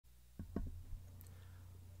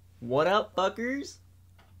What up, fuckers?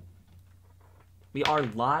 We are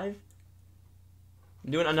live.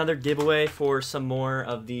 I'm doing another giveaway for some more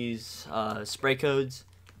of these spray codes.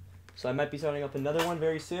 So I might be starting up another one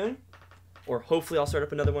very soon. Or hopefully I'll start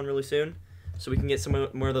up another one really soon. So we can get some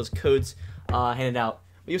more of those codes handed out.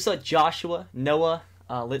 We also have Joshua, Noah,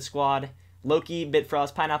 Lit Squad, Loki,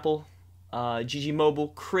 Bitfrost, Pineapple, GG Mobile,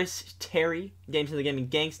 Chris, Terry, Games of the Gaming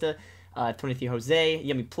Gangsta, 23 Jose,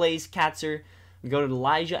 Yummy Plays, Katzer. We go to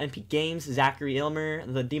Elijah, NP Games, Zachary Ilmer,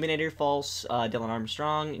 The Demonator, False, Dylan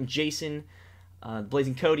Armstrong, Jason,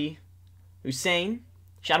 Blazing Cody, Hussein,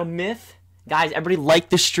 Shadow Myth. Guys, everybody like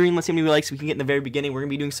the stream. Let's see how many likes we can get in the very beginning. We're going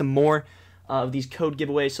to be doing some more of these code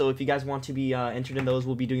giveaways. So if you guys want to be entered in those,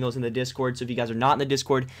 we'll be doing those in the Discord. So if you guys are not in the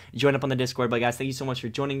Discord, join up on the Discord. But guys, thank you so much for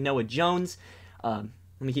joining. Noah Jones. Let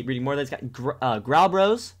me keep reading more of this guy. Growl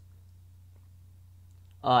Bros.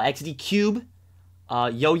 XD Cube.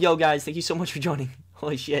 Yo, guys, thank you so much for joining.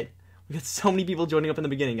 Holy shit. We got so many people joining up in the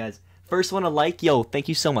beginning, guys. First one to like. Yo, thank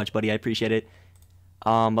you so much, buddy. I appreciate it.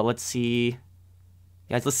 But let's see.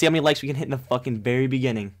 Guys, let's see how many likes we can hit in the fucking very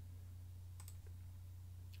beginning.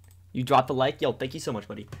 You dropped the like. Yo, thank you so much,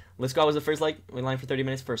 buddy. Let's go. Was the first like. We in line for 30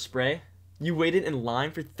 minutes for a spray. You waited in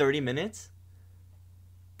line for 30 minutes?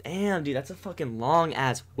 Damn, dude. That's a fucking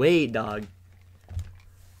long-ass wait, dog.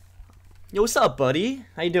 Yo, what's up, buddy?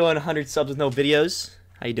 How you doing? 100 subs with no videos.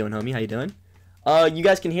 How you doing, homie? How you doing? You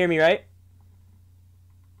guys can hear me, right?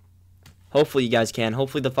 Hopefully you guys can.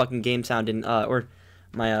 Hopefully the fucking game sound didn't, or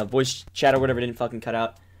my voice chat or whatever didn't fucking cut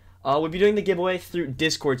out. We'll be doing the giveaway through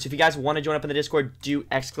Discord. So if you guys want to join up in the Discord, do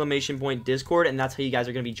 !Discord, and that's how you guys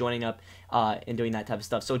are going to be joining up and doing that type of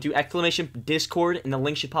stuff. So do !Discord, and the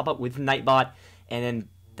link should pop up with Nightbot, and then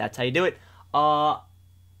that's how you do it.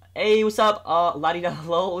 Hey, what's up? La-di-da,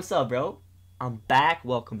 hello, what's up, bro? I'm back.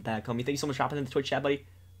 Welcome back, homie. Thank you so much for hopping in the Twitch chat, buddy.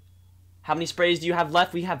 How many sprays do you have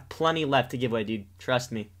left? We have plenty left to give away, dude.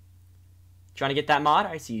 Trust me. Trying to get that mod?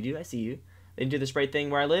 I see you, dude. I see you. They didn't do the spray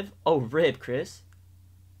thing where I live? Oh, rip, Chris.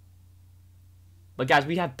 But, guys,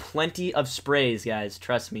 we have plenty of sprays, guys.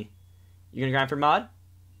 Trust me. You gonna grind for mod?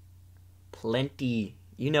 Plenty.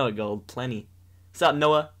 You know it, Gold. Plenty. What's up,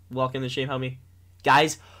 Noah? Welcome to the stream, homie.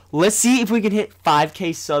 Guys, let's see if we can hit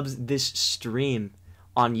 5K subs this stream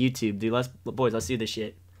on YouTube, dude. Boys, let's do this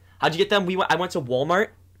shit. How'd you get them? I went to Walmart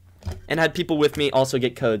and had people with me also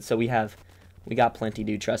get codes. So we got plenty,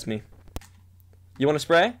 dude. Trust me. You want to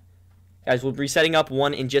spray? Guys, we'll be setting up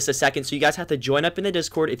one in just a second. So you guys have to join up in the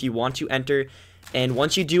Discord if you want to enter. And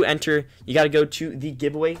once you do enter, you got to go to the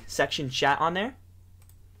giveaway section chat on there.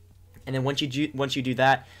 And then once you do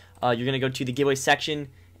that, you're going to go to the giveaway section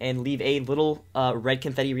and leave a little red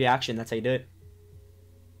confetti reaction. That's how you do it.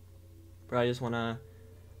 Bro, I just want to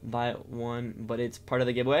buy one, but it's part of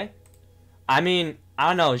the giveaway. I mean, I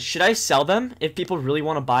don't know. Should I sell them if people really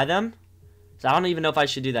want to buy them? So I don't even know if I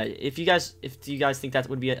should do that. If you guys think that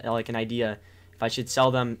would be like an idea, if I should sell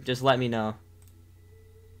them, just let me know.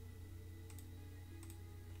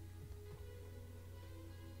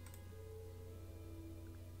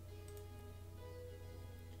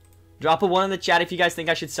 Drop a 1 in the chat if you guys think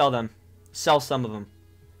I should sell them. Sell some of them.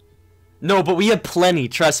 No, but we have plenty.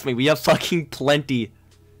 Trust me. We have fucking plenty.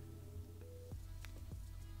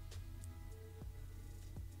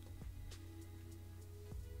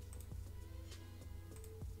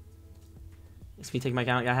 It's me taking my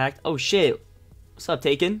account got hacked. Oh, shit. What's up,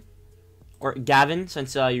 Taken? Or Gavin,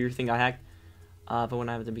 since your thing got hacked. But when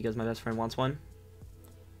I have it because my best friend wants one.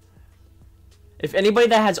 If anybody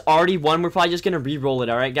that has already won, we're probably just going to re-roll it,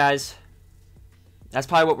 alright, guys? That's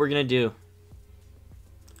probably what we're going to do.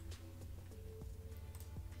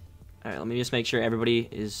 Alright, let me just make sure everybody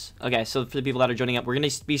is... Okay, so for the people that are joining up, we're going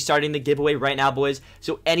to be starting the giveaway right now, boys.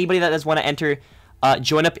 So anybody that does want to enter,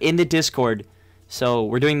 join up in the Discord. So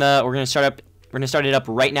we're going to start it up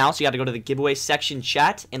right now. So you got to go to the giveaway section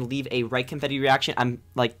chat and leave a right confetti reaction. I'm,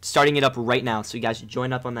 like, starting it up right now. So you guys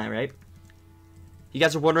join up on that, right? You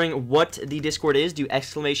guys are wondering what the Discord is, do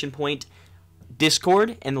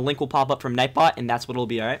 !Discord, and the link will pop up from Nightbot, and that's what it'll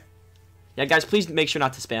be, alright? Yeah, guys, please make sure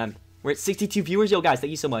not to spam. We're at 62 viewers. Yo, guys,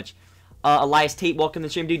 thank you so much. Elias Tate, welcome to the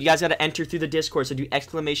stream, dude. You guys got to enter through the Discord, so do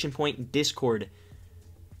 !Discord.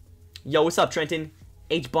 Yo, what's up, Trenton?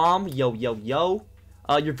 H-Bomb, yo.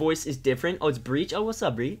 Your voice is different. Oh, it's Breach. Oh, what's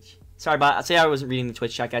up, Breach? Sorry about I wasn't reading the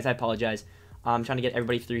Twitch chat, guys. I apologize. I'm trying to get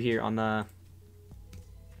everybody through here on the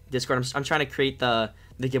Discord. I'm trying to create the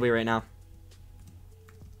giveaway right now.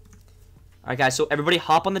 Alright, guys, so everybody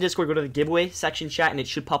hop on the Discord, go to the giveaway section chat, and it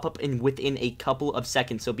should pop up within a couple of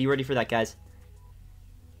seconds. So be ready for that, guys.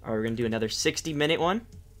 Alright, we're going to do another 60-minute one.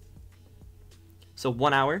 So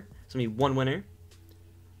 1 hour. So going to be one winner.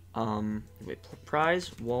 Wait, prize,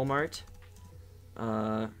 Walmart.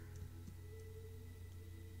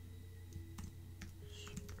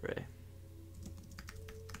 Spray.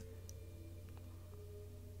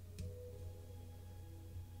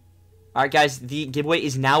 Alright guys, the giveaway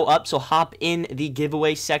is now up, so hop in the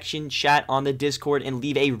giveaway section, chat on the Discord, and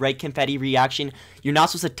leave a red confetti reaction. You're not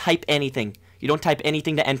supposed to type anything. You don't type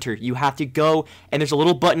anything to enter. You have to go, and there's a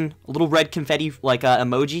little button, a little red confetti, like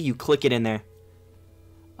emoji. You click it in there.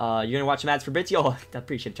 You're gonna watch some ads for bits? Yo, I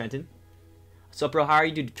appreciate it, Trenton. So, bro, how are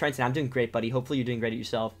you doing, Trenton? I'm doing great, buddy. Hopefully you're doing great at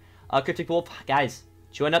yourself. Cryptic Wolf, guys,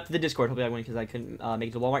 join up to the Discord. Hopefully I win because I couldn't make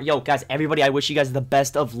it to Walmart. Yo, guys, everybody, I wish you guys the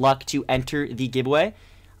best of luck to enter the giveaway.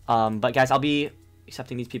 But guys, I'll be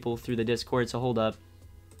accepting these people through the Discord, so hold up.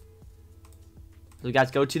 So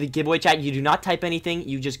guys, go to the giveaway chat. You do not type anything.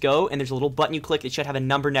 You just go, and there's a little button you click. It should have a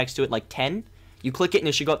number next to it, like 10. You click it, and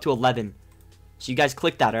it should go up to 11. So you guys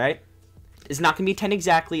click that, all right? It's not going to be 10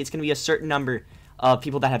 exactly. It's going to be a certain number of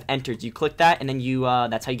people that have entered. You click that, and then you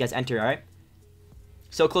that's how you guys enter, all right?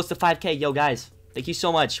 So close to 5K. Yo, guys, thank you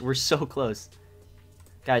so much. We're so close.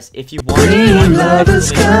 Guys, if you want Green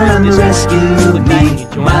lovers come rescue me,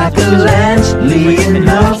 Michelangelo,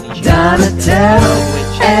 Donatello,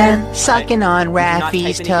 and sucking on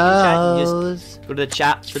Raffy's toes. Go to the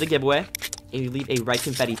chat for the giveaway, and you leave a right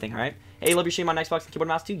confetti thing, alright? Hey, love your stream on Xbox and keyboard and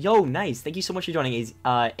mouse too. Yo, nice. Thank you so much for joining,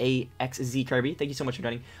 AXZ Kirby. Thank you so much for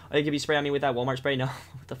joining. I give you spray on me with that Walmart spray? No,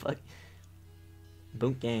 what the fuck?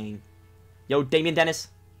 Boom gang. Yo, Damian Dennis.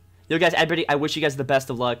 Yo, guys, everybody, I wish you guys the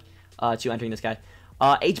best of luck to entering this guy.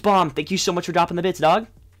 H-Bomb, thank you so much for dropping the bits, dog.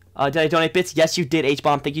 Did I donate bits? Yes, you did,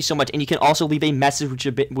 H-Bomb. Thank you so much. And you can also leave a message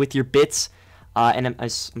with your bits. And I'm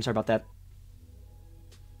sorry about that.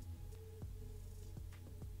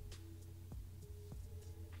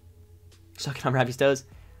 Sucking on Rabbit's toes.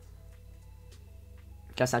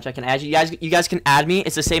 Guys, Snapchat can add you. You guys can add me.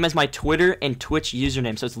 It's the same as my Twitter and Twitch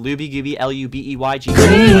username. So it's LubyGooby, L-U-B-E-Y-G.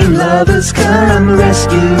 green lovers come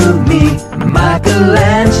rescue me,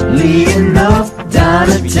 Michelangelo,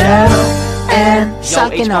 Donatello, and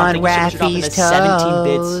Sucking on Raffy's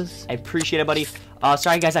toes. Bits. I appreciate it, buddy.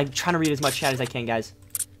 Sorry, guys. I'm trying to read as much chat as I can, guys.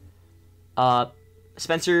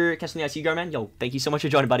 Spencer, catching the IC guard, man. Yo, thank you so much for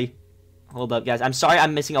joining, buddy. Hold up, guys. I'm sorry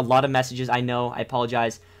I'm missing a lot of messages. I know. I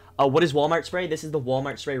apologize. What is Walmart spray? This is the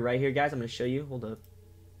Walmart spray right here, guys. I'm going to show you. Hold up.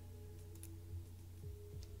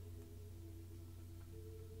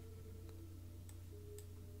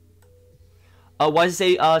 Why does it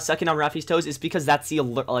say sucking on Raffy's toes? It's because that's the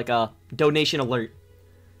alert, like a donation alert.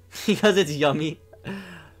 Because it's yummy.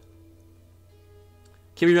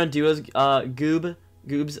 Can we run duos?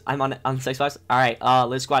 Goobs, I'm on Xbox. Alright,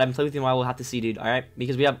 let's squad. I haven't played with you in a while. We'll have to see, dude. Alright?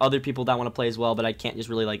 Because we have other people that want to play as well, but I can't just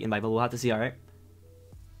really like invite, but we'll have to see, alright?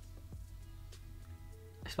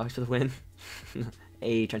 Xbox for the win.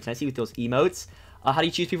 Hey, trying to see with those emotes. How do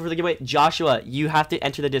you choose people for the giveaway? Joshua, you have to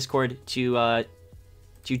enter the Discord to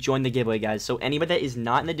join the giveaway, guys. So anybody that is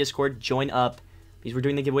not in the Discord, join up because we're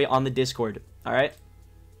doing the giveaway on the Discord. All right.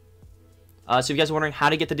 So if you guys are wondering how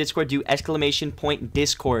to get the Discord, do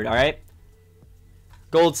 !Discord. All right.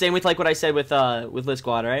 Gold, same with like what I said with Lit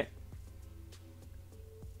Squad. All right.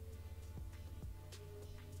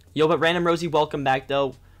 Yo, but Random Rosie, welcome back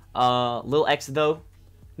though. Lil X though.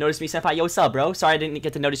 Notice me, Senpai. Yo, what's up, bro? Sorry I didn't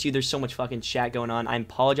get to notice you. There's so much fucking chat going on. I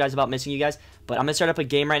apologize about missing you guys, but I'm going to start up a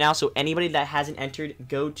game right now, so anybody that hasn't entered,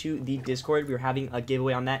 go to the Discord. We're having a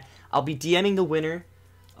giveaway on that. I'll be DMing the winner,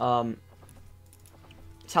 telling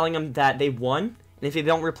them that they won, and if they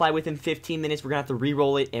don't reply within 15 minutes, we're going to have to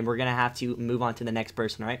re-roll it, and we're going to have to move on to the next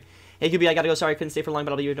person, all right? Hey, Gooby, I got to go. Sorry I couldn't stay for long,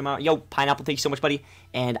 but I'll be here tomorrow. Yo, Pineapple, thank you so much, buddy,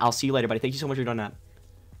 and I'll see you later, buddy. Thank you so much for doing that.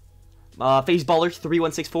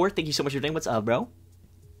 FaceBaller3164, thank you so much for doing. What's up, bro?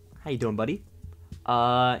 How you doing, buddy?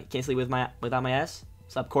 Can't sleep without my ass.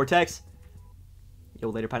 What's up, Cortex? Yo,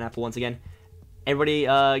 later, Pineapple, once again. Everybody,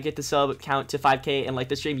 get the sub count to 5K and like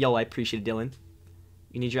the stream. Yo, I appreciate it, Dylan.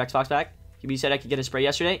 You need your Xbox back? You said I could get a spray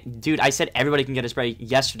yesterday? Dude, I said everybody can get a spray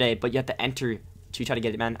yesterday, but you have to enter to try to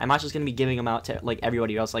get it, man. I'm not just going to be giving them out to, like,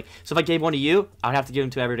 everybody else. Like, so if I gave one to you, I would have to give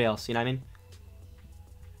them to everybody else. You know what I mean?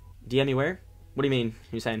 DM me where? What do you mean?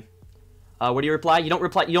 You're saying? Where do you reply? You don't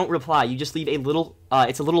reply. You don't reply. You just leave a little.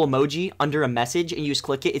 It's a little emoji under a message, and you just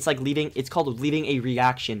click it. It's like leaving. It's called leaving a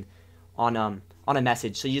reaction on a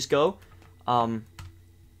message. So you just go. So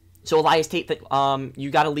Elias Tate, you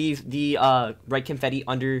gotta leave the red confetti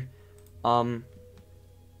under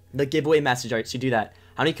the giveaway message. Alright, so do that.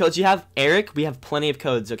 How many codes do you have, Eric? We have plenty of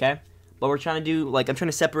codes. Okay, but we're trying to do like I'm trying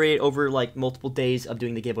to separate over like multiple days of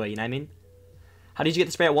doing the giveaway. You know what I mean? How did you get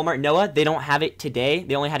the spray at Walmart? Noah, they don't have it today.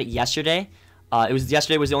 They only had it yesterday.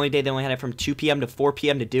 Yesterday was the only day they only had it from 2 p.m. to 4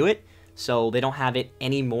 p.m. to do it. so they don't have it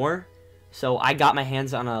anymore. So I got my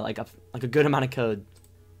hands on a good amount of code.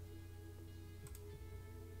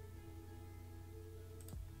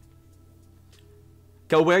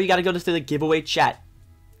 Go where? You gotta go to the giveaway chat.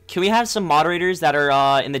 Can we have some moderators that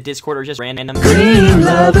are in the Discord or just random? Green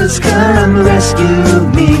lovers come rescue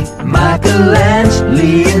me.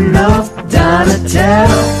 Michelangelo,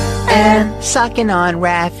 Donatello, and Sucking on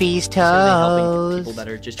Raffy's Helping people toes. that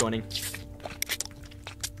are just joining.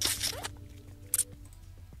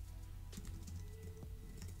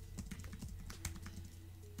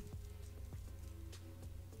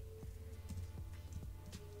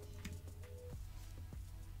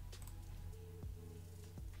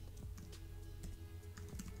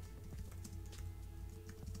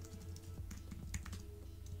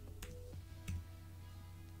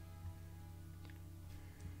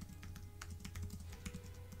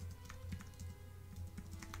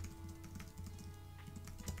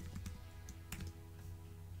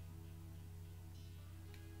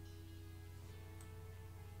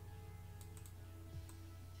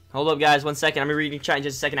 Hold up, guys. 1 second. I'm gonna read your chat in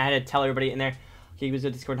just a second. I had to tell everybody in there. Okay, use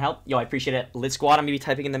the Discord and help. Yo, I appreciate it. Lit Squad. I'm gonna be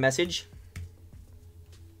typing in the message.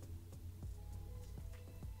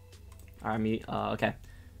 Alright, okay.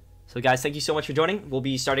 So, guys, thank you so much for joining. We'll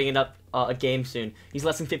be starting it up a game soon. He's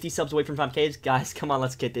less than 50 subs away from 5Ks. Guys, come on,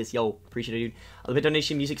 let's get this. Yo, appreciate it, dude. The bit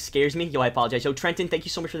donation music scares me. Yo, I apologize. Yo, Trenton, thank you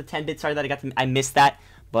so much for the 10 bits. Sorry that I missed that,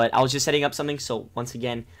 but I was just setting up something. So, once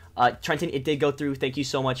again, Trenton, it did go through. Thank you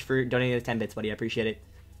so much for donating the 10 bits, buddy. I appreciate it.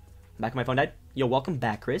 Back my phone died. Yo, welcome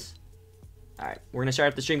back, Chris. Alright, we're gonna start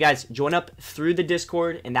up the stream, guys. Join up through the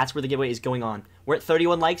Discord, and that's where the giveaway is going on. We're at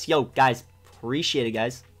 31 likes. Yo, guys, appreciate it,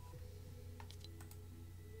 guys.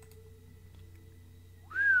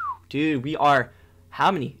 Dude, we are, how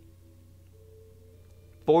many?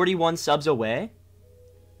 41 subs away?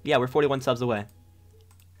 Yeah, we're 41 subs away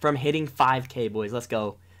from hitting 5K, boys. Let's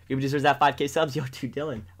go. Who deserves that 5K subs? Yo, dude,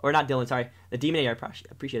 Dylan. Or not Dylan, sorry. The Demon AR,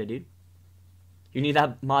 appreciate it, dude. You need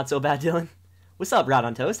that mod so bad, Dylan. What's up, Rod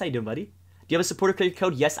on Toast? How you doing, buddy? Do you have a supporter creator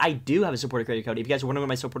code? Yes, I do have a supporter creator code. If you guys are wondering what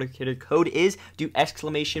my supporter creator code is, do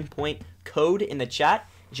exclamation point code in the chat.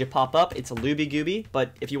 It should pop up. It's a Looby Gooby,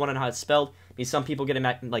 but if you want to know how it's spelled, because some people get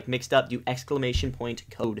it like mixed up, do exclamation point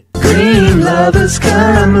code. green lovers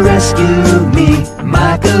come rescue me.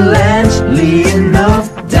 Michelangelo,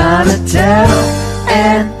 Donatello,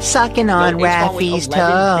 and Sucking on Raffy's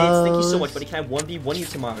toes. Thank you so much, buddy. Can I 1v1 you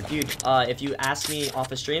tomorrow? Dude, if you ask me off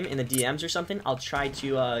the stream in the DMs or something, I'll try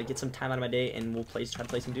to get some time out of my day and we'll try to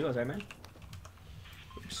play some duos, right, man?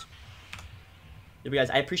 Oops. Yo, guys,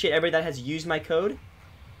 I appreciate everybody that has used my code.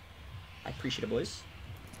 I appreciate it, boys.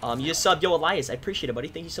 You just subbed, yo, Elias. I appreciate it, buddy.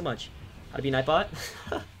 Thank you so much. How to be Nightbot?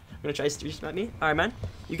 I'm gonna try to stream snipe me. Alright, man.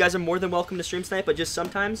 You guys are more than welcome to stream snipe, but just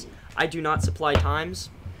sometimes I do not supply times.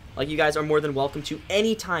 Like, you guys are more than welcome to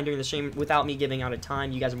any time during the stream without me giving out a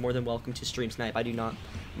time. You guys are more than welcome to stream snipe. I do not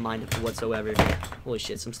mind it whatsoever. Holy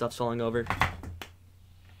shit, some stuff's falling over.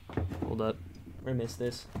 Hold up. I missed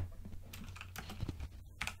this.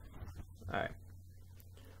 Alright.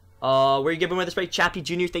 We're giving away the spray. Chappie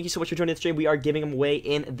Jr., thank you so much for joining the stream. We are giving them away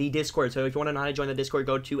in the Discord. So if you want to know how to join the Discord,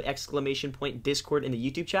 go to exclamation point Discord in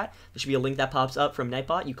the YouTube chat. There should be a link that pops up from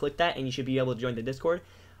Nightbot. You click that and you should be able to join the Discord.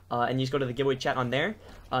 And you just go to the giveaway chat on there.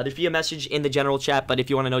 There'll be a message in the general chat, but if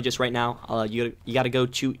you want to know just right now, you got to go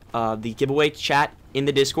to the giveaway chat in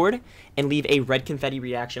the Discord and leave a red confetti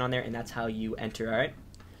reaction on there, and that's how you enter, alright?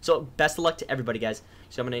 So best of luck to everybody, guys.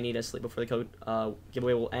 So I'm going to need a sleep before the code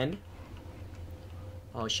giveaway will end.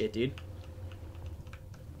 Oh shit, dude.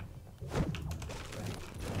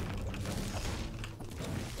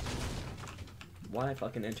 Why'd I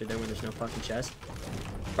fucking enter there when there's no fucking chest?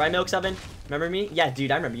 Brian Milk 7, remember me? Yeah,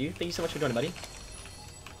 dude, I remember you. Thank you so much for joining, buddy.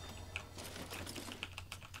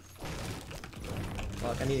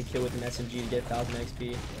 Fuck, I need a kill with an SMG to get 1000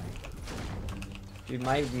 XP. Dude,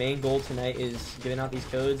 my main goal tonight is giving out these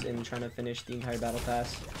codes and trying to finish the entire battle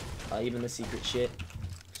pass. Even the secret shit.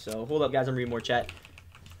 So, hold up, guys, I'm reading more chat.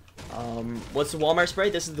 What's the Walmart spray?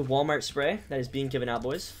 This is the Walmart spray that is being given out,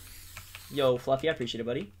 boys. Yo, Fluffy, I appreciate it,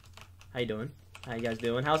 buddy. How you doing? How you guys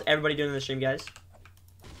doing? How's everybody doing in the stream, guys?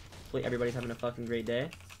 Hopefully everybody's having a fucking great day.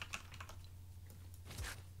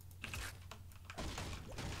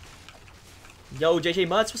 Yo, JJ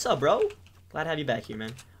Mutz, what's up, bro? Glad to have you back here,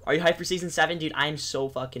 man. Are you hyped for Season 7? Dude, I'm so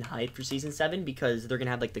fucking hyped for Season 7 because they're gonna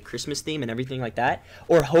have, like, the Christmas theme and everything like that.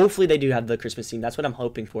 Or hopefully they do have the Christmas theme. That's what I'm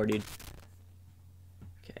hoping for, dude.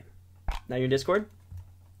 Okay. Now you're in Discord?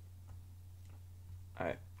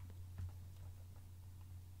 Alright.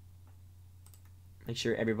 Make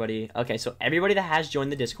sure everybody... Okay, so everybody that has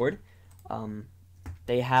joined the Discord,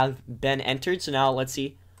 they have been entered. So now let's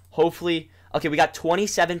see. Hopefully, okay, we got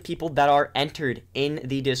 27 people that are entered in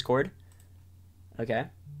the Discord. Okay.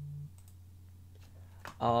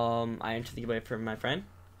 I entered the giveaway for my friend.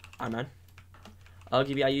 Arman. I'll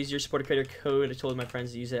give you. I use your supporter creator code. I told my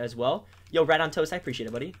friends to use it as well. Yo, Rat on Toast, I appreciate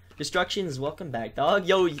it, buddy. Destructions, welcome back, dog.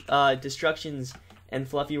 Yo, Destructions and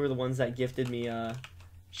Fluffy were the ones that gifted me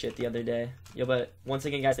shit the other day. Yo, but once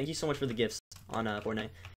again, guys, thank you so much for the gifts on Fortnite.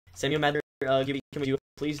 Samuel Mather, give me, can we do it,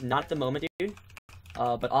 please? Not at the moment, dude.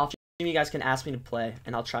 But off stream, you guys can ask me to play,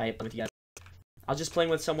 and I'll try it with you guys. I was just playing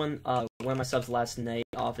with someone, one of my subs last night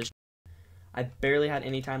off his. I barely had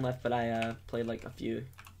any time left, but I played like a few.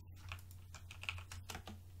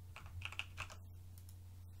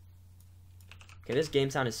 Okay, this game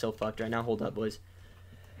sound is so fucked right now. Hold up, boys.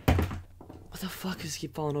 What the fuck is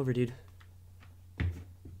keep falling over, dude?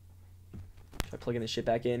 Try plugging this shit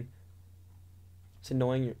back in. It's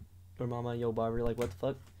annoying. Your mama, yo, Barbara, like, what the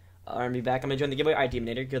fuck? Alright, be back. I'm gonna join the giveaway. Alright,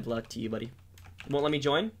 Demonator, good luck to you, buddy. Won't let me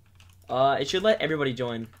join? It should let everybody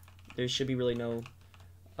join. There should be really no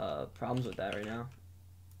problems with that right now.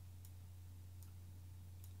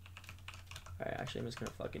 Alright, actually, I'm just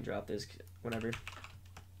gonna fucking drop this. Whatever.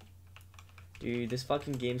 Dude, this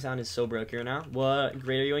fucking game sound is so broke here now. What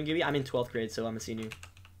grade are you in, Gibby? I'm in 12th grade, so I'm a senior.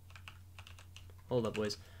 Hold up,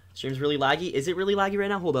 boys. Stream's really laggy. Is it really laggy right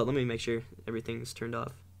now? Hold up, let me make sure everything's turned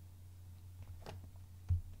off.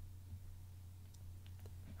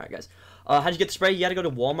 Alright, guys. How'd you get the spray? You gotta go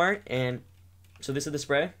to Walmart, and... So this is the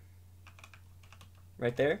spray.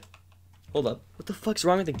 Right there. Hold up. What the fuck's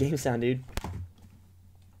wrong with the game sound, dude?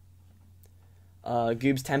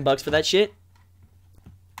 Goob's $10 for that shit.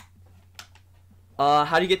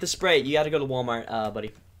 How do you get the spray? You gotta go to Walmart,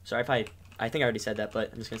 buddy. Sorry if I think I already said that,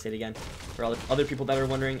 but I'm just gonna say it again for all the other people that are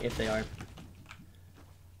wondering if they are.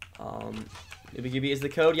 Luby Gooby is the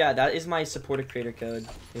code. Yeah, that is my supporter creator code.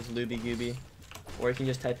 Is Luby Gooby, or you can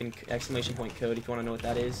just type in exclamation point code if you want to know what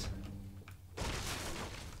that is.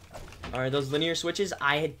 Alright, those linear switches.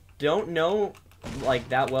 I don't know like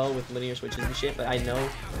that well with linear switches and shit, but I know.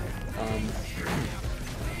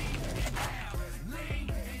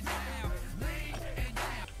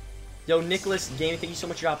 Yo, Nicholas Gaming, thank you so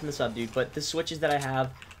much for dropping this up, dude. But the switches that I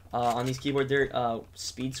have on these keyboard, they're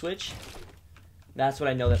speed switch. That's what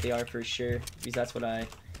I know that they are for sure, because that's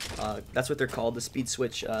what they're called, the speed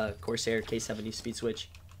switch, Corsair K70 speed switch.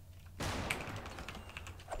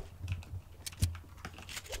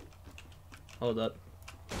 Hold up.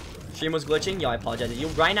 Stream was glitching? Yo, I apologize. Yo,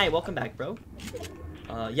 Ryan Knight, welcome back, bro.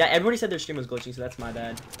 Yeah, everybody said their stream was glitching, so that's my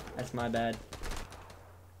bad. That's my bad.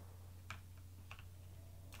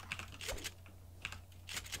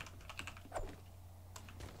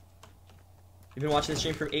 You've been watching the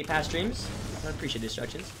stream for 8 past streams. I appreciate the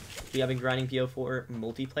instructions. We have been grinding PO4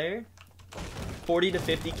 multiplayer. 40 to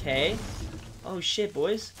 50k. Oh shit,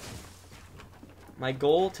 boys. My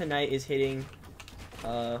goal tonight is hitting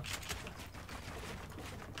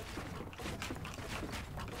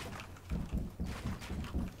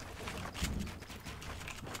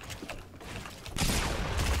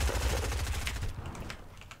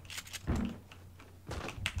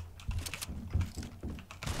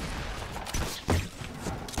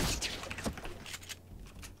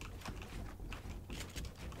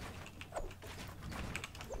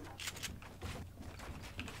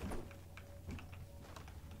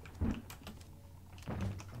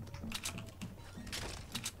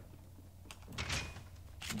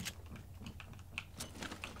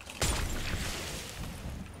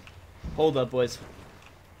Hold up, boys.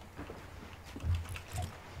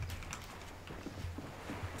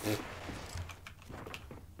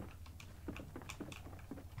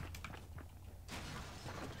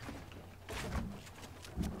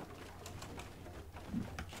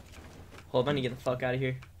 Hold on, I need to get the fuck out of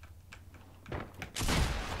here.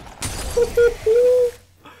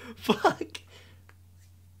 Fuck.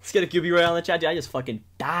 Let's get a QB right on the chat, dude. I just fucking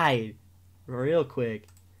died real quick.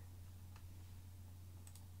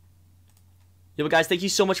 Yo, guys, thank you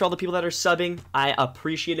so much for all the people that are subbing. I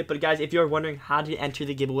appreciate it. But, guys, if you're wondering how to enter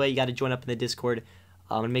the giveaway, you got to join up in the Discord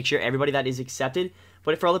and make sure everybody that is accepted.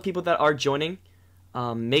 But for all the people that are joining,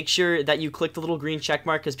 make sure that you click the little green check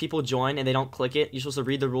mark because people join and they don't click it. You're supposed to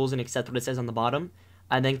read the rules and accept what it says on the bottom.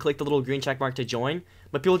 And then click the little green check mark to join.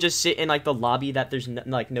 But people just sit in, like, the lobby that there's,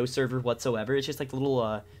 no server whatsoever. It's just, like, the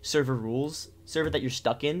little server rules server that you're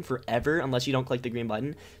stuck in forever unless you don't click the green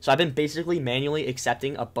button. So I've been basically manually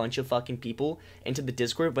accepting a bunch of fucking people into the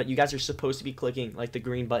Discord, but you guys are supposed to be clicking, like, the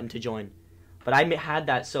green button to join. But I had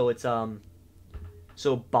that so it's,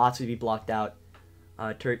 so bots would be blocked out.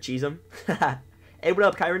 Turret cheese them. Hey, what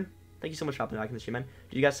up, Kyron? Thank you so much for hopping back in the stream, man.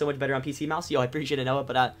 You got so much better on PC mouse. Yo, I appreciate it, Noah,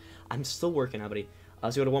 but I'm still working on it, buddy.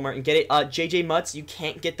 So go to Walmart and get it. JJ Mutts, you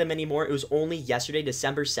can't get them anymore. It was only yesterday,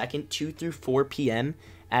 December 2nd, 2 through 4 p.m.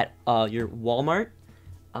 at your Walmart.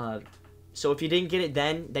 So if you didn't get it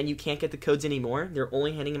then you can't get the codes anymore. They're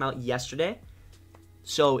only handing them out yesterday.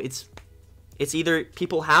 So it's either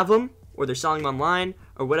people have them or they're selling them online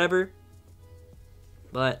or whatever.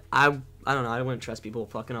 But I don't know. I wouldn't trust people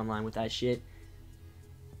fucking online with that shit.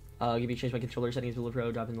 Give me change my controller settings to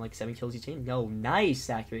Pro, dropping like 7 kills each game. No, nice,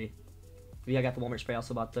 Zachary. Yeah, I got the Walmart spray.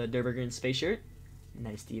 Also bought the Durburger and space shirt.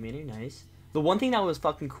 Nice, D-Manor, nice. The one thing that was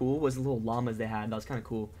fucking cool was the little llamas they had. That was kind of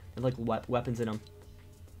cool. They had like weapons in them.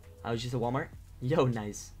 I was just at Walmart. Yo,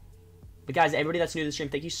 nice. But guys, everybody that's new to the stream,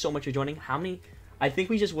 thank you so much for joining. How many? I think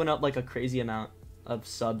we just went up like a crazy amount of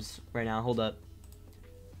subs right now. Hold up.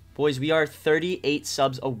 Boys, we are 38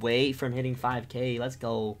 subs away from hitting 5K. Let's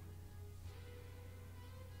go.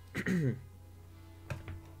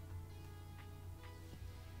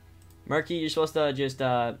 Murky, you're supposed to just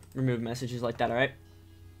remove messages like that, alright?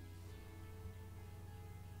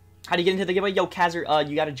 How do you get into the giveaway? Yo, Kazzer,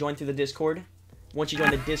 you gotta join through the Discord. Once you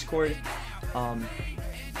join the Discord,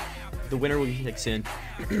 the winner will be picked soon.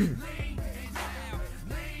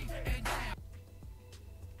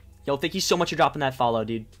 Yo, thank you so much for dropping that follow,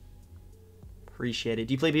 dude. Appreciate it.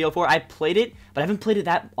 Do you play BO4? I played it, but I haven't played it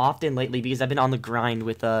that often lately because I've been on the grind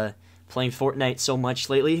with playing Fortnite so much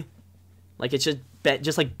lately. Like it's just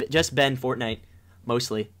been Fortnite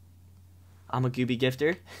mostly. I'm a Gooby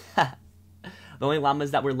gifter. The only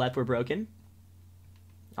llamas that were left were broken.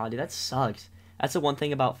 Oh, dude, that sucks. That's the one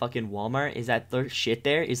thing about fucking Walmart is that their shit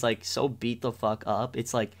there is like so beat the fuck up.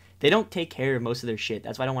 It's like they don't take care of most of their shit.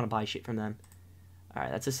 That's why I don't want to buy shit from them. All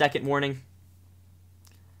right, that's a second warning.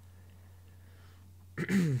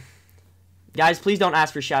 Guys, please don't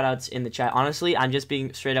ask for shoutouts in the chat. Honestly, I'm just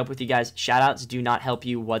being straight up with you guys. Shoutouts do not help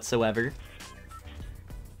you whatsoever.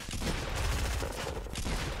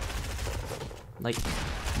 Like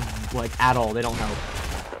at all. They don't help.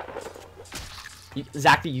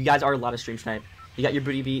 Zachary, you guys are a lot of stream tonight. You got your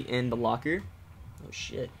booty beat in the locker. Oh,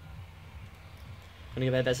 shit. I'm gonna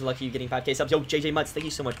give it best of luck to you getting 5K subs. Yo, JJ Mutts, thank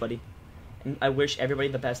you so much, buddy. And I wish everybody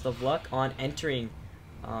the best of luck on entering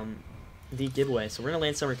the giveaway. So we're gonna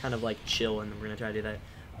land somewhere kind of like chill, and we're gonna try to do that.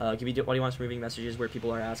 What do you want? Removing messages where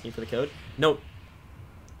people are asking for the code? No.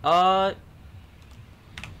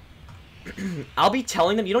 I'll be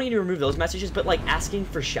telling them you don't need to remove those messages, but like asking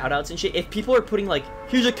for shoutouts and shit. If people are putting like,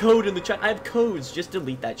 here's a code in the chat, I have codes, just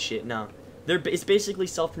delete that shit. No, it's basically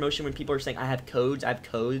self-promotion when people are saying I have codes,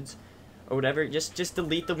 or whatever. Just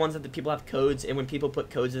delete the ones that the people have codes, and when people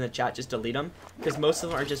put codes in the chat, just delete them, because most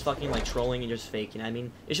of them are just fucking like trolling and just fake. You know what I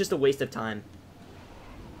mean? It's just a waste of time.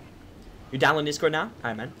 You're downloading Discord now?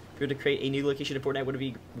 Alright, man. If you were to create a new location in Fortnite,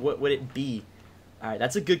 what would it be? Alright,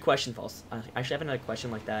 that's a good question, False. I actually haven't had a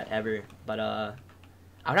question like that ever, but I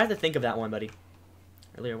would have to think of that one, buddy.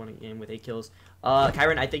 Earlier I won a game with 8 kills.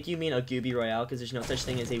 Kyron, I think you mean a Gooby Royale, because there's no such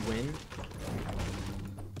thing as a win.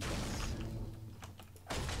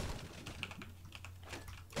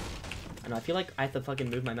 I know, I feel like I have to fucking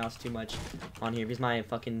move my mouse too much on here, because my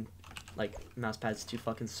fucking, like, mouse pad's too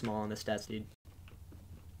fucking small on the stats, dude.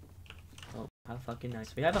 Oh, how fucking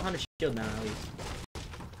nice. We have 100 shield now, at least.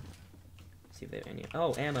 See if they have any.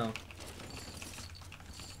 Oh, ammo. Alright,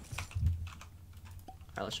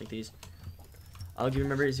 let's check these. Do you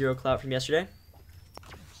remember Zero Clout from yesterday?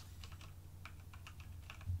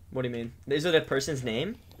 What do you mean? Is it a person's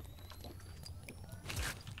name?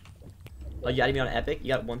 Oh, you added me on Epic? You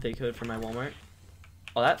got one fake code for my Walmart?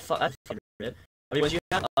 Oh, that's fucking rip. I mean, what you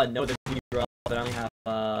have? No, the Gooby Royale, but I only have,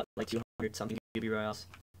 like 200 something Gooby Royales.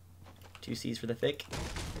 2 C's for the thick.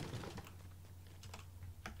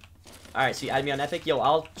 Alright, so you added me on Epic. Yo,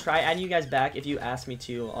 I'll try adding you guys back if you ask me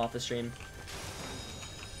to off the stream.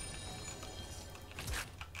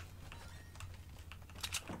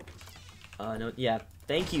 No, yeah.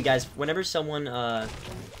 Thank you guys. Whenever someone, like,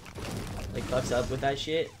 fucks up with that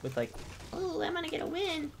shit, with like, oh, I'm gonna get a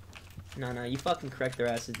win. No, you fucking correct their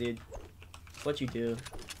asses, dude. It's what you do.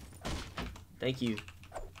 Thank you.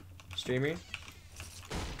 Streamer?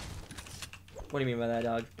 What do you mean by that,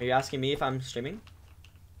 dog? Are you asking me if I'm streaming?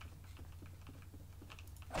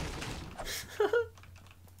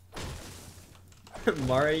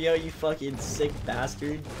 Mario, you fucking sick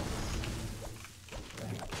bastard.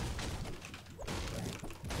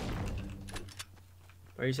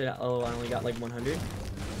 Or you said, oh, I only got like 100?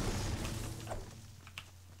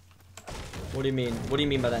 What do you mean? What do you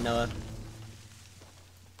mean by that, Noah?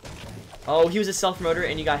 Oh, he was a self-promoter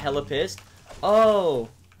and you got hella pissed? Oh!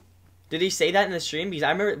 Did he say that in the stream? Because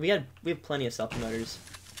I remember we have plenty of self-promoters.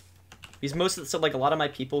 Because so like a lot of my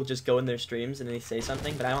people just go in their streams and they say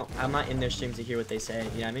something, but I'm not in their streams to hear what they say.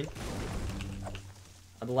 You know what I mean?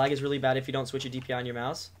 The lag is really bad if you don't switch your DPI on your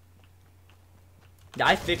mouse. Yeah,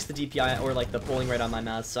 I fixed the DPI or like the polling rate on my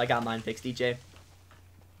mouse, so I got mine fixed, DJ.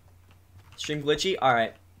 Stream glitchy?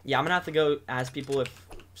 Alright. Yeah, I'm gonna have to go ask people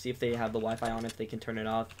see if they have the Wi-Fi on, if they can turn it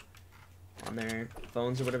off on their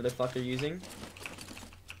phones or whatever the fuck they're using.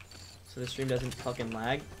 So the stream doesn't fucking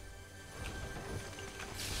lag.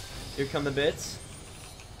 Here come the bits.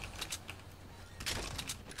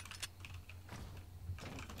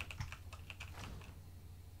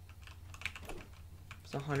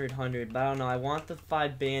 It's 100, but I don't know. I want the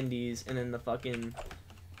 5 bandies and then the fucking...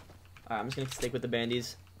 Alright, I'm just gonna stick with the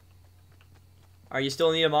bandies. Are you still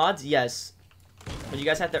in need of mods? Yes. But you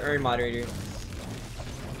guys have to earn moderator.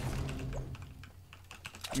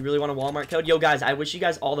 You really want a Walmart code? Yo, guys, I wish you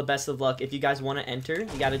guys all the best of luck. If you guys want to enter,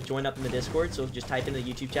 you got to join up in the Discord. So just type in the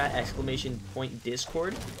YouTube chat,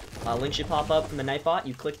 !Discord. Link should pop up from the Nightbot.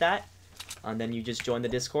 You click that, and then you just join the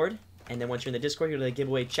Discord. And then once you're in the Discord, you're going to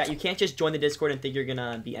giveaway chat. You can't just join the Discord and think you're going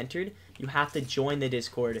to be entered. You have to join the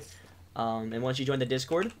Discord. And once you join the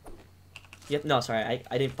Discord... Yep, no, sorry,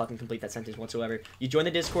 I didn't fucking complete that sentence whatsoever. You join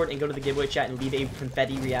the Discord and go to the giveaway chat and leave a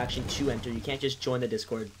confetti reaction to enter. You can't just join the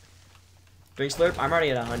Discord. Drink slurp? I'm already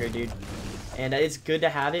at 100, dude. And it's good to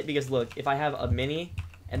have it because, look, if I have a mini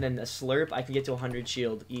and then a slurp, I can get to 100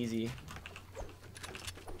 shield. Easy.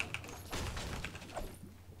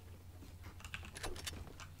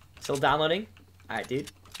 Still downloading? Alright,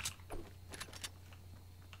 dude.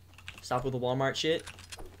 Stop with the Walmart shit.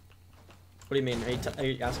 What do you mean? Are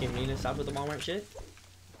you asking me to stop with the Walmart shit?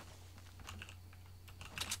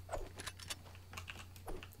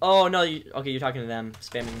 Oh, no. Okay, you're talking to them.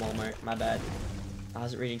 Spamming Walmart. My bad. I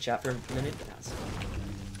wasn't reading chat for a minute.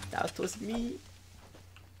 That was me.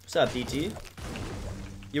 What's up, BT?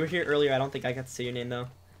 You were here earlier. I don't think I got to say your name, though.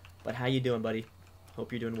 But how you doing, buddy?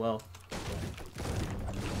 Hope you're doing well.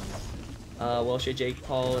 Well, shit, Jake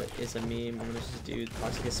Paul is a meme. This dude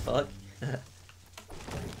toxic as fuck.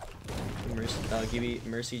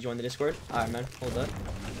 Mercy join the Discord. Alright, man. Hold up.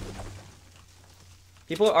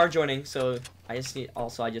 People are joining, so I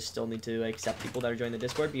just still need to accept people that are joining the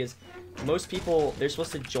Discord because most people, they're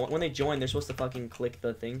supposed to join. When they join, they're supposed to fucking click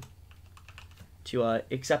the thing to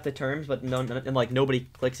accept the terms, but nobody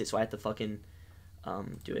clicks it, so I have to fucking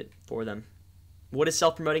do it for them. What is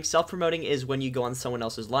self-promoting? Self-promoting is when you go on someone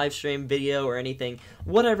else's live stream, video, or anything,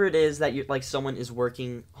 whatever it is that you like someone is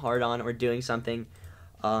working hard on or doing something,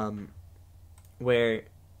 where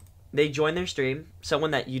they join their stream,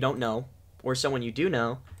 someone that you don't know or someone you do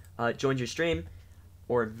know joins your stream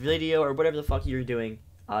or video or whatever the fuck you're doing.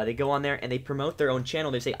 They go on there and they promote their own channel.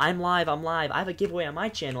 They say, I'm live, I have a giveaway on my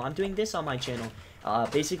channel, I'm doing this on my channel.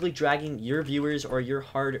 Basically dragging your viewers or your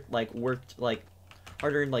hard-earned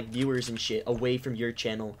viewers and shit away from your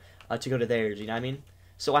channel to go to theirs, you know what I mean?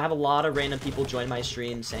 So I have a lot of random people join my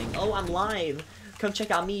stream saying, oh, I'm live, come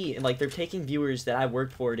check out me, and they're taking viewers that I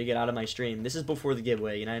worked for to get out of my stream. This is before the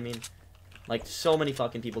giveaway, you know what I mean? So many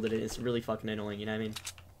fucking people did it. It's really fucking annoying, you know what I mean?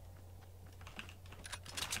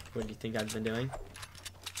 What do you think I've been doing?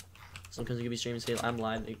 Sometimes you could be streaming and say, I'm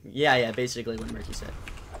live. Yeah, basically what Murky said.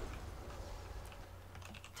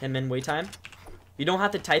 10-minute wait time? You don't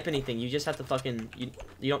have to type anything. You just have to fucking...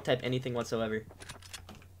 You don't type anything whatsoever.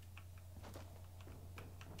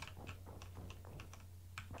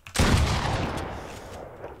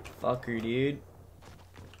 Fucker, dude.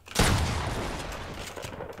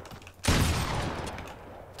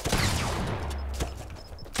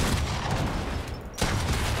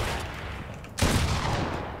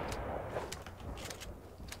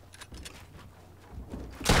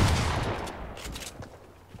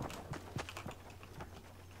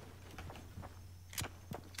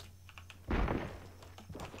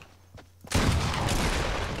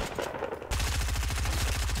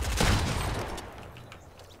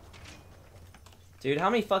 Dude,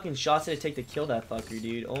 how many fucking shots did it take to kill that fucker,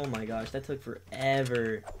 dude? Oh my gosh, that took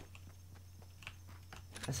forever.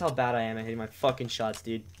 That's how bad I am at hitting my fucking shots,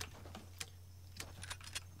 dude.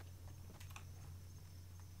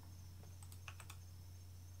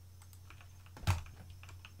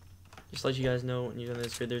 Just to let you guys know, when you're on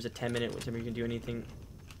this grid, there's a 10-minute whenever you can do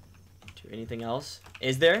anything else.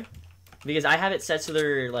 Is there? Because I have it set so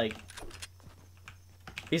they're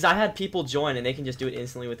because I had people join and they can just do it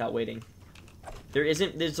instantly without waiting.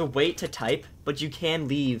 There's a wait to type, but you can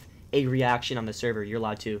leave a reaction on the server. You're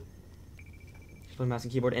allowed to. Just put mouse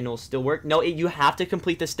and keyboard and it'll still work. No, you have to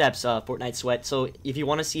complete the steps, Fortnite Sweat. So if you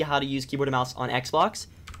want to see how to use keyboard and mouse on Xbox,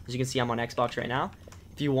 as you can see, I'm on Xbox right now.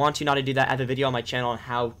 If you want to know how to do that, I have a video on my channel on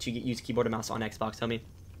how to use keyboard and mouse on Xbox. Tell me.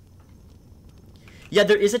 Yeah,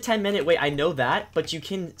 there is a 10-minute wait. I know that, but you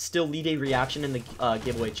can still leave a reaction in the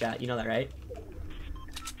giveaway chat. You know that, right?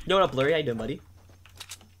 Yo, what up, Blurry? How you doing, buddy?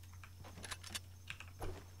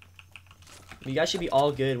 You guys should be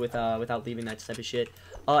all good without leaving that type of shit.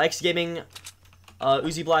 X Gaming,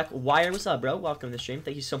 Uzi Black, Wire, what's up, bro? Welcome to the stream.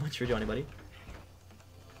 Thank you so much for joining, buddy.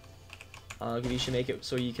 You should make it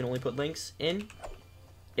so you can only put links in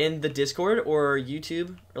the Discord or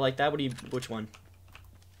YouTube or like that. Which one?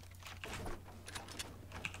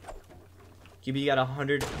 QB got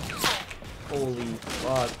 100. Holy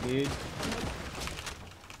fuck, dude.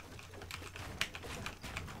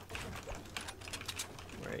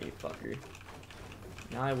 Where are you, fucker?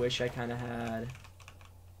 Now I wish I kind of had.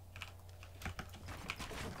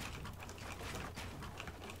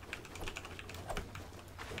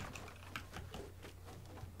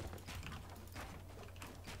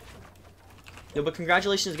 Yo, but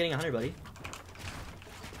congratulations getting 100, buddy.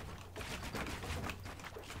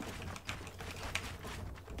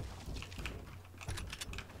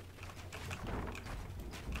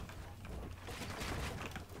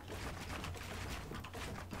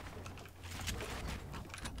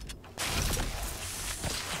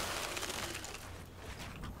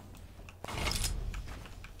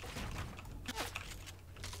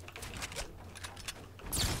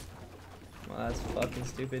 Well, that's fucking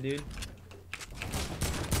stupid, dude.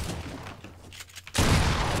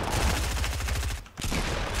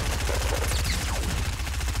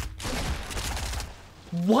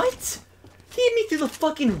 What? He hit me through the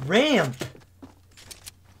fucking ramp.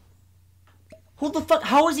 Hold the fuck.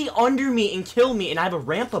 How is he under me and kill me and I have a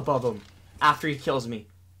ramp above him after he kills me?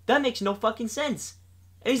 That makes no fucking sense.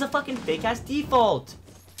 And he's a fucking fake ass default.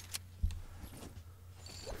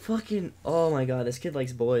 Fucking. Oh my god, this kid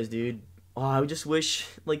likes boys, dude. Oh, I just wish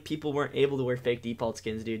like people weren't able to wear fake default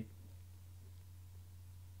skins, dude.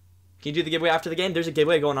 Can you do the giveaway after the game? There's a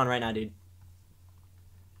giveaway going on right now, dude.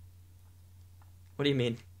 What do you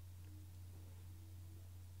mean?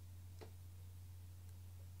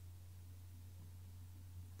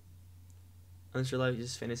 Unless your life is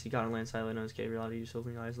just fantasy, God and land silent, no escape, reality, you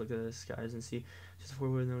open your eyes, look at the skies and see just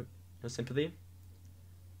forward, no sympathy.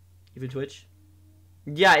 Even Twitch?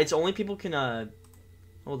 Yeah, it's only people can,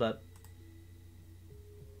 hold up.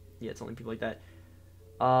 Yeah, it's only people like that.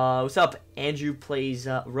 What's up? Andrew plays,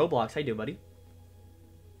 Roblox. How you doing, buddy?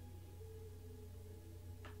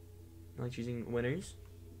 I like choosing winners.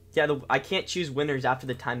 Yeah, I can't choose winners after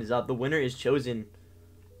the time is up. The winner is chosen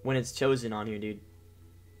when it's chosen on here, dude.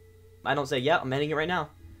 I don't say, yeah, I'm ending it right now.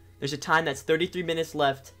 There's a time that's 33 minutes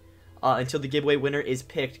left until the giveaway winner is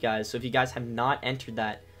picked, guys. So if you guys have not entered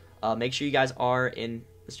that, make sure you guys are in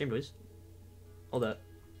the stream, boys. Hold up.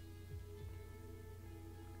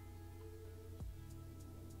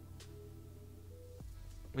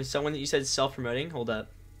 Was someone that you said self-promoting? Hold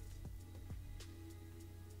up.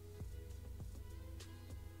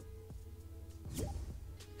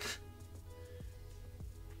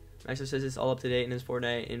 Maxo says it's all up to date in his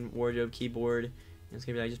Fortnite and wardrobe keyboard. And it's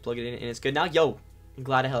gonna be like just plug it in and it's good now. Yo, I'm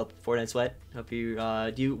glad to help. Fortnite Sweat. Hope you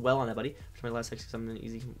do well on that, buddy. For my last text, something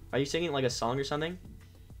easy. Are you singing like a song or something?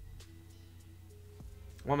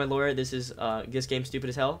 Well, my lord, this is this game stupid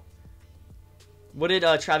as hell. What did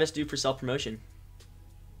Travis do for self-promotion?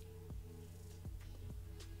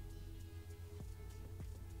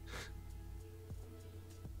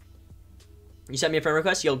 You sent me a friend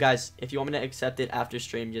request? Yo, guys, if you want me to accept it after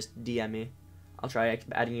stream, just DM me. I'll try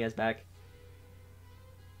adding you guys back.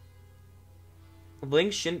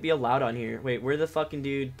 Links shouldn't be allowed on here. Wait, where the fucking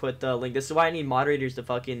dude put the link? This is why I need moderators to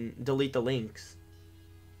fucking delete the links.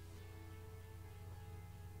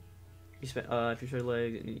 You spent, if you should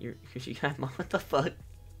like, you're, you got, what the fuck?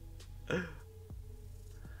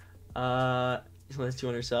 So that's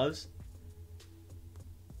 200 subs.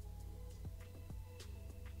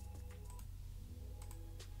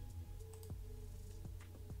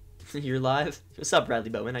 You're live. What's up, Bradley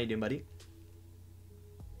Bowman? How you doing, buddy?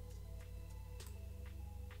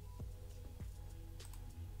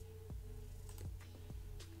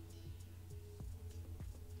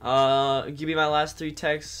 Give me my last 3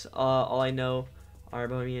 texts. All I know are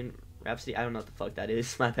Bohemian Rhapsody. I don't know what the fuck that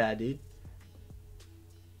is. My bad, dude.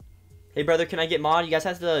 Hey, brother, can I get mod? You guys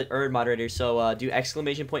have to earn moderator, so do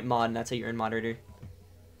exclamation point mod, and that's how you earn moderator.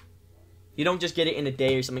 You don't just get it in a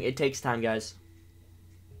day or something. It takes time, guys.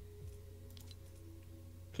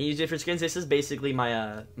 Can you use different skins? This is basically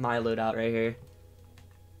my my loadout right here.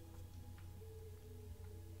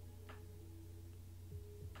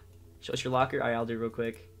 Show us your locker. Alright, I'll do it real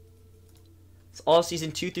quick. It's all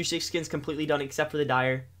season 2 through 6 skins completely done except for the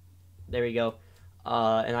Dire. There we go.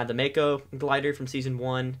 And I have the Mako glider from season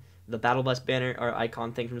 1, the Battle Bus banner or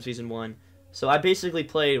icon thing from season 1. So I basically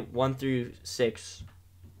played 1 through 6.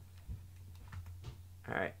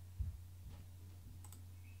 Alright.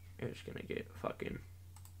 I'm just gonna get fucking...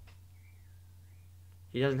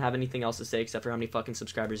 He doesn't have anything else to say except for how many fucking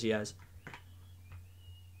subscribers he has.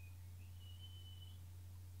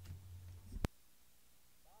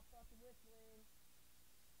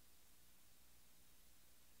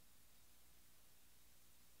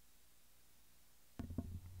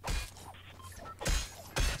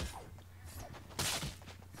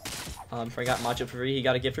 Forgot Macho for free. He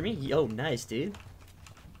got a gift for me. Yo, nice, dude.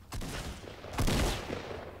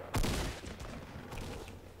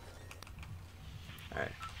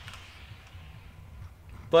 Alright.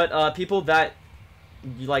 But, people that,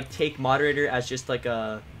 you, like, take moderator as just, like,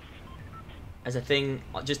 as a thing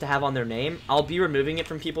just to have on their name, I'll be removing it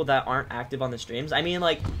from people that aren't active on the streams. I mean,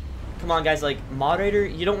 like, come on, guys, like, moderator,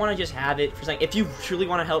 you don't want to just have it for something. If you truly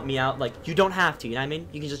want to help me out, like, you don't have to, you know what I mean?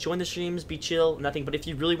 You can just join the streams, be chill, nothing. But if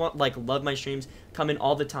you really want, like, love my streams, come in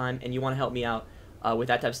all the time, and you want to help me out with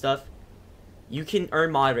that type of stuff, you can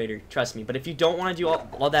earn moderator, trust me. But if you don't want to do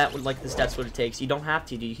all that, like, the steps what it takes, you don't have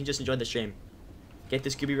to, dude. You can just enjoy the stream. Get the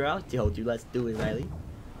Scooby Rally? Yo, dude, let's do it, Riley.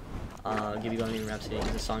 Give you Going in Rhapsody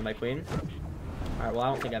is a song by Queen. Alright, well, I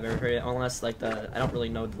don't think I've ever heard it, unless, like, I don't really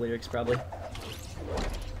know the lyrics, probably.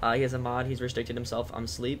 He has a mod. He's restricted himself. I'm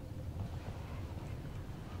asleep.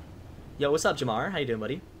 Yo, what's up, Jamar? How you doing,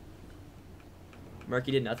 buddy?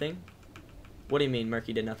 Murky did nothing? What do you mean,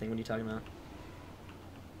 Murky did nothing? What are you talking about?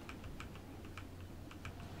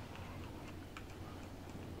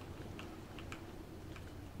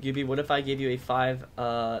 Gibby, what if I gave you a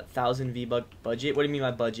 5,000 V-Buck budget? What do you mean by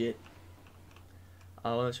budget?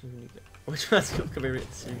 Which one's compared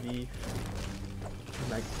to V?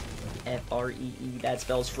 Like FREE, that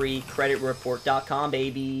spells free. Creditreport.com,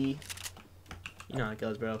 baby. You know how it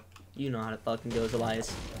goes, bro. You know how it fucking goes,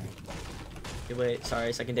 Elias. Okay, wait,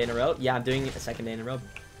 sorry, second day in a row? Yeah, I'm doing it a second day in a row.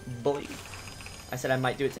 Boy. I said I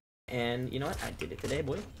might do it today, and you know what? I did it today,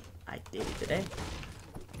 boy. I did it today.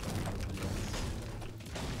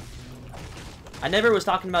 I never was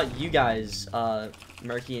talking about you guys,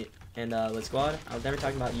 Murky and Lit Squad. I was never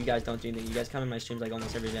talking about you guys don't do anything. You guys come in my streams like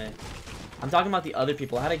almost every day. I'm talking about the other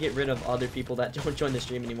people. How to get rid of other people that don't join the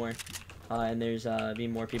stream anymore. And there's be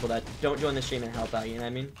more people that don't join the stream and help out, you know what I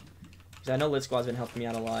mean? Because I know Lit Squad's been helping me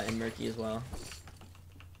out a lot, and Murky as well.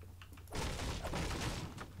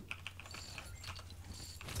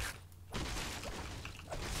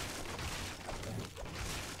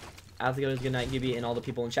 I have to go to good night, Gibby, and all the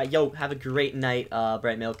people in chat. Yo, have a great night,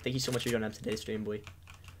 Bright Milk. Thank you so much for joining up today's stream, boy.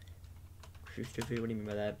 What do you mean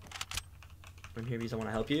by that? I'm here because I want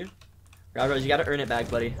to help you. Rose, you gotta earn it back,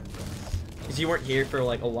 buddy. Because you weren't here for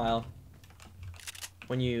like a while.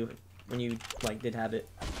 When you like did have it.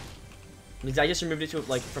 Because I just removed it to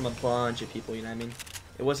like from a bunch of people, you know what I mean?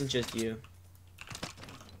 It wasn't just you.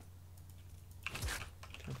 I'm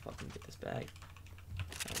trying to fucking get this bag.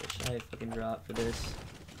 What should I fucking drop for this?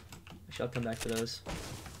 I'll come back to those.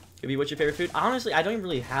 Gibby, what's your favorite food? Honestly, I don't even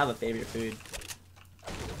really have a favorite food.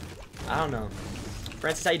 I don't know.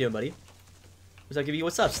 Francis, how you doing, buddy? What's up, Gibby?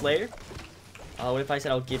 What's up, Slayer? What if I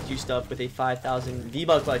said I'll gift you stuff with a 5,000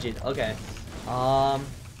 V-Buck budget? Okay. I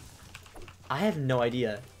have no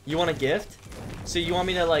idea. You want a gift? So you want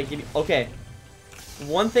me to, like, give you... Okay.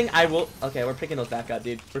 One thing I will... Okay, we're picking those back up,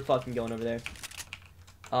 dude. We're fucking going over there.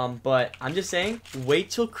 But I'm just saying,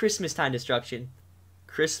 wait till Christmas time, Destruction.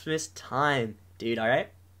 Christmas time, dude, alright?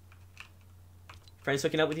 Friends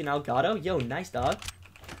hooking up with you now, Elgato? Yo, nice, dog.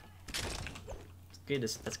 Good,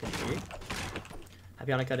 that's good to hear.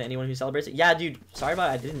 Happy Hanukkah to anyone who celebrates it. Yeah, dude, sorry about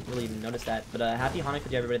it. I didn't really even notice that. But happy Hanukkah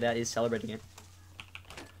to everybody that is celebrating it.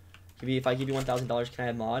 If I give you $1,000, can I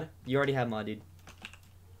have mod? You already have mod, dude.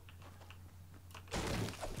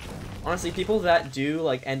 Honestly, people that do,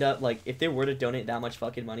 like, end up, like, if they were to donate that much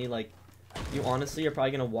fucking money, like, you honestly are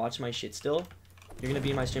probably gonna watch my shit still. You're gonna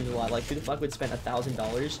be in my streams a lot. Like, who the fuck would spend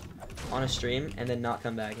 $1,000 on a stream and then not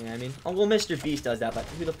come back? You know what I mean? Oh, well, Mr. Beast does that, but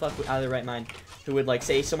who the fuck would, out of their right mind, who would, like,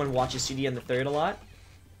 say someone watches CD on the third a lot?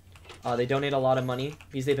 They donate a lot of money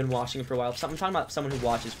because they've been watching for a while. I'm talking about someone who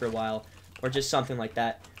watches for a while, or just something like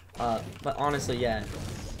that. But honestly, yeah.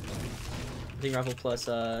 I think Ruffle plus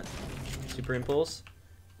Super Impulse.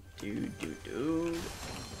 Dude.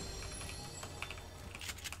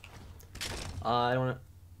 I don't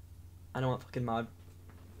want fucking mod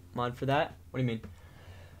for that. What do you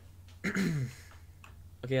mean?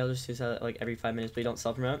 Okay, I'll just use that like every 5 minutes, but you don't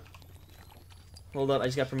self-promote. Hold up, I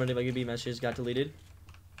just got promoted by UB messages got deleted.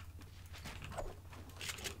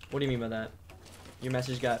 What do you mean by that? Your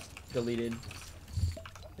message got deleted.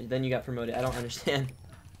 Then you got promoted. I don't understand.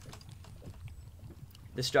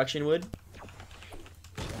 Destruction wood.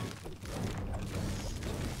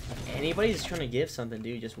 Anybody's trying to give something,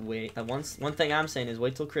 dude, just wait. One thing I'm saying is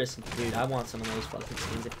wait till Christmas, dude. I want some of those fucking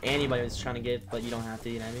skins. If anybody's trying to give, but you don't have to,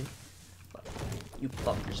 you know what I mean? But you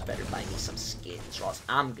fuckers better buy me some skins, or else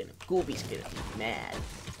I'm gonna Gooby's gonna be mad.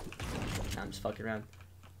 Nah, I'm just fucking around.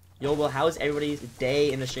 Yo, well, how is everybody's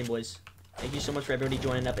day in the stream, boys? Thank you so much for everybody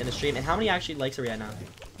joining up in the stream. And how many actually likes are we at now?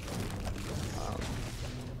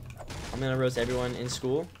 I'm gonna roast everyone in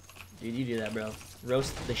school. Dude, you do that, bro.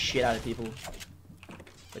 Roast the shit out of people.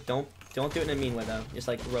 But don't do it in a mean way, though. Just,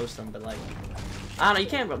 like, roast them, but, like... I don't know, you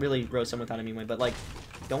can't really roast them without a mean way, but, like,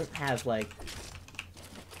 don't have, like...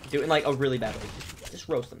 Do it in, like, a really bad way. Just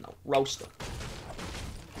roast them, though. Roast them.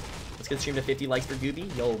 Let's get the stream to 50 likes for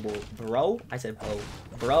Gooby. Yo, bro. I said bro.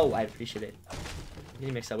 Bro, I appreciate it. I'm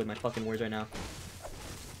getting mixed up with my fucking words right now.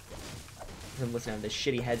 I'm listening to this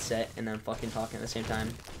shitty headset, and then I'm fucking talking at the same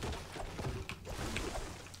time.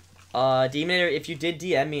 Demonator, if you did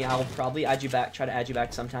DM me, I'll probably add you back, try to add you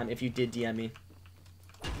back sometime if you did DM me.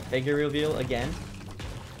 Figure reveal again.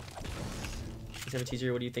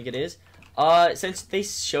 720, what do you think it is? Since they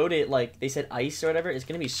showed it, like, they said ice or whatever, it's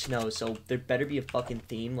gonna be snow, so there better be a fucking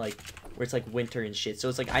theme, like, where it's, like, winter and shit. So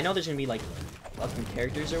it's, like, I know there's gonna be, like, fucking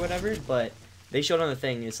characters or whatever, but they showed on the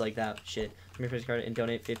thing, it's, like, that shit. Come here for this card and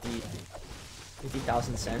donate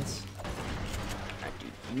 50,000 cents. Alright,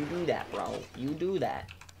 dude, you do that, bro. You do that.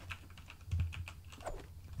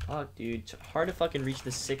 Fuck, dude. It's hard to fucking reach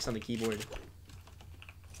the 6 on the keyboard.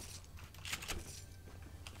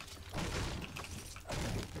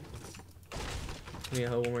 Give me a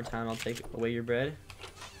hoe one more time. I'll take away your bread.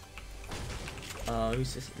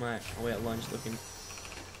 Who's this? My away at lunch looking.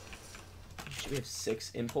 Shit, we have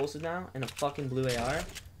 6 impulses now and a fucking blue AR.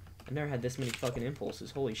 I've never had this many fucking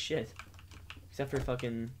impulses. Holy shit. Except for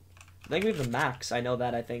fucking. I think we have the max. I know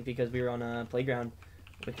that, I think, because we were on a playground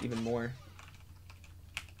with even more.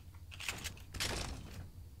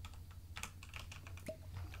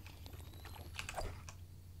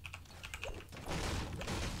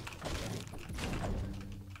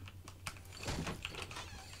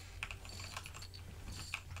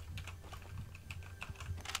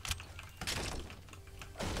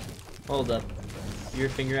 Hold up. You're a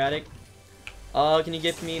KingArtyk? Can you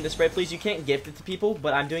gift me the spray, please? You can't gift it to people,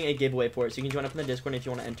 but I'm doing a giveaway for it, so you can join up in the Discord, and if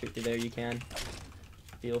you want to enter through there, you can.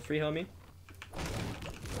 Feel free, homie.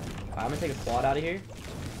 Alright, I'm gonna take a quad out of here.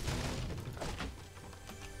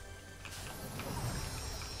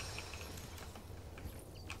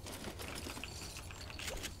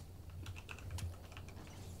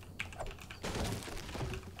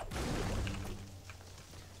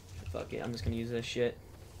 Fuck it, I'm just gonna use this shit.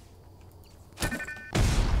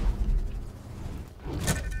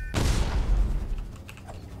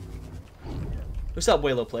 What's up,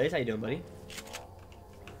 Waylo Plays? How you doing, buddy?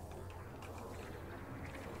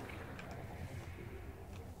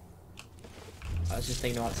 I was just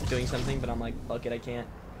thinking about doing something, but I'm like, fuck it, I can't.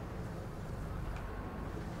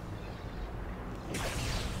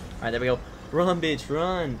 Alright, there we go. Run, bitch,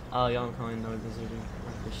 run! Oh, y'all don't calling no deserting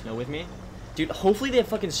for snow with me? Dude, hopefully they have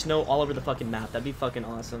fucking snow all over the fucking map. That'd be fucking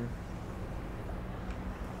awesome.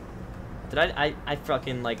 Did I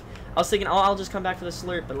fucking, like... I was thinking, oh, I'll just come back for the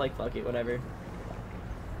slurp, but, like, fuck it, whatever.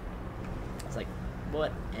 It's like,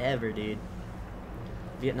 whatever, dude.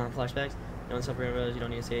 Vietnam flashbacks. No one's suffering you don't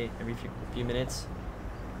need to say every few minutes.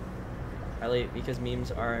 Probably because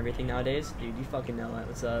memes are everything nowadays. Dude, you fucking know that.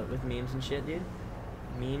 What's up with memes and shit, dude?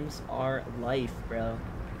 Memes are life, bro.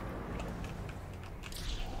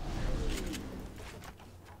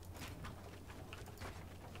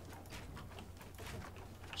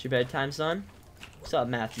 It's your bedtime, son? What's up,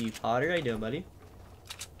 Matthew Potter? How you doing, buddy?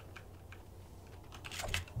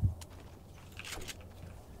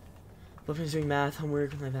 Boyfriend's doing math,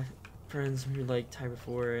 homework with my friends who like time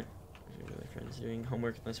before it. My friends doing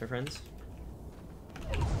homework with my friends.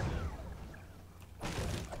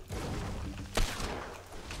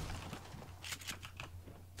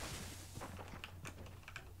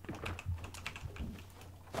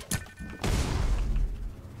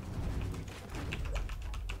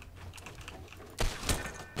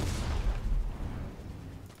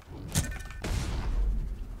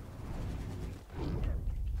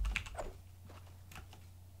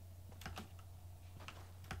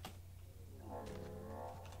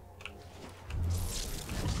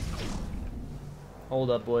 Hold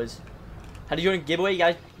up, boys. How do you join a giveaway? You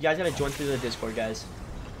guys gotta join through the Discord, guys.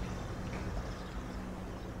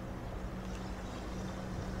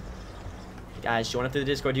 Guys, join up through the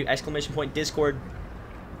Discord. Do exclamation point Discord.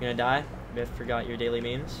 You're gonna die. You forgot your daily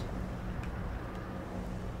memes.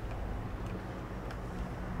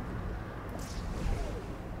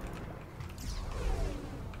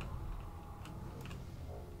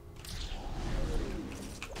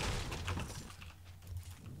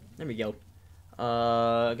 There we go.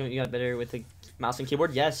 You got better with the mouse and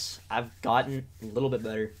keyboard? Yes, I've gotten a little bit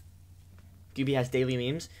better. Gooby has daily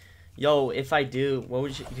memes. Yo, if I do, what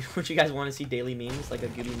would you guys want to see daily memes? Like a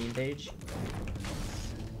Gooby meme page?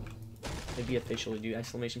 Maybe officially do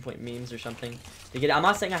exclamation point memes or something. I'm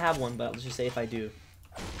not saying I have one, but let's just say if I do.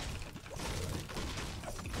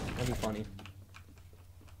 That'd be funny.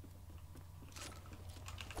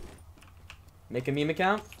 Make a meme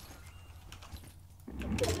account?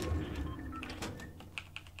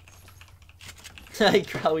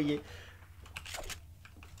 Crowley.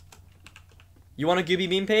 You want a Gooby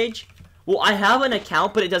meme page? Well, I have an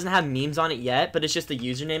account, but it doesn't have memes on it yet, but it's just the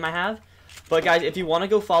username I have. But guys, if you want to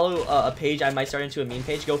go follow a page, I might start into a meme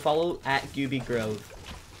page, go follow at Gooby Grove.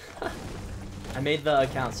 I made the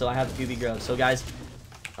account, so I have Gooby Grove. So guys,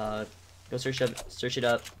 go search it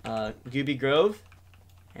up, Gooby Grove,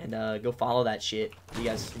 and go follow that shit if you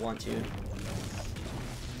guys want to.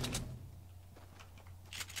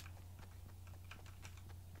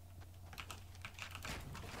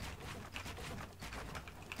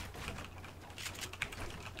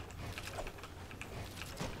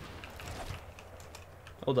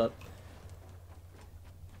 Hold up.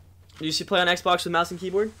 You used to play on Xbox with mouse and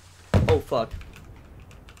keyboard? Oh, fuck.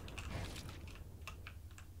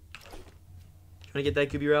 Trying to get that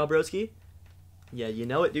Gooby Rail, broski? Yeah, you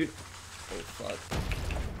know it, dude. Oh, fuck.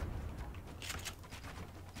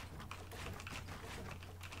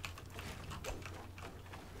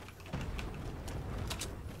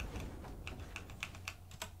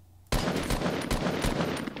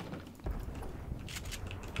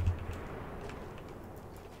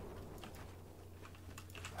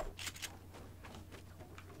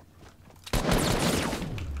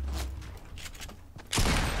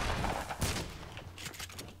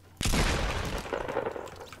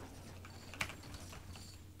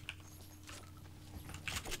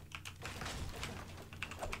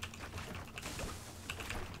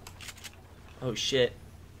 Oh shit.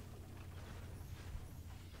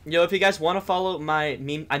 Yo, if you guys want to follow my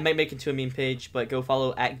meme, I might make it to a meme page, but go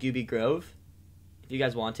follow at Gooby Grove. If you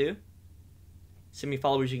guys want to. So many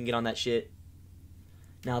followers you can get on that shit.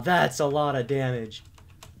 Now that's a lot of damage.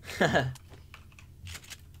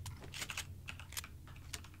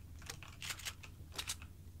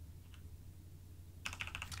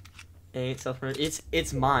 Ain't self-promotion.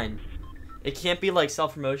 It's mine. It can't be like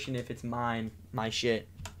self-promotion if it's mine, my shit.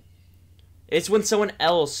 It's when someone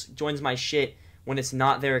else joins my shit when it's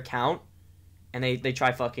not their account and they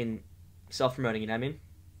try fucking self-promoting, you know what I mean?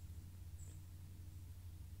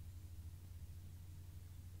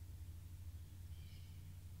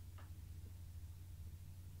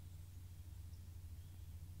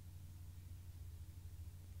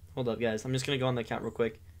 Hold up, guys. I'm just gonna go on the account real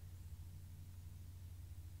quick.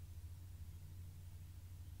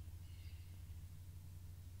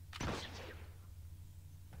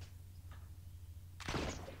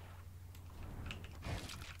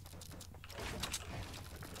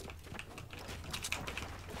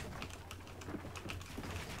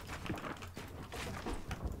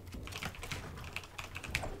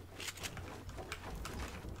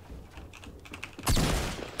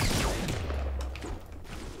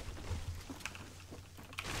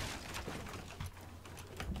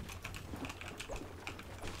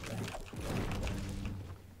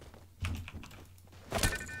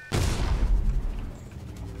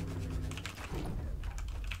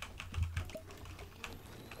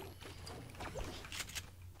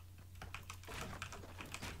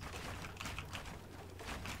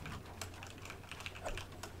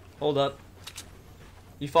 Hold up.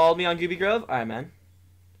 You followed me on Gooby Grove? Alright, man.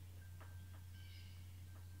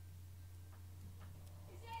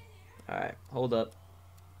 Alright, hold up.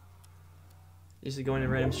 Just go into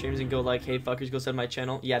random streams and go like, hey fuckers, go sub my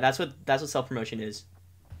channel. Yeah, that's what self-promotion is.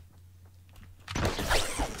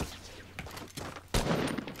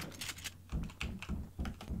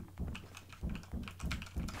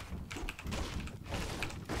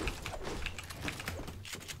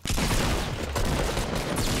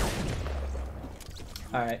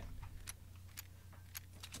 Alright.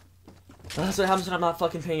 Well, that's what happens when I'm not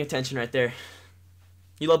fucking paying attention right there.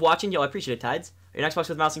 You love watching? Yo, I appreciate it, Tides. Are you an Xbox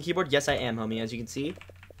with mouse and keyboard? Yes, I am, homie, as you can see.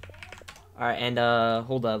 Alright, and,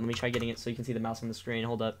 hold up. Let me try getting it so you can see the mouse on the screen.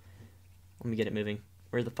 Hold up. Let me get it moving.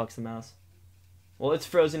 Where the fuck's the mouse? Well, it's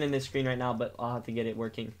frozen in this screen right now, but I'll have to get it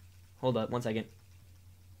working. Hold up, 1 second.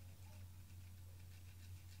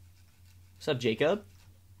 What's up, Jacob?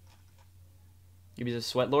 You be the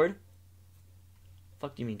sweat lord?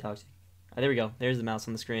 Fuck do you mean toxic? There we go. There's the mouse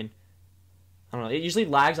on the screen. I don't know. It usually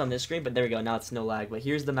lags on this screen, but there we go. Now it's no lag. But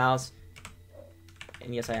here's the mouse.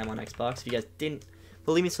 And yes, I am on Xbox. If you guys didn't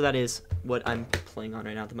Believe me, so that is what I'm playing on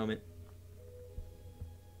right now at the moment.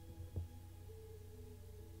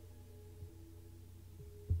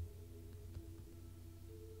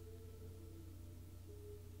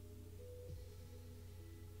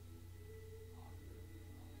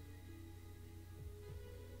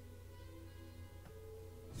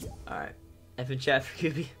 Alright. F in chat for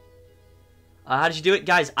Kubi. How did you do it?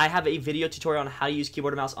 Guys, I have a video tutorial on how to use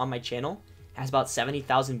keyboard and mouse on my channel. It has about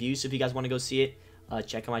 70,000 views, so if you guys want to go see it,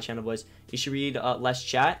 check out my channel, boys. You should read less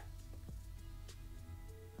chat.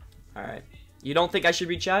 Alright. You don't think I should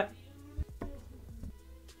read chat?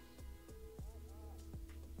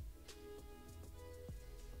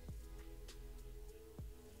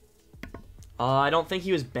 I don't think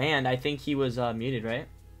he was banned. I think he was muted, right?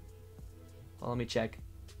 Well, let me check.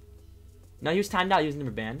 No, he was timed out. He was never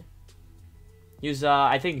banned. He was,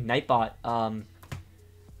 I think Nightbot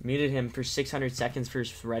muted him for 600 seconds for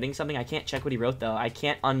writing something. I can't check what he wrote, though. I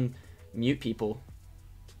can't unmute people.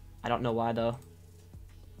 I don't know why, though.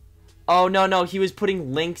 Oh, no. He was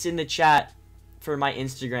putting links in the chat for my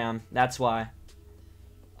Instagram. That's why.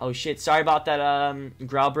 Oh, shit. Sorry about that,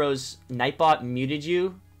 Growlbros. Nightbot muted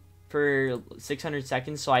you for 600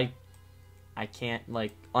 seconds, so I can't,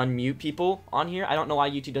 like, unmute people on here. I don't know why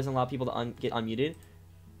YouTube doesn't allow people to get unmuted.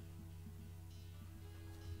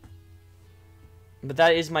 But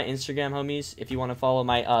that is my Instagram, homies. If you want to follow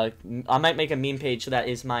my, I might make a meme page, so that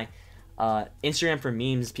is my Instagram for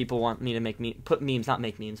memes. People want me to put memes, not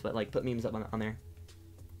make memes, but, like, put memes up on there.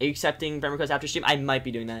 Are you accepting friend requests after stream? I might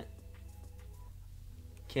be doing that.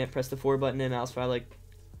 Can't press the 4 button in mouse file, like,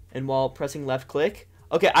 and while pressing left click.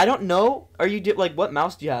 Okay, I don't know. Are you like, what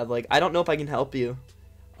mouse do you have? Like, I don't know if I can help you.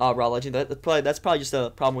 Raw Legend. That's probably just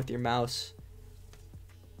a problem with your mouse.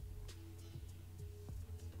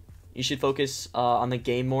 You should focus on the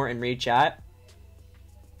game more and read chat.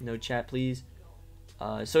 No chat, please.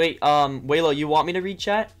 So wait, Waylo, you want me to read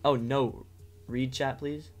chat? Oh no, read chat,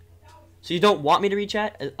 please. So you don't want me to read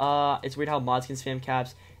chat? It's weird how mods can spam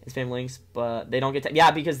caps and spam links, but they don't get yeah,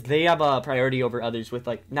 because they have a priority over others with,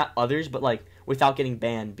 like, not others, but, like, without getting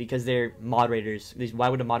banned because they're moderators. Why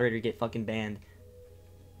would a moderator get fucking banned?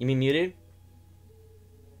 You mean muted?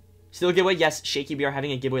 Still a giveaway? Yes, Shaky BR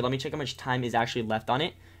having a giveaway. Let me check how much time is actually left on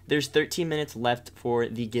it. There's 13 minutes left for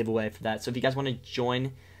the giveaway for that. So if you guys want to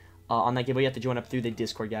join on that giveaway, you have to join up through the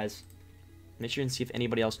Discord, guys. Make sure and see if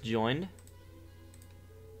anybody else joined.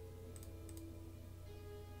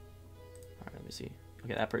 Alright, let me see.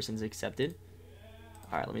 Okay, that person's accepted.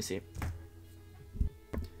 Alright, let me see.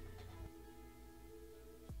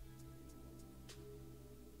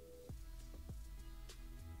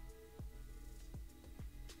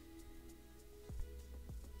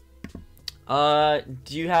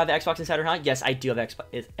 Do you have Xbox Insider, huh? Yes, I do have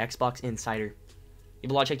Xbox Insider. You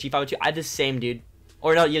have a Logitech G502? I had the same, dude.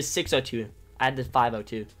 Or no, you have 602. I had the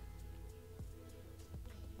 502.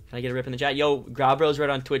 Can I get a rip in the chat? Yo, Growbros right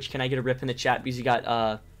on Twitch. Can I get a rip in the chat because you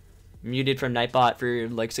got muted from Nightbot for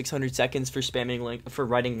like 600 seconds for spamming for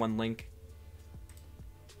writing one link.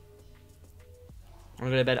 I'm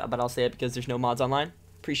gonna go to bed, but I'll say it because there's no mods online.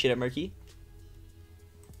 Appreciate it, Murky.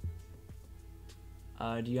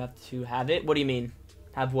 Do you have to have it? What do you mean?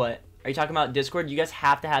 Have what? Are you talking about Discord? You guys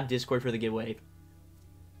have to have Discord for the giveaway.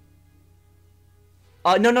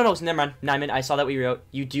 No, so never mind. Nyman, I saw that what you wrote.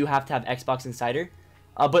 You do have to have Xbox Insider.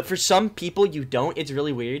 But for some people, you don't. It's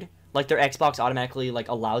really weird. Like, their Xbox automatically, like,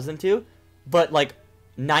 allows them to. But, like,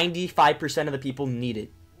 95% of the people need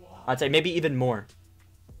it. I'd say maybe even more.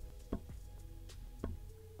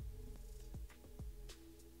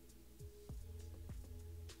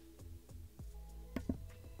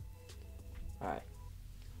 Alright.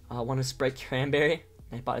 Want to spray cranberry?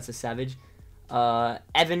 I thought it's a savage.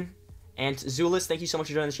 Evan and Zulus, thank you so much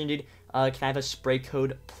for joining the stream, dude. Can I have a spray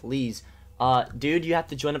code, please? Dude, you have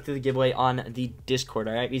to join up to the giveaway on the Discord,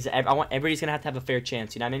 alright? Because I want everybody's gonna have to have a fair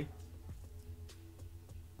chance, you know what I mean?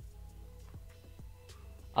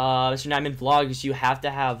 Mr. Nyman Vlogs, you have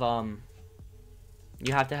to have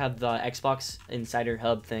the Xbox Insider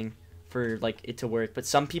Hub thing for, like, it to work. But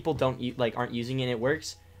some people aren't using it and it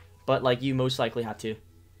works. But, like, you most likely have to.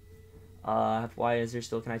 Why is there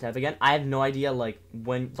still, can I type again? I have no idea, like,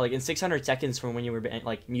 when, like, in 600 seconds from when you were,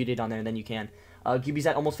 like, muted on there, and then you can. QB's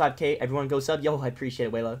at almost 5K. Everyone go sub. Yo, I appreciate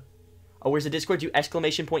it, Waylo. Oh, where's the Discord? Do !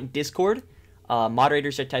 Discord.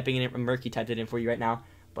 Moderators are typing in it. Murky typed it in for you right now.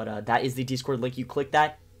 But that is the Discord link. You click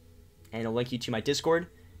that, and it'll link you to my Discord.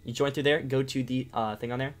 You join through there. Go to the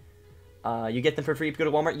thing on there. You get them for free if you go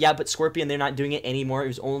to Walmart. Yeah, but Scorpion, they're not doing it anymore. It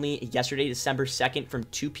was only yesterday, December 2nd, from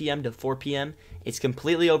 2 p.m. to 4 p.m. It's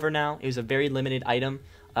completely over now. It was a very limited item.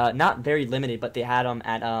 Not very limited, but they had them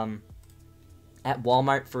at at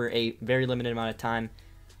Walmart for a very limited amount of time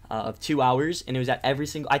of 2 hours, and it was at every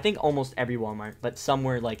single, I think almost every Walmart, but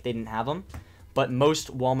somewhere like they didn't have them, but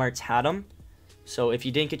most Walmarts had them. So if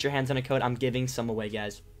you didn't get your hands on a code, I'm giving some away,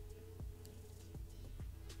 guys.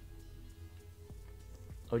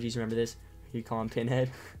 Oh geez, remember this? You call him Pinhead.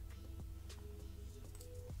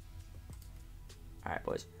 Alright,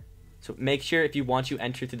 boys. So make sure if you want to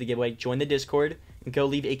enter through the giveaway, join the Discord and go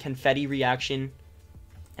leave a confetti reaction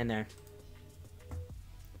in there.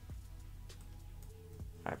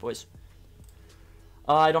 Alright, boys.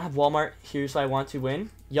 I don't have Walmart. Here's what I want to win.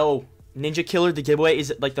 Yo, Ninja Killer, the giveaway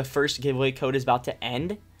is like the first giveaway code is about to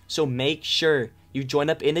end. So make sure you join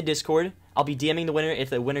up in the Discord. I'll be DMing the winner. If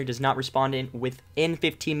the winner does not respond within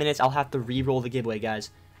 15 minutes, I'll have to re-roll the giveaway,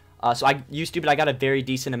 guys. So I used to, but I got a very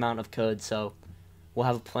decent amount of codes, so we'll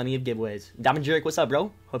have plenty of giveaways. DiamondJr, what's up,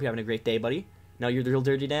 bro? Hope you're having a great day, buddy. No, you're the real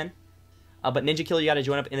Dirty Dan. But Ninja Killer, you got to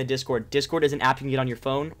join up in the Discord. Discord is an app you can get on your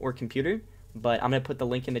phone or computer, but I'm going to put the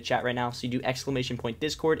link in the chat right now. So you do !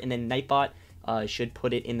 Discord, and then Nightbot should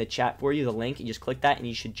put it in the chat for you, the link. You just click that, and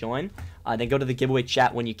you should join. Then go to the giveaway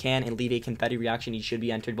chat when you can and leave a confetti reaction. You should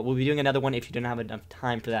be entered, but we'll be doing another one if you don't have enough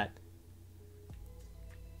time for that.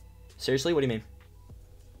 Seriously? What do you mean?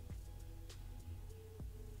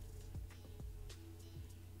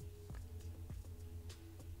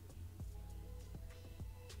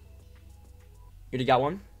 You already got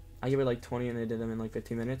one? I gave it like 20 and they did them in like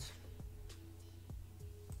 15 minutes.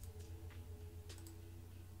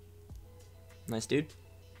 Nice, dude.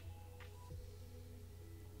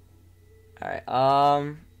 Alright,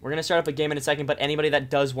 we're gonna start up a game in a second, but anybody that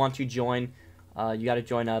does want to join, you gotta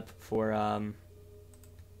join up for,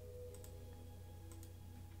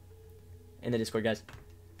 in the Discord, guys.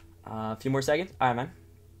 A few more seconds. Alright, man.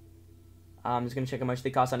 I'm just gonna check how much they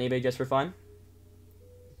cost on eBay just for fun.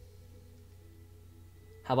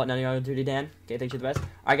 How about none of y'all Dirty Dan? Okay, thanks, you're the best.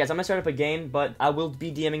 Alright, guys, I'm gonna start up a game, but I will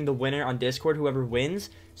be DMing the winner on Discord, whoever wins.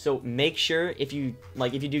 So make sure if you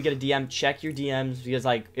do get a DM, check your DMs, because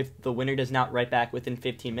like if the winner does not write back within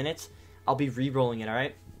 15 minutes, I'll be re-rolling it,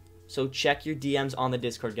 alright? So check your DMs on the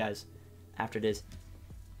Discord, guys, after this.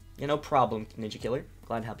 Yeah, no problem, Ninja Killer.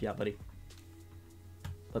 Glad to help you out, buddy.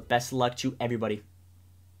 But best of luck to everybody.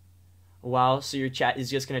 Wow, so your chat is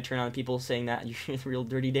just gonna turn on people saying that you're the real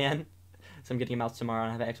Dirty Dan? So I'm getting a mouse tomorrow, and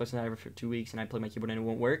I have an Xbox Live for 2 weeks, and I play my keyboard and it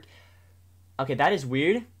won't work. Okay, that is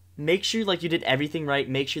weird. Make sure like you did everything right.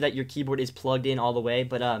 Make sure that your keyboard is plugged in all the way.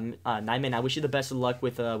 But Nyman, I wish you the best of luck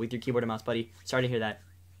with your keyboard and mouse, buddy. Sorry to hear that.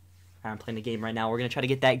 I'm playing the game right now. We're gonna try to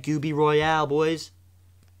get that Gooby Royale, boys.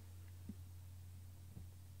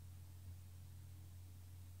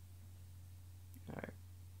 All right.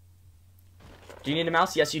 Do you need a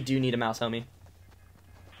mouse? Yes, you do need a mouse, homie.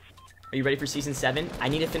 Are you ready for Season 7? I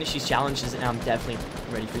need to finish these challenges, and I'm definitely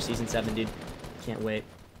ready for Season 7, dude. Can't wait.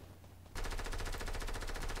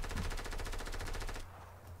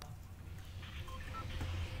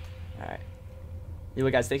 Alright.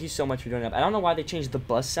 Anyway, guys, thank you so much for joining up. I don't know why they changed the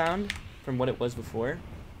bus sound from what it was before.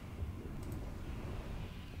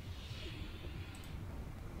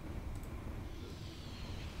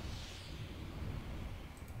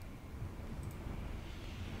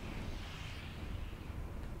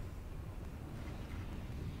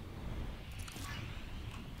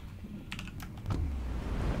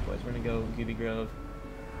 We're gonna go Gooby Grove.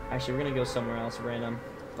 Actually, we're gonna go somewhere else random.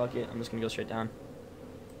 Fuck it, I'm just gonna go straight down.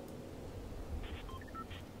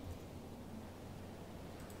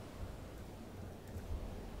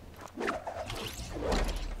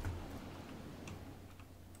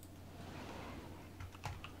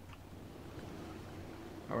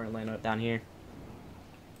 Oh, we're gonna land up down here.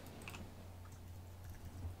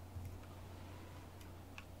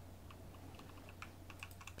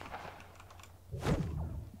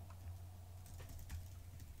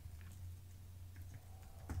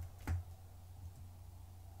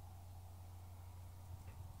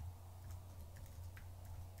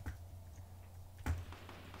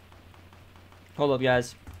 Hold up,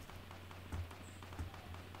 guys.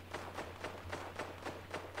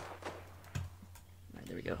 Alright,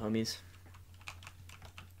 there we go, homies.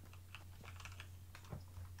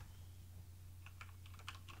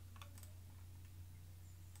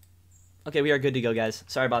 Okay, we are good to go, guys.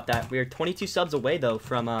 Sorry about that. We are 22 subs away, though,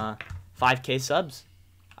 from 5K subs.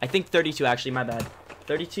 I think 32, actually. My bad.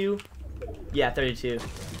 32? Yeah, 32.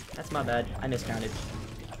 That's my bad. I miscounted.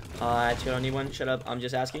 Actually, I don't need one. Shut up. I'm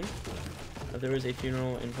just asking. If there was a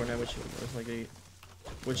funeral in Fortnite,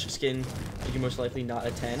 which skin did you most likely not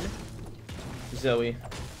attend? Zoe.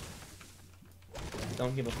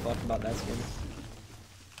 Don't give a fuck about that skin.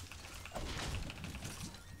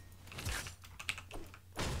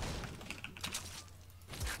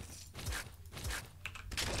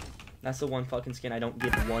 That's the one fucking skin I don't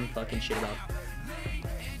give one fucking shit about.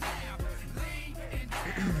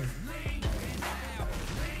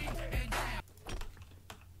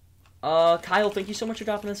 Kyle, thank you so much for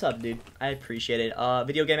dropping this up, dude. I appreciate it.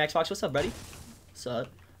 Video Game Xbox, what's up, buddy? What's up?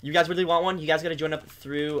 You guys really want one? You guys gotta join up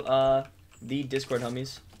through, the Discord,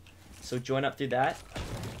 homies. So join up through that.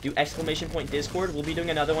 Do exclamation point Discord. We'll be doing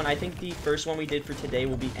another one. I think the first one we did for today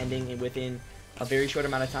will be ending within a very short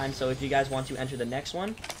amount of time. So if you guys want to enter the next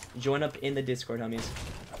one, join up in the Discord, homies.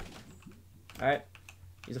 Alright.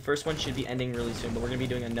 The first one should be ending really soon, but we're gonna be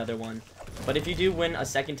doing another one. But if you do win a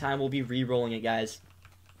second time, we'll be re-rolling it, guys.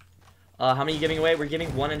 How many are you giving away? We're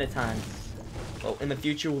giving one at a time. Well, in the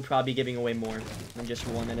future, we'll probably be giving away more than just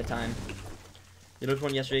one at a time. You looked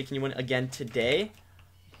one yesterday. Can you win again today?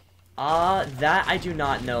 That I do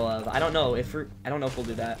not know of. I don't know if we'll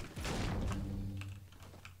do that.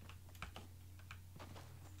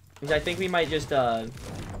 Because I think we might just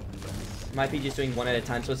might be just doing one at a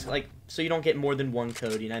time. So it's like, so you don't get more than one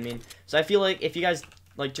code. You know what I mean? So I feel like if you guys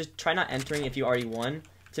like, just try not entering if you already won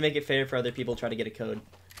to make it fair for other people to try to get a code.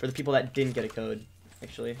 For the people that didn't get a code,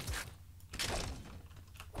 actually.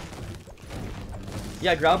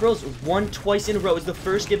 Yeah, Growl Bros won twice in a row. It was the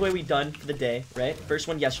first giveaway we done for the day, right? First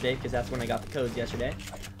one yesterday, because that's when I got the codes yesterday.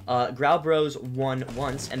 Growl Bros won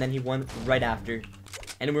once, and then he won right after.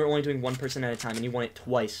 And we were only doing one person at a time, and he won it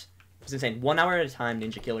twice. It was insane. 1 hour at a time,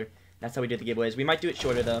 Ninja Killer. That's how we did the giveaways. We might do it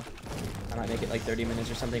shorter, though. I might make it like 30 minutes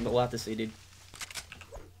or something, but we'll have to see, dude.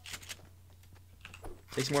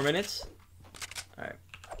 6 more minutes? Alright.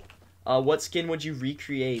 What skin would you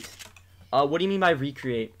recreate? What do you mean by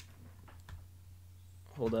recreate?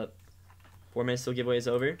 Hold up. 4 minutes till giveaway is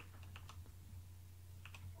over.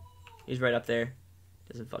 He's right up there.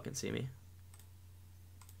 Doesn't fucking see me.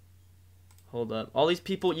 Hold up. All these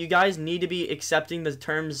people, you guys need to be accepting the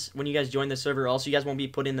terms when you guys join the server, or else you guys won't be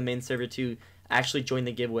put in the main server to actually join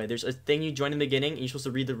the giveaway. There's a thing you join in the beginning, and you're supposed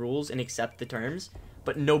to read the rules and accept the terms,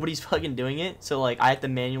 but nobody's fucking doing it, so like I have to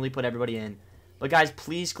manually put everybody in. But guys,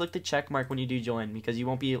 please click the check mark when you do join, because you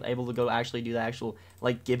won't be able to go actually do the actual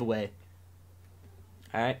like giveaway.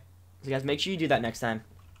 Alright, so guys, make sure you do that next time.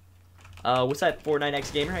 What's that, Fortnite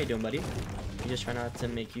X Gamer? How you doing, buddy? You just try not to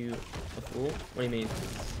make you a fool? What do you mean?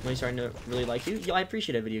 Am I starting to really like you? Yo, I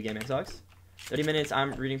appreciate it, Video Game Xbox. 30 minutes,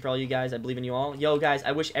 I'm rooting for all you guys. I believe in you all. Yo, guys,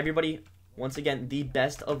 I wish everybody, once again, the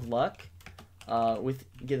best of luck with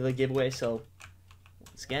the giveaway. So,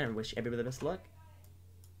 once again, I wish everybody the best of luck.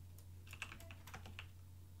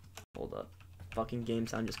 Hold up. Fucking game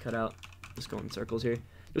sound just cut out. Just going in circles here.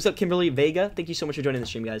 What's up, Kimberly Vega? Thank you so much for joining the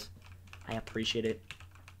stream, guys. I appreciate it.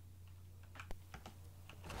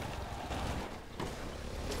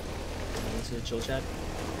 Let's do a chill chat.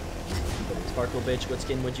 Sparkle bitch, what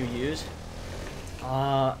skin would you use?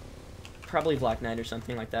 Probably Black Knight or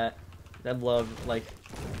something like that. I'd love, like,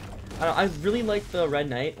 I don't know, I really like the Red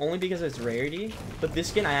Knight, only because it's rarity, but this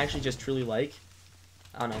skin I actually just truly like.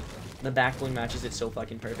 I don't know, the back bling matches it so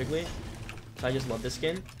fucking perfectly, so I just love this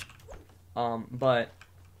skin. But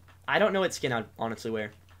I don't know what skin I'd honestly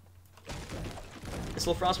wear. This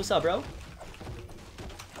little Frost, what's up, bro?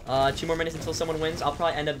 2 more minutes until someone wins. I'll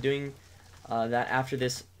probably end up doing that after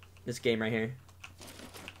this game right here.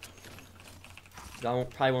 I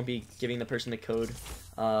probably won't be giving the person the code.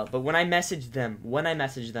 But when I message them,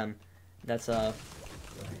 that's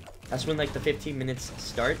when like the 15 minutes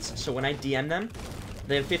starts. So when I DM them,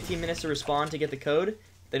 they have 15 minutes to respond to get the code.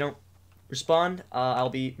 If they don't respond, I'll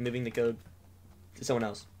be moving the code to someone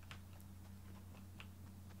else.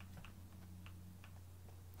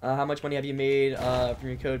 How much money have you made from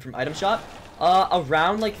your code from item shop?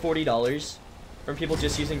 Around like $40 from people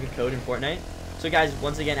just using the code in Fortnite. So guys,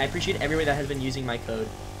 once again, I appreciate everybody that has been using my code.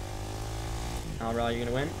 Alright, you're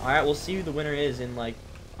gonna win. Alright, we'll see who the winner is in like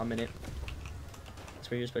a minute. That's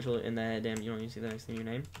where you're special in that. Damn, you don't even see the next thing in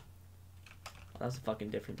your name. Oh, that's a fucking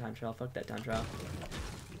different time trial. Fuck that time trial.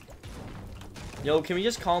 Yo, can we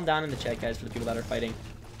just calm down in the chat, guys, for the people that are fighting?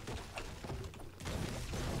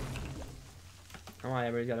 Alright,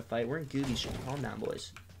 everybody's gotta fight. We're in Gooby stream. Calm down,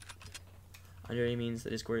 boys. Under means the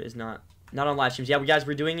Discord is not on live streams. Yeah, guys,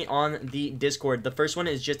 we're doing it on the Discord. The first one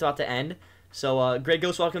is just about to end. So, Greg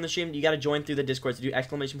Ghost, welcome to the stream. You gotta join through the Discord. So do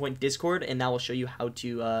exclamation point Discord, and that will show you how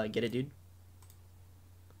to get it, dude.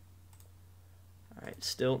 Alright,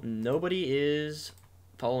 still nobody is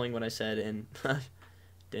following what I said and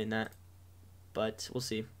doing that. But we'll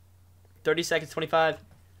see. 30 seconds, 25.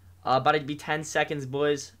 About to be 10 seconds,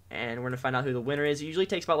 boys. And we're gonna find out who the winner is. It usually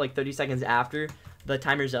takes about like 30 seconds after the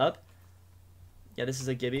timer's up. Yeah, this is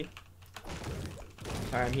a Gibby.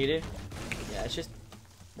 Sorry, I'm heated. Yeah, it's just,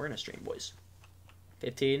 we're gonna stream, boys.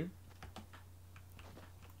 15.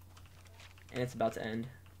 And it's about to end.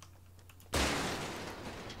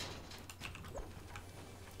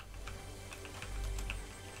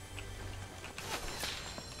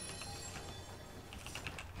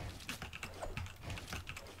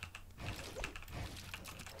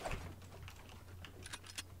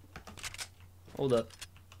 Hold up.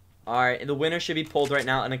 Alright, the winner should be pulled right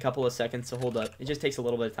now in a couple of seconds, so hold up. It just takes a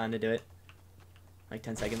little bit of time to do it. Like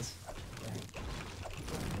 10 seconds.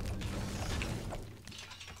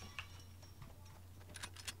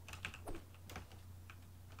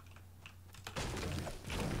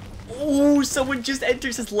 Oh, someone just entered.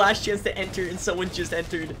 It's his last chance to enter, and someone just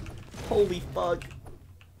entered. Holy fuck.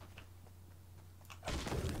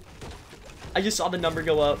 I just saw the number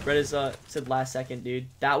go up. Red is said last second, dude.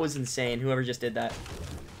 That was insane. Whoever just did that.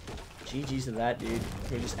 GG's to that, dude.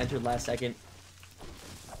 Who just entered last second.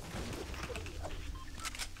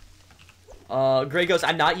 Gray goes,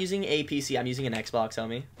 I'm not using a PC. I'm using an Xbox,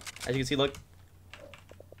 homie. As you can see, look.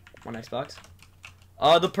 One Xbox.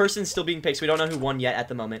 The person's still being picked, so we don't know who won yet at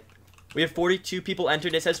the moment. We have 42 people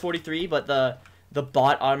entered. It says 43, but the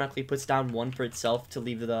bot automatically puts down 1 for itself to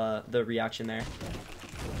leave the reaction there.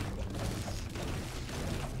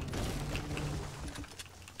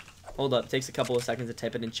 Hold up. Takes a couple of seconds to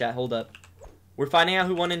type it in chat. Hold up. We're finding out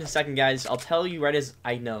who won in a second, guys. I'll tell you right as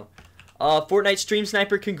I know. Fortnite Stream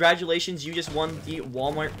Sniper, congratulations. You just won the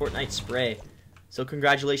Walmart Fortnite spray. So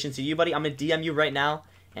congratulations to you, buddy. I'm going to DM you right now,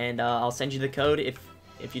 and I'll send you the code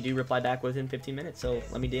if you do reply back within 15 minutes. So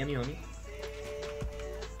let me DM you, homie.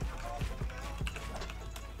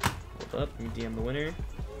 Hold up. Let me DM the winner.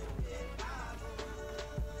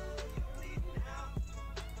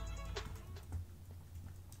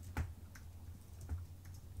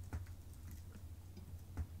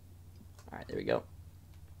 Alright, there we go.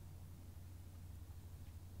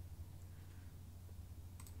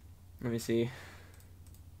 Let me see.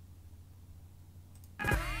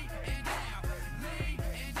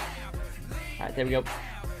 Alright, there we go.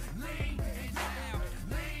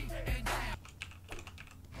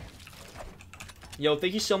 Yo,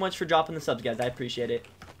 thank you so much for dropping the subs, guys. I appreciate it.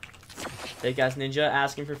 Fake ass ninja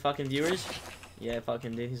asking for fucking viewers. Yeah,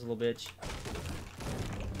 fucking dude, he's a little bitch.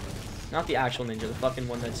 Not the actual ninja, the fucking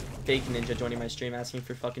one that's fake ninja joining my stream asking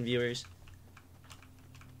for fucking viewers.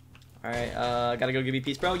 Alright, gotta go give you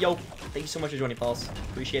peace, bro. Yo, thank you so much for joining, Pulse.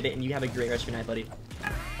 Appreciate it, and you have a great rest of your night, buddy.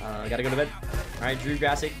 Gotta go to bed. Alright, Drew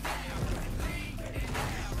Grassic.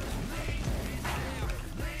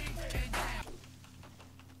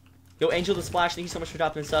 Yo, Angel the Splash, thank you so much for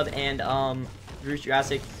dropping the sub, and, Drew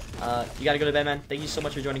Jurassic, you gotta go to bed, man. Thank you so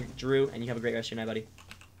much for joining, Drew, and you have a great rest of your night, buddy.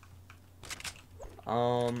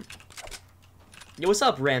 Yo, what's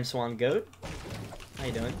up, Ram Swan Goat? How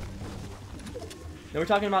you doing? No, we're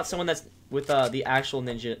talking about someone that's with the actual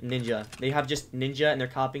ninja. They have just ninja and they're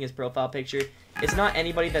copying his profile picture. It's not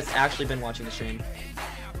anybody that's actually been watching the stream.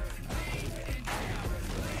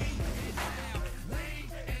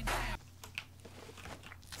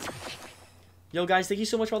 Yo, guys, thank you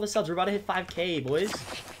so much for all the subs. We're about to hit 5K, boys.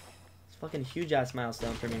 It's a fucking huge ass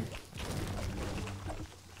milestone for me.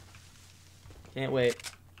 Can't wait.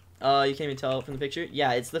 You can't even tell from the picture.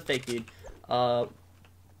 Yeah, it's the fake dude. So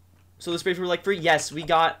the sprays were like free. Yes, we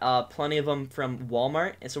got plenty of them from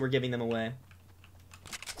Walmart, and so we're giving them away.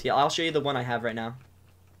 So yeah, I'll show you the one I have right now.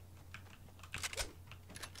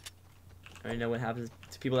 I already know what happens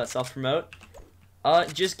to people that self-promote.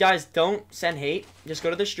 Just guys, don't send hate. Just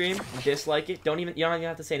go to the stream, dislike it. You don't even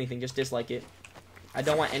have to say anything. Just dislike it. I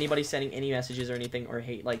don't want anybody sending any messages or anything or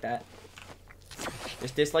hate like that.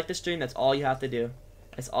 Just dislike the stream. That's all you have to do.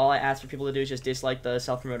 That's all I ask for people to do is just dislike the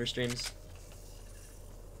self-promoter streams.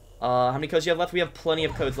 How many codes do you have left? We have plenty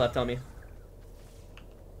of codes left, homie.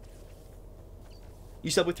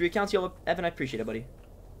 You sub with 3 accounts? Yo, Evan, I appreciate it, buddy.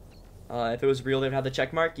 If it was real, they'd have the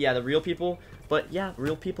check mark. Yeah, the real people. But yeah,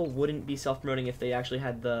 real people wouldn't be self-promoting if they actually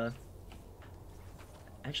had the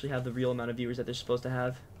real amount of viewers that they're supposed to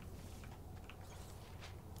have.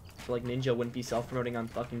 I feel like Ninja wouldn't be self-promoting on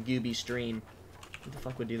fucking Gooby stream. Who the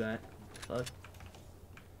fuck would do that? Fuck.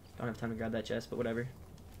 Don't have time to grab that chest, but whatever.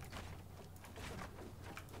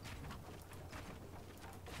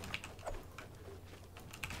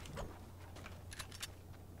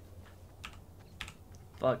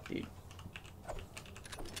 Fuck, dude.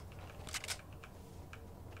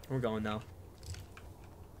 We're going now.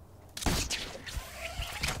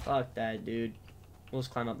 Fuck that, dude. We'll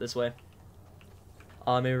just climb up this way.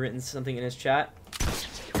 Maybe written something in his chat.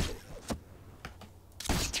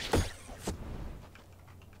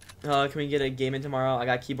 Can we get a game in tomorrow? I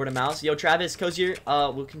got keyboard and mouse. Yo, Travis, Cozier,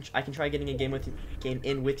 I can try getting a game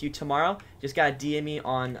in with you tomorrow. Just gotta DM me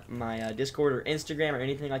on my Discord or Instagram or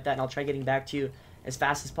anything like that, and I'll try getting back to you as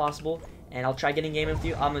fast as possible. And I'll try getting a game in with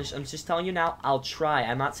you. I'm just telling you now, I'll try.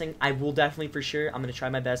 I'm not saying I will definitely for sure. I'm gonna try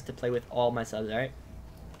my best to play with all my subs, alright?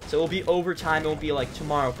 So it'll be over time. It won't be like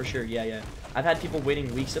tomorrow for sure. Yeah. I've had people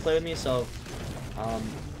waiting weeks to play with me, so I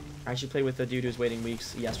actually played with the dude who was waiting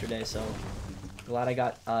weeks yesterday, so glad I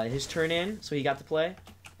got his turn in, so he got to play.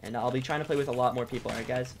 And I'll be trying to play with a lot more people, alright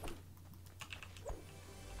guys?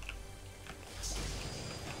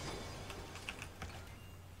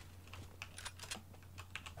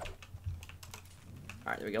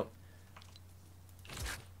 Alright, there we go.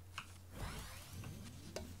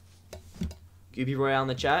 Gooby Royale in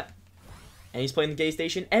the chat. And he's playing the gay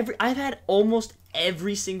station. I've had almost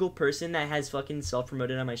every single person that has fucking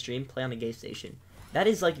self-promoted on my stream play on the gay station. That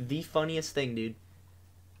is like the funniest thing, dude.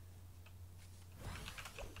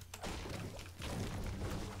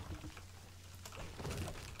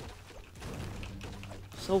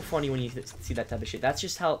 So funny when you see that type of shit. That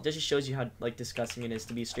just shows you how like disgusting it is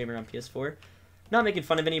to be a streamer on PS4. Not making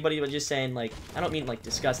fun of anybody, but just saying like, I don't mean like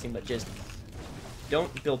disgusting, but just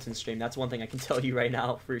don't built-in stream. That's one thing I can tell you right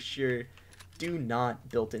now for sure. Do not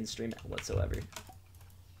built-in stream whatsoever.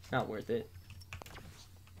 Not worth it.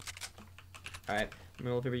 Alright. I'm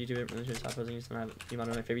my favorite YouTuber. Stop posting. You don't have you want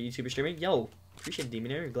my favorite YouTuber streamer? Yo, appreciate it,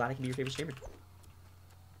 Demon Air. Glad I can be your favorite streamer.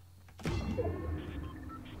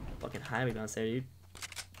 Fucking highly bounce there, dude.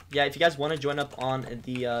 Yeah, if you guys want to join up on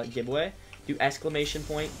the giveaway, do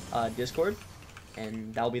 !point Discord,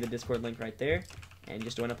 and that'll be the Discord link right there, and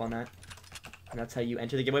just join up on that. And that's how you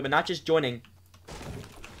enter the giveaway, but not just joining.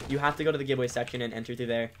 You have to go to the giveaway section and enter through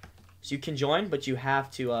there. So you can join, but you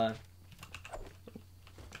have to,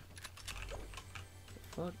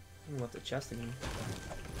 fuck? I left the chest again.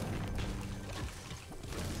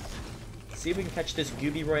 See if we can catch this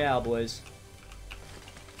Gooby Royale, boys.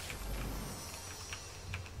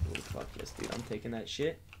 Oh, fuck yes, dude. I'm taking that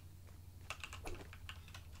shit.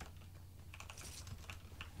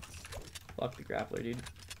 Fuck the grappler, dude.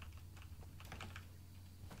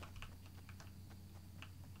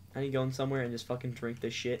 I need going somewhere and just fucking drink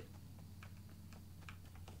this shit.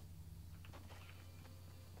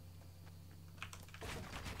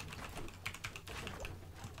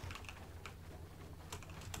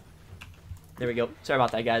 There we go. Sorry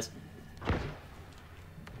about that, guys. I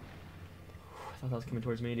thought that was coming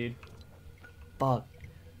towards me, dude. Fuck.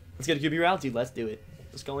 Let's get a QB route, dude. Let's do it.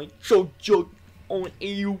 Let's go in. Show jug on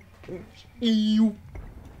EU. EU.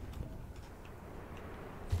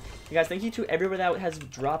 Hey guys, thank you to everyone that has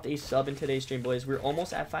dropped a sub in today's stream, boys. We're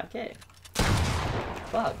almost at 5K.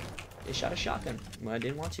 Fuck. They shot a shotgun. Well, I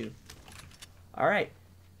didn't want to. Alright.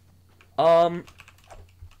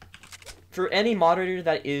 For any moderator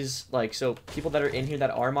that is, like, so people that are in here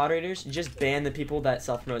that are moderators, just ban the people that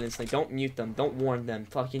self-promote instantly. Don't mute them. Don't warn them.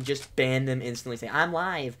 Fucking just ban them instantly. Say, I'm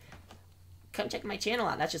live. Come check my channel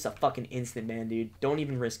out. That's just a fucking instant ban, dude. Don't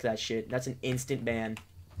even risk that shit. That's an instant ban.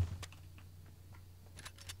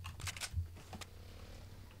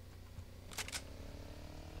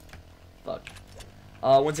 Fuck.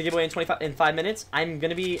 Once a giveaway in 5 minutes. I'm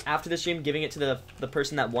gonna be, after the stream, giving it to the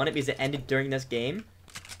person that won it because it ended during this game.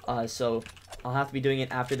 So I'll have to be doing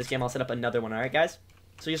it after this game. I'll set up another one, alright guys?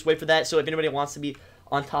 So just wait for that. So if anybody wants to be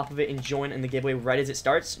on top of it and join in the giveaway right as it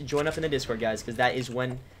starts, join up in the Discord, guys, because that is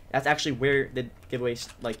when, that's actually where the giveaway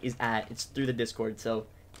like is at. It's through the Discord, so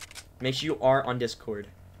make sure you are on Discord.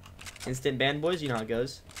 Instant ban, boys, you know how it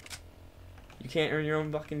goes. You can't earn your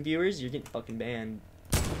own fucking viewers, you're getting fucking banned.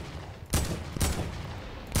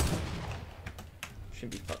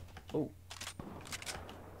 Shouldn't be oh.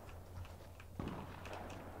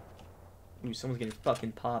 Ooh, someone's getting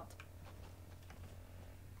fucking popped.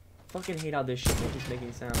 Fucking hate how this shit keeps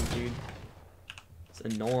making sounds, dude. It's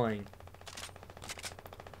annoying.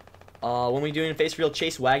 When we doing a face reveal,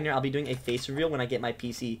 Chase Wagner, I'll be doing a face reveal when I get my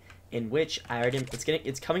PC, in which I already,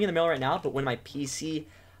 it's coming in the mail right now, but when my PC,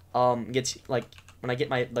 gets, like, when I get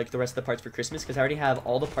my, like, the rest of the parts for Christmas, because I already have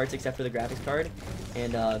all the parts except for the graphics card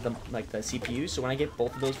and, the CPU, so when I get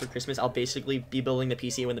both of those for Christmas, I'll basically be building the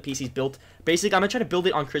PC. When the PC's built, basically, I'm gonna try to build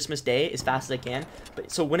it on Christmas Day as fast as I can,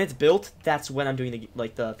 but, so when it's built, that's when I'm doing the,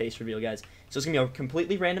 like, the face reveal, guys. So it's gonna be a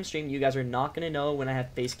completely random stream. You guys are not gonna know when I have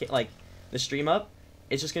like, the stream up.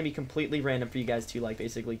 It's just gonna be completely random for you guys to, like,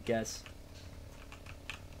 basically guess.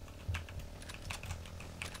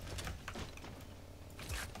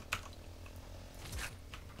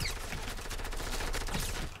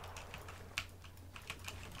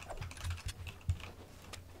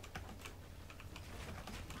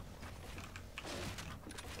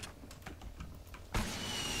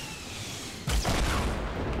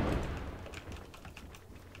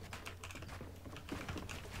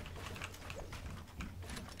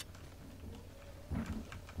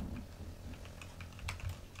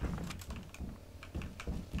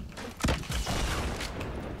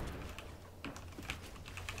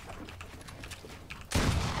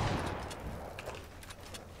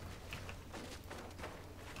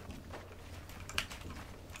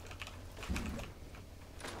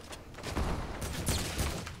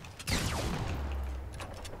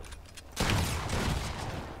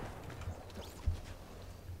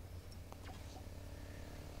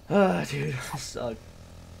 Ah, dude, I suck.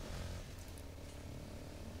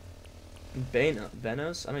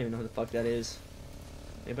 Venos? I don't even know who the fuck that is.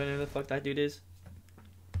 Anybody know who the fuck that dude is?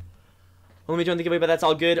 Well, let me join the giveaway, but that's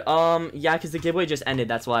all good. Yeah, because the giveaway just ended,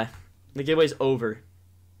 that's why. The giveaway's over.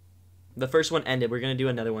 The first one ended. We're going to do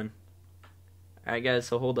another one. Alright, guys,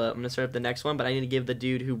 so hold up. I'm going to start up the next one, but I need to give the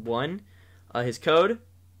dude who won his code.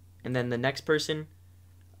 And then the next person.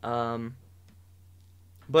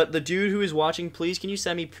 But the dude who is watching, please, can you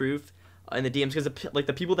send me proof in the DMs? Because, like,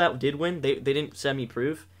 the people that did win, they didn't send me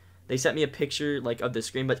proof. They sent me a picture, like, of the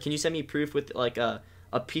screen. But can you send me proof with, like, a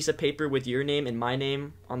piece of paper with your name and my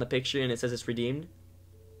name on the picture and it says it's redeemed?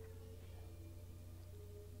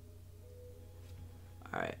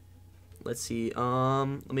 Alright. Let's see.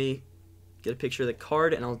 Let me get a picture of the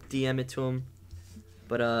card and I'll DM it to him.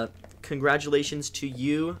 But congratulations to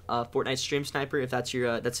you, Fortnite Stream Sniper, if that's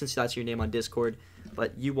your since that's your name on Discord.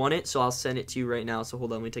 But you won it, so I'll send it to you right now. So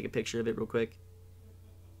hold on, let me take a picture of it real quick.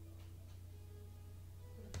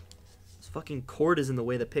 This fucking cord is in the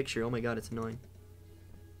way of the picture. Oh my god, it's annoying.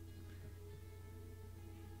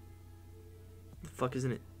 The fuck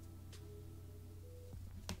isn't it?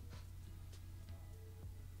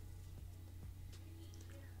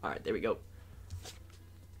 Alright, there we go.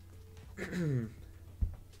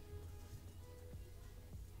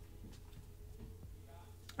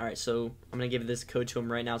 Alright, so I'm going to give this code to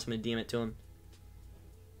him right now, so I'm going to DM it to him.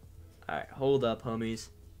 Alright, hold up, homies.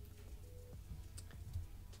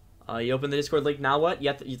 You open the Discord link, now what? You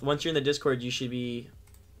have to, once you're in the Discord, you should be...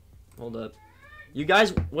 Hold up. You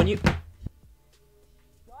guys, when you...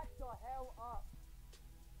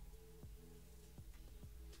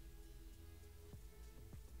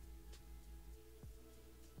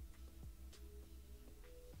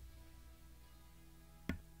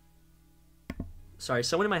 Sorry,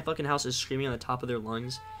 someone in my fucking house is screaming on the top of their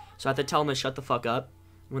lungs, so I have to tell them to shut the fuck up.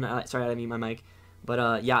 When sorry, I didn't mute my mic.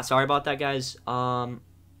 But, yeah, sorry about that, guys.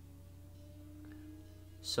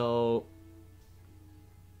 So...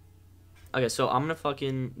 Okay, so I'm gonna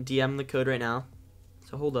fucking DM the code right now.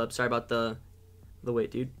 So hold up, sorry about the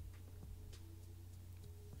wait, dude.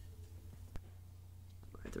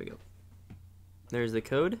 Alright, there we go. There's the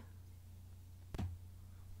code.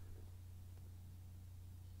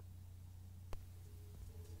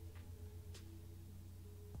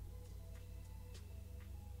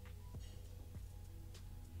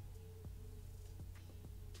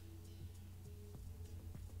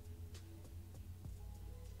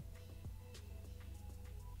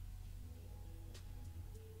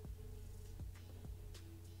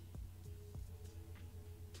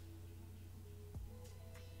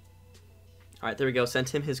 Alright, there we go.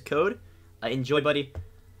 Sent him his code. Enjoy, buddy.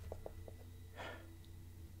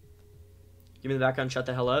 Give me the background, shut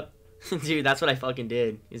the hell up. Dude, that's what I fucking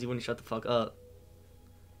did. Is he wouldn't shut the fuck up.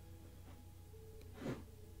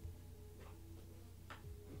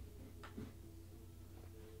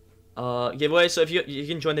 Giveaway, so if you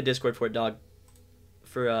can join the Discord for it, dog.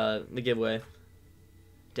 For the giveaway.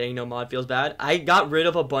 Dang, no mod feels bad. I got rid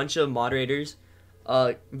of a bunch of moderators,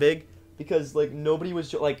 Vig. Because, like, nobody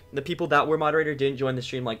was, like, the people that were moderator didn't join the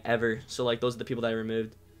stream, like, ever. So, like, those are the people that I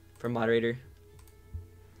removed from moderator.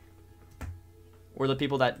 Or the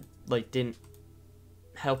people that, like, didn't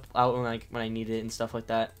help out when, like, when I needed it and stuff like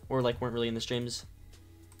that. Or, like, weren't really in the streams.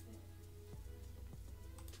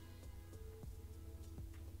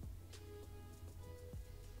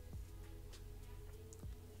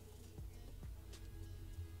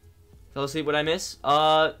 Fell asleep, what'd I miss?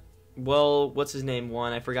 Well, what's his name?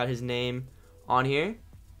 I forgot his name on here.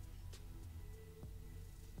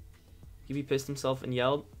 He pissed himself and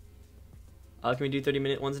yelled. Can we do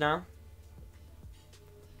 30-minute ones now?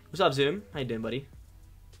 What's up, Zoom? How you doing, buddy?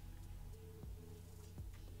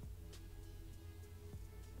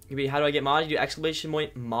 How do I get mod? You do exclamation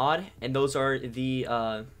point mod, and those are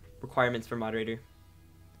the requirements for moderator.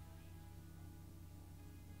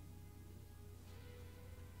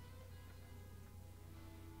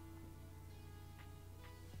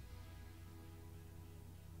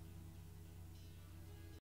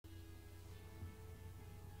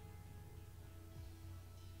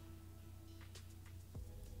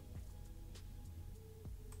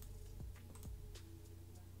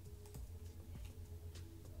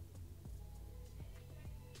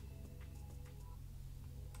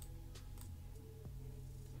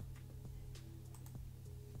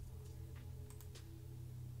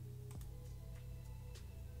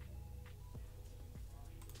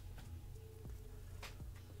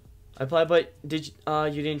 I applied, but did you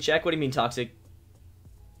didn't check? What do you mean, toxic?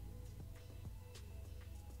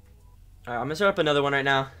 Alright, I'm gonna start up another one right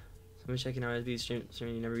now. So I'm checking out SB stream,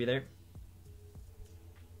 you never be there.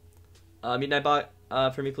 Midnight bot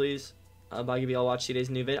for me, please. Magifo, I'll watch today's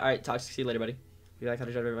new vid. Alright, Toxic, see you later, buddy. You like how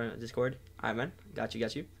to drive everyone on Discord? Alright, man. Got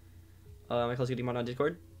you. My close getting on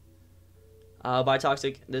Discord. Bye,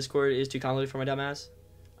 Toxic. Discord is too complicated for my dumb ass.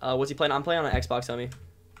 What's he playing? I'm playing on an Xbox, homie.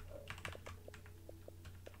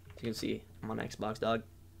 As you can see, I'm on Xbox, dog.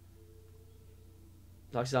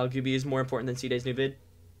 Toxic QB is more important than C-Day's new vid.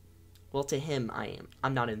 Well, to him, I am.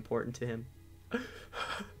 I'm not important to him.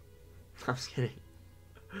 I'm just kidding.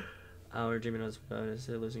 We're dreaming of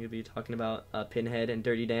losing to be talking about Pinhead and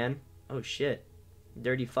Dirty Dan. Oh shit,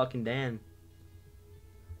 Dirty fucking Dan.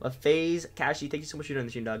 FaZe Cashy, thank you so much for doing the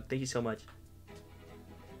stream, dog. Thank you so much.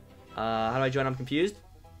 How do I join? I'm confused.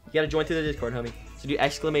 You gotta join through the Discord, homie. So do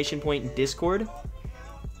exclamation point Discord.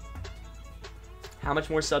 How much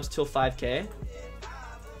more subs till 5K?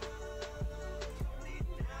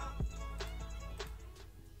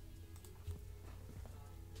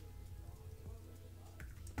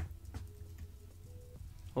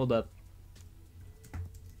 Hold up.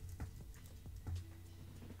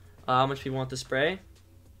 How much people want the spray?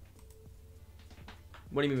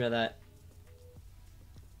 What do you mean by that?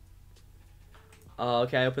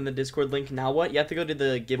 Okay, I opened the Discord link. Now what? You have to go to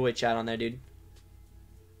the giveaway chat on there, dude.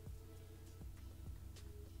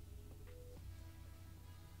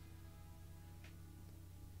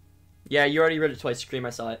 Yeah, you already read it twice. Scream, I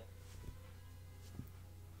saw it.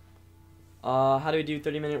 How do we do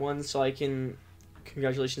 30-minute ones so I can...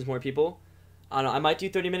 Congratulations, more people. I don't know. I might do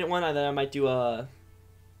 30-minute one, and then I might do a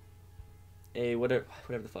whatever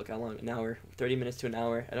the fuck, how long? An hour, 30 minutes to an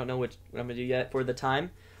hour. I don't know what I'm gonna do yet for the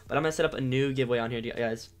time, but I'm gonna set up a new giveaway on here,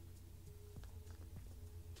 guys.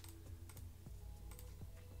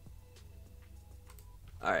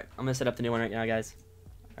 All right, I'm gonna set up the new one right now, guys.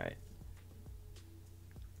 All right.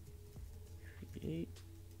 Create.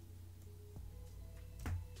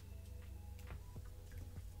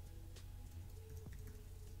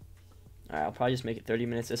 Alright, I'll probably just make it 30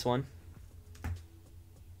 minutes this one.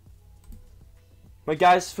 But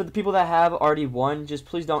guys, for the people that have already won, just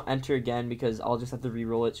please don't enter again because I'll just have to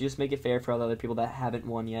re-roll it. So just make it fair for all the other people that haven't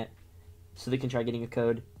won yet. So they can try getting a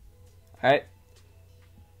code. Alright.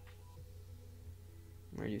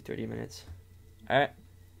 We're gonna do 30 minutes. Alright.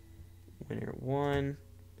 Winner 1.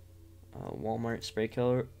 Walmart spray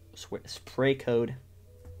code.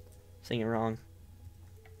 Saying it wrong.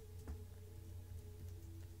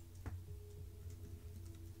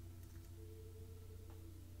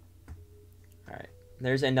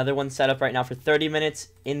 There's another one set up right now for 30 minutes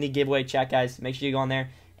in the giveaway chat, guys. Make sure you go on there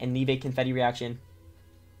and leave a confetti reaction.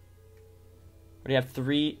 We have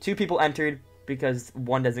 2 people entered because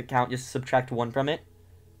 1 doesn't count. Just subtract 1 from it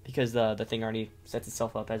because the thing already sets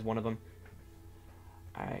itself up as one of them.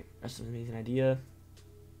 All right, that's an amazing idea.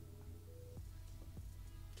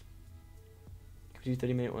 Could we do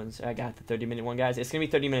 30-minute ones? I got the 30-minute one, guys. It's gonna be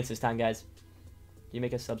 30 minutes this time, guys. You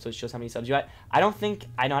make a sub so it shows how many subs you got. I don't think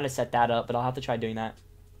I know how to set that up, but I'll have to try doing that.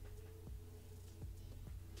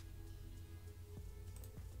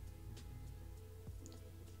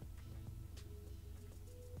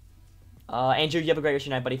 Andrew, you have a great rest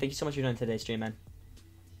of your night, buddy. Thank you so much for doing today's stream, man.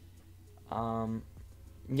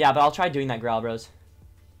 Yeah, but I'll try doing that, Growl Bros.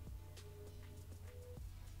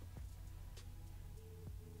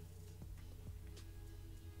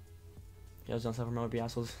 Yo, don't suffer more, be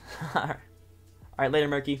assholes. Alright, later,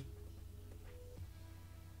 Murky.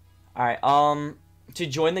 Alright, to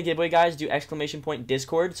join the giveaway, guys, do exclamation point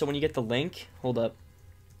Discord. So when you get the link, hold up.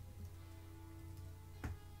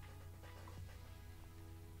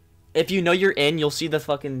 If you know you're in, you'll see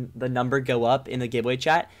the number go up in the giveaway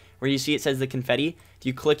chat. Where you see it says the confetti. If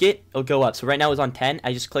you click it, it'll go up. So right now it's on 10.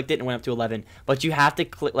 I just clicked it and went up to 11. But you have to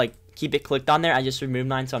click, keep it clicked on there. I just removed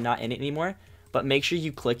mine, so I'm not in it anymore. But make sure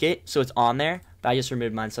you click it so it's on there. But I just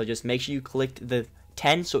removed mine, so just make sure you clicked the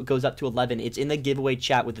 10 so it goes up to 11. It's in the giveaway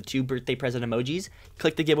chat with the 2 birthday present emojis.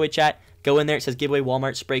 Click the giveaway chat. Go in there. It says giveaway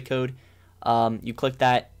Walmart spray code. You click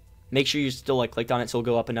that. Make sure you still clicked on it so it'll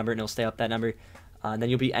go up a number and it'll stay up that number. And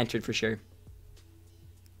then you'll be entered for sure.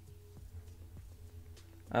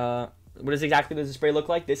 What exactly does the spray look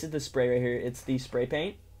like? This is the spray right here. It's the spray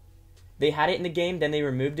paint. They had it in the game, then they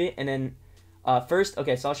removed it, and then first,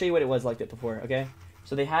 okay, so I'll show you what it was like that before, okay?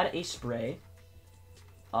 So they had a spray,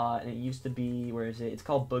 and it used to be, where is it? It's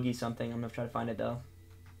called Boogie something. I'm going to try to find it, though.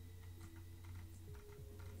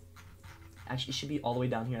 Actually, it should be all the way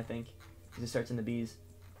down here, I think, because it starts in the B's.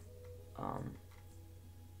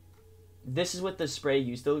 This is what the spray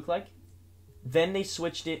used to look like. Then they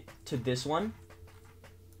switched it to this one.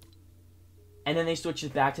 And then they switched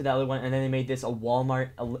it back to the other one, and then they made this a Walmart,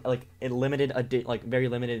 very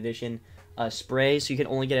limited edition spray, so you can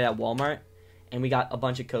only get it at Walmart. And we got a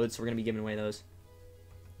bunch of codes, so we're going to be giving away those.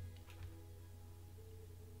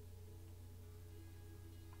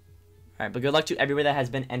 Alright, but good luck to everybody that has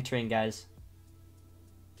been entering, guys.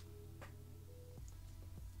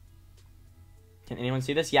 Can anyone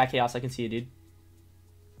see this? Yeah, Chaos, I can see you, dude.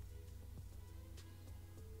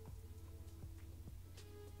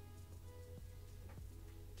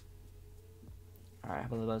 Alright,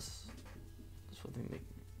 how about us? That's what they make.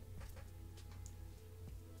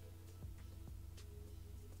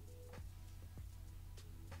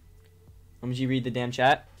 Let me read the damn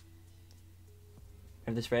chat. I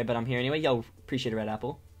have this red, but I'm here anyway. Yo, appreciate it, Red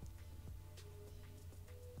Apple.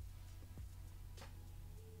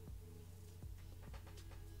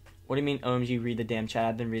 What do you mean, OMG, read the damn chat?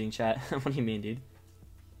 I've been reading chat. What do you mean, dude?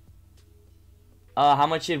 How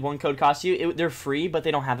much did one code cost you? They're free, but they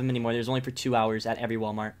don't have them anymore. There's only for 2 hours at every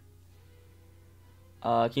Walmart.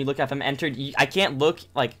 Can you look if I'm entered? I can't look,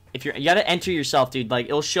 like, if you gotta enter yourself, dude. Like,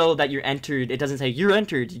 it'll show that you're entered. It doesn't say you're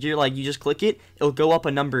entered. You're like, you just click it. It'll go up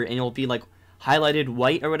a number, and it'll be, like, highlighted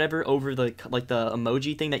white or whatever over the, like, the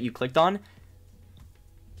emoji thing that you clicked on.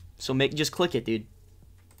 So just click it, dude.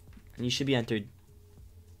 And you should be entered.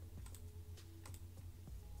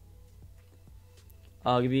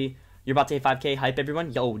 You're about to hit 5K. Hype,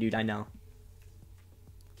 everyone. Yo, dude, I know.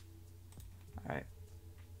 Alright.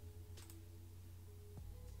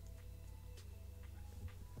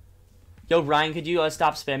 Yo, Ryan, could you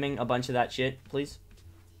stop spamming a bunch of that shit, please?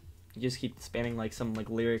 You just keep spamming, like, some, like,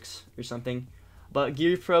 lyrics or something. But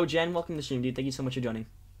Gear Pro Jen, welcome to the stream, dude. Thank you so much for joining.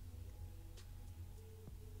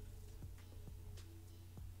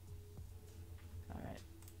 Alright.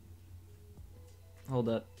 Hold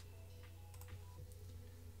up.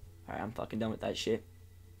 Alright, I'm fucking done with that shit.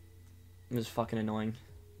 It was fucking annoying.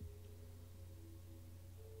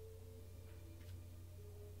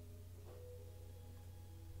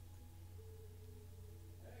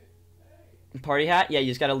 Party hat? Yeah,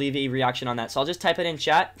 you just gotta leave a reaction on that. So I'll just type it in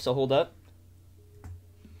chat, so hold up.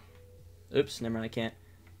 Oops, never mind, I can't.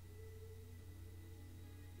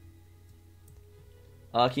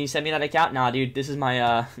 Can you send me that account? Nah, dude, this is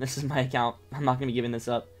my account. I'm not gonna be giving this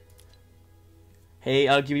up. Hey,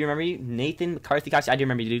 do you remember you? Nathan McCarthy Cox? I do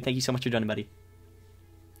remember you, dude. Thank you so much for joining, buddy. Can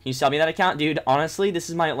you sell me that account? Dude, honestly, this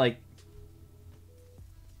is my, like...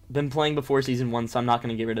 Been playing before Season 1, so I'm not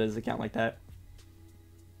gonna get rid of this account like that.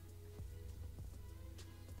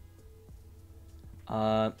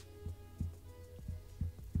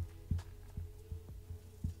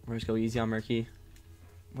 We'll just go easy on Murky.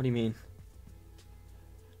 What do you mean?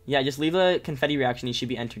 Yeah, just leave a confetti reaction. You should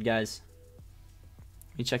be entered, guys.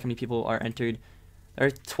 Let me check how many people are entered. There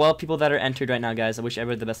are 12 people that are entered right now, guys. I wish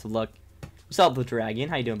everybody the best of luck. What's up, Blue Dragon?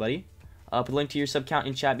 How you doing, buddy? Put a link to your sub count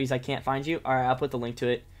in chat because I can't find you. Alright, I'll put the link to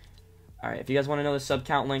it. Alright, if you guys want to know the sub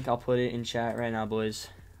count link, I'll put it in chat right now, boys.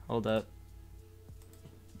 Hold up.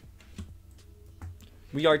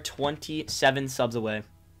 We are 27 subs away.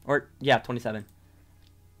 Or, yeah, 27.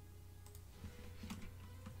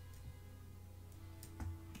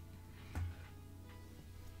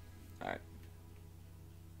 Alright.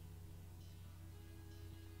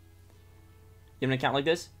 You have an account like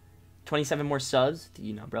this? 27 more subs?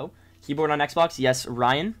 You know, bro. Keyboard on Xbox? Yes,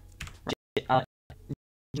 Ryan.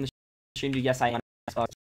 Yes, I am. Xbox.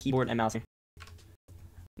 Keyboard and mouse.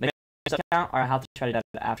 Account, or I'll have to try it out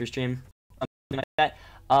after stream. Like that.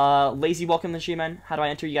 Lazy, welcome to the stream, man. How do I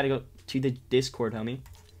enter? You gotta go to the Discord, homie.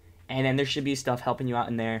 And then there should be stuff helping you out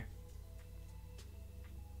in there.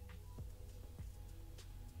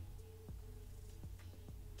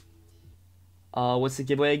 What's the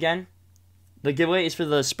giveaway again? The giveaway is for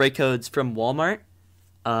the spray codes from Walmart.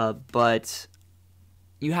 But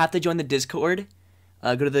you have to join the Discord.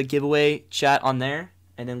 Go to the giveaway chat on there,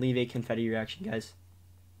 and then leave a confetti reaction, guys.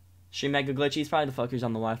 Stream mega glitchy. It's probably the fuckers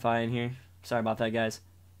on the Wi-Fi in here. Sorry about that, guys.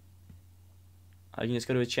 You can just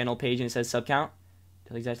go to his channel page and it says sub count.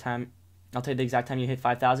 Tell the exact time. I'll tell you the exact time you hit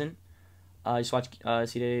 5,000. Just watch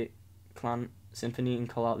CD Clown Symphony and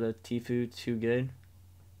call out the Tifu. Too good.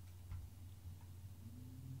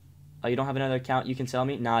 You don't have another account you can sell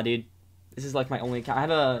me? Nah, dude. This is like my only account. I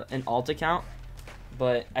have an alt account,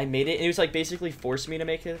 but I made it. It was like basically forced me to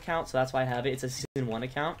make an account, so that's why I have it. It's a Season 1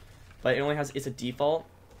 account, but it only has, it's a default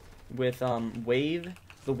with Wave,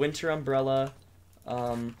 the Winter Umbrella,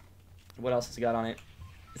 what else has it got on it?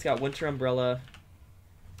 It's got Winter Umbrella,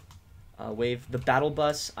 Wave, the Battle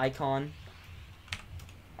Bus icon.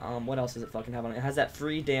 What else does it fucking have on it? It has that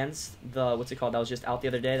free dance, the, what's it called? That was just out the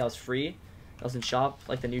other day. That was free. That was in shop,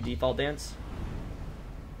 like the new default dance.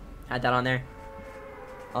 Had that on there.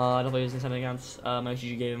 I don't play using some accounts. My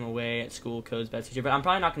teacher gave them away at school, codes, best teacher. But I'm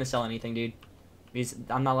probably not going to sell anything, dude. Because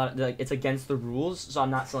I'm not allowed, like, it's against the rules, so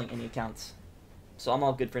I'm not selling any accounts. So I'm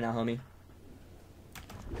all good for now, homie.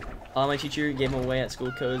 My teacher gave him away at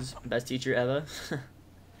school codes. Best teacher ever.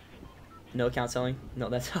 No account selling. No,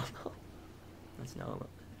 that's how. That's no.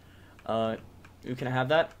 Ooh, can I have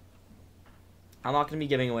that? I'm not gonna be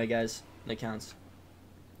giving away, guys, the accounts.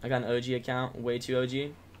 I got an OG account, way too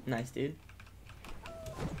OG. Nice, dude.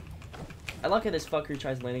 I like how this fucker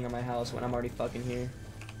tries landing on my house when I'm already fucking here.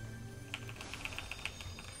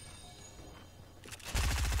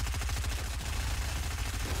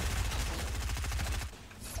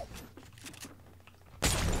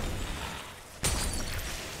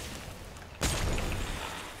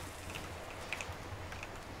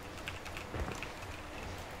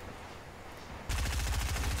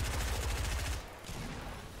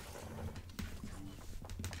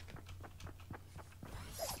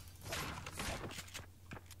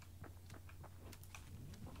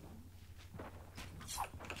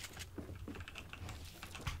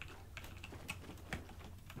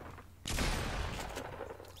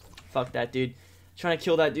 Fuck that, dude. Trying to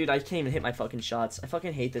kill that dude. I can't even hit my fucking shots. I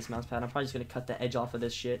fucking hate this mouse pad. I'm probably just gonna cut the edge off of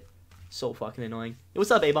this shit. So fucking annoying. Hey, what's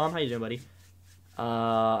up, A-Bomb? How you doing, buddy?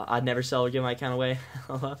 I'd never sell or give my account away.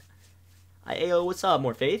 Ayo, what's up?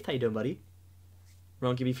 More Faith? How you doing, buddy?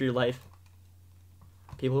 Won't give you for your life.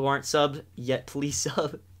 People who aren't subbed yet, please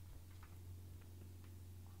sub.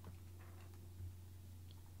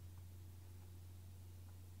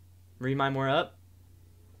 Read my more up.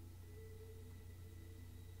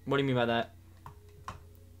 What do you mean by that?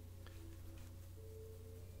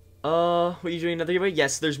 What are you doing, another giveaway?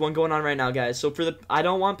 Yes, there's one going on right now, guys. So for the, I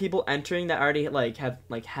don't want people entering that already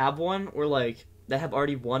have one, or like that have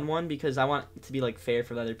already won one, because I want it to be like fair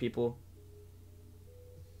for the other people.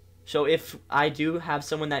 So if I do have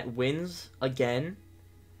someone that wins again,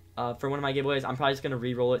 for one of my giveaways, I'm probably just gonna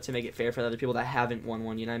re-roll it to make it fair for the other people that haven't won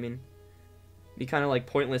one. You know what I mean? Be kind of like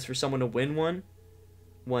pointless for someone to win one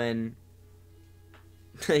when.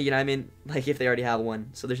 You know what I mean? Like, if they already have one.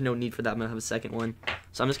 So there's no need for that. I'm going to have a second one.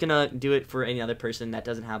 So I'm just going to do it for any other person that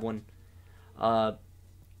doesn't have one. Good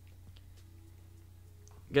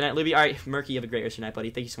night, Libby. Alright, Murky, you have a great rest of your night, buddy.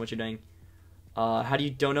 Thank you so much for doing. How do you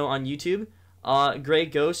dono on YouTube? Gray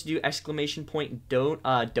Ghost, do exclamation point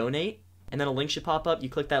donate. And then a link should pop up. You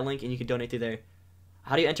click that link and you can donate through there.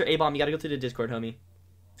 How do you enter A-Bomb? You got to go through the Discord, homie.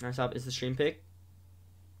 Alright, stop. Is the stream pick?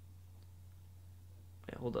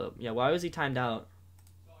 Wait, hold up. Yeah, why was he timed out?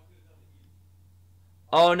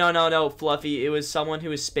 Oh, no, Fluffy. It was someone who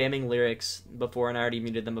was spamming lyrics before, and I already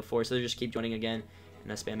muted them before, so they just keep joining again and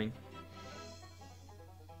not spamming.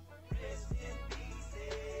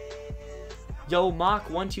 Yo,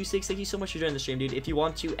 Mach126, thank you so much for joining the stream, dude. If you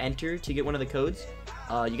want to enter to get one of the codes,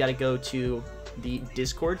 you gotta go to the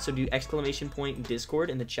Discord, so do exclamation point Discord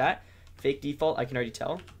in the chat. Fake default, I can already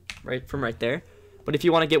tell, right from right there. But if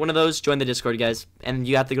you want to get one of those, join the Discord, guys. And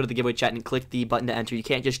you have to go to the giveaway chat and click the button to enter. You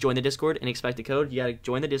can't just join the Discord and expect a code. You got to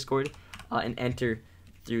join the Discord and enter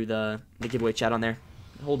through the giveaway chat on there.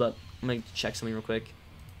 Hold up. I'm going to check something real quick.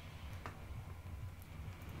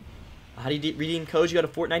 How do you redeem codes? You go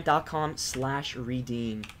to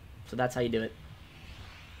Fortnite.com/redeem. So that's how you do it.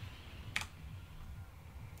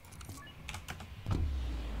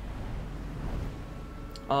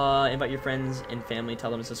 Invite your friends and family.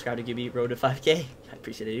 Tell them to subscribe to Gibby. Road to 5K. I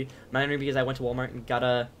appreciate it, dude. I'm not angry because I went to Walmart and got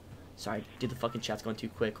a... Sorry, dude, the fucking chat's going too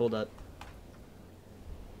quick. Hold up.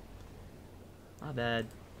 My bad.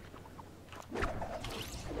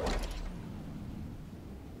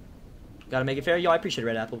 Gotta make it fair. Yo, I appreciate it,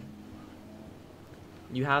 Red Apple.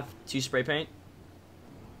 You have to spray paint.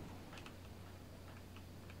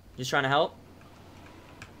 Just trying to help.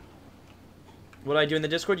 What do I do in the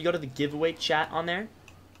Discord? You go to the giveaway chat on there.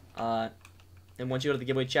 And once you go to the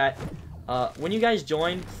giveaway chat, when you guys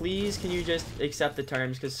join, please can you just accept the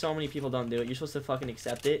terms, because so many people don't do it. You're supposed to fucking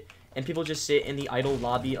accept it, and people just sit in the idle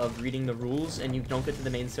lobby of reading the rules, and you don't get to the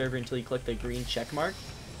main server until you click the green check mark.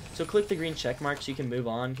 So click the green check mark so you can move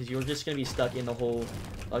on, because you're just gonna be stuck in the whole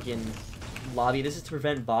fucking lobby. This is to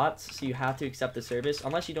prevent bots, so you have to accept the service.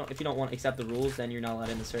 Unless you don't, if you don't want to accept the rules, then you're not allowed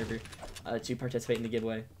in the server to participate in the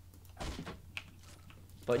giveaway.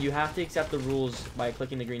 But you have to accept the rules by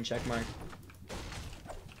clicking the green check mark.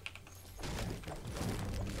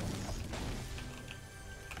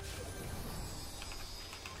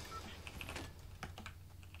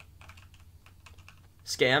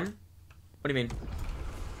 Scam? What do you mean?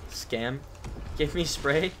 Scam? Give me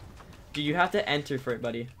spray? Dude, you have to enter for it,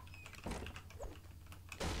 buddy.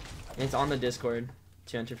 And it's on the Discord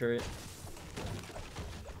to enter for it.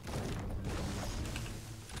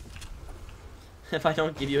 If I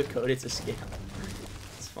don't give you a code, it's a scam.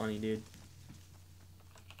 It's funny, dude.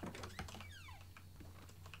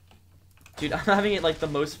 Dude, I'm having it like the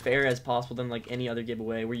most fair as possible than like any other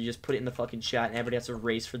giveaway where you just put it in the fucking chat and everybody has to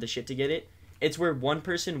race for the shit to get it. It's where one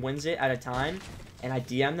person wins it at a time and I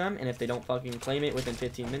DM them, and if they don't fucking claim it within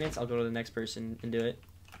 15 minutes, I'll go to the next person and do it.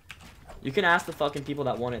 You can ask the fucking people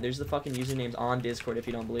that want it. There's the fucking usernames on Discord if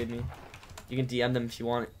you don't believe me. You can DM them if you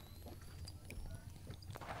want it.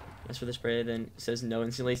 As for the spray, then it says no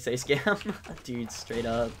instantly, say scam. Dude, straight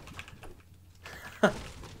up.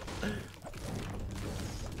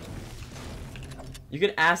 You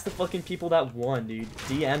can ask the fucking people that won, dude.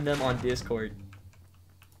 DM them on Discord.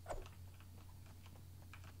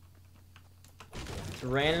 It's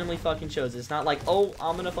randomly fucking chose. It's not like, oh,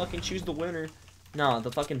 I'm gonna fucking choose the winner. No, the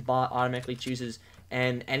fucking bot automatically chooses.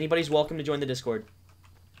 And anybody's welcome to join the Discord.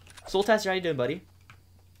 Soul Taster, how you doing, buddy?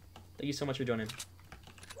 Thank you so much for joining.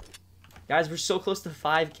 Guys, we're so close to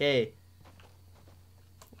 5K.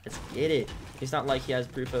 Let's get it. It's not like he has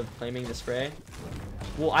proof of claiming the spray.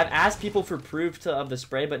 Well, I've asked people for proof of the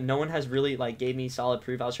spray, but no one has really, like, gave me solid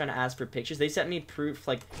proof. I was trying to ask for pictures. They sent me proof,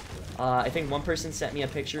 like, I think one person sent me a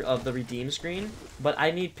picture of the redeem screen, but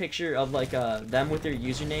I need picture of, like, them with their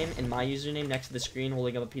username and my username next to the screen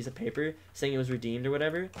holding up a piece of paper saying it was redeemed or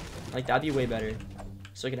whatever. Like, that'd be way better.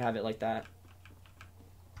 So I could have it like that.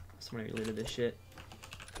 Someone related this shit.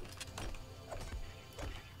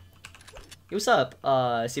 Hey, what's up?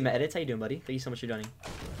 See my edits? How you doing, buddy? Thank you so much for joining.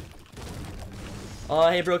 Oh,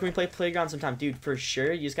 hey, bro, can we play Playground sometime? Dude, for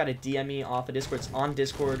sure. You just gotta DM me off of Discord. It's on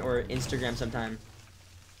Discord or Instagram sometime.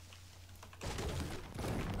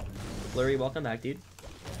 Blurry, welcome back, dude.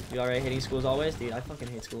 You alright hating school as always? Dude, I fucking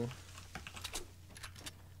hate school.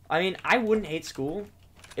 I mean, I wouldn't hate school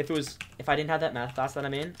if I didn't have that math class that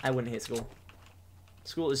I'm in. I wouldn't hate school.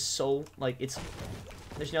 School is so, like,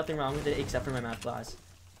 there's nothing wrong with it except for my math class.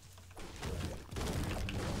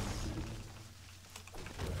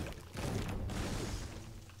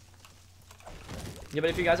 Yeah, but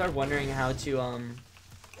if you guys are wondering how to,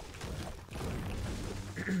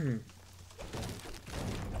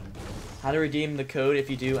 how to redeem the code if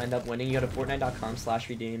you do end up winning, you go to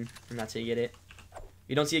fortnite.com/redeem, and that's how you get it.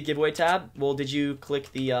 You don't see a giveaway tab? Well, did you click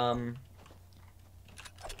the, what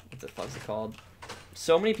the fuck's it called?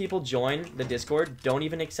 So many people join the Discord, don't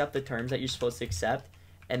even accept the terms that you're supposed to accept,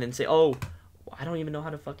 and then say, oh, I don't even know how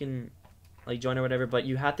to fucking, like, join or whatever, but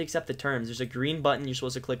you have to accept the terms. There's a green button you're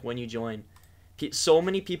supposed to click when you join. So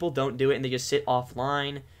many people don't do it and they just sit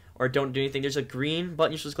offline or don't do anything. There's a green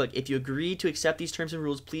button you're supposed to click. If you agree to accept these terms and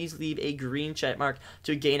rules, please leave a green check mark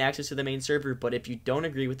to gain access to the main server. But if you don't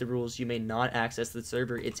agree with the rules, you may not access the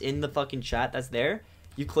server. It's in the fucking chat that's there.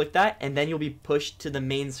 You click that and then you'll be pushed to the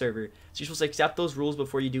main server. So you're supposed to accept those rules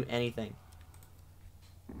before you do anything.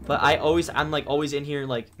 But I'm like always in here,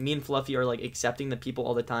 like me and Fluffy are like accepting the people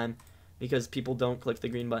all the time because people don't click the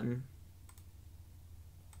green button.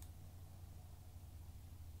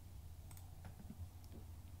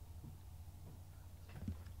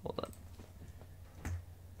 Hold up.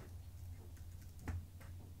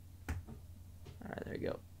 Alright, there you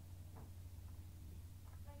go.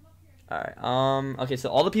 Alright, okay, so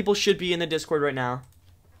all the people should be in the Discord right now.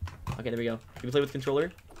 Okay, there we go. Can we play with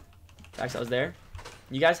controller? Fax, I was there.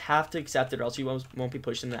 You guys have to accept it or else you won't be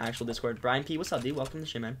pushed in the actual Discord. Brian P, what's up, dude? Welcome to the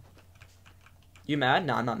shit, man. You mad?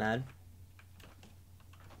 No, I'm not mad.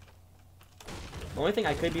 The only thing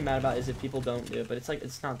I could be mad about is if people don't do it, but it's like,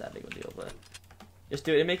 it's not that big of a deal, but just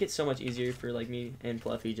do it. It'd make it so much easier for like me and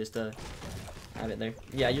Fluffy just to have it there.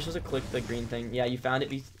 Yeah, you're supposed to click the green thing. Yeah, you found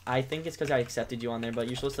it. I think it's because I accepted you on there, but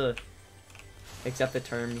you're supposed to accept the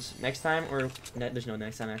terms next time, or there's no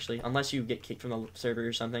next time actually, unless you get kicked from the server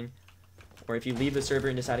or something, or if you leave the server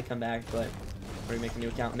and decide to come back, but or you make a new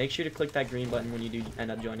account. Make sure to click that green button when you do end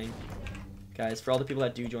up joining. Guys, for all the people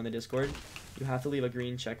that do join the Discord, you have to leave a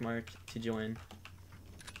green check mark to join,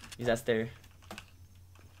 because that's there.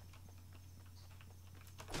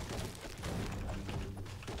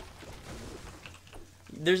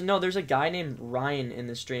 There's a guy named Ryan in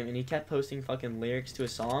the stream, and he kept posting fucking lyrics to a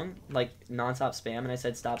song, like, non-stop spam, and I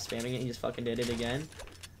said stop spamming it, he just fucking did it again.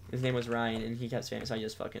 His name was Ryan, and he kept spamming, so I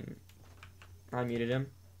just fucking, I muted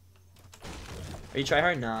him. Are you try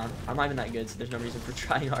hard? Nah, I'm not even that good, so there's no reason for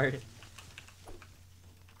trying hard.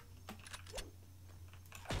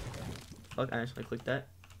 Fuck, I actually clicked that.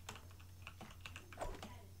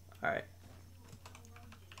 Alright.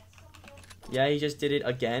 Yeah, he just did it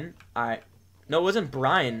again. Alright. No, it wasn't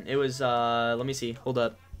Brian. It was, let me see. Hold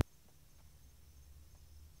up.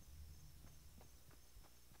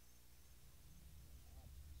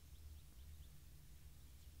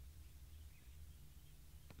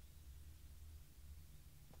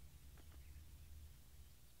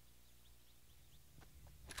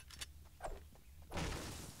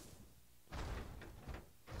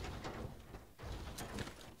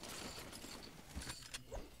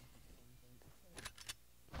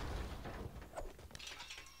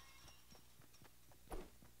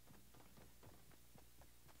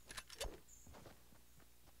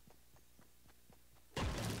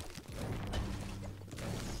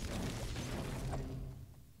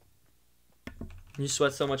 You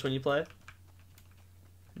sweat so much when you play.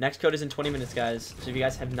 Next code is in 20 minutes, guys. So if you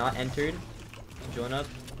guys have not entered, join up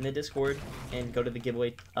in the Discord and go to the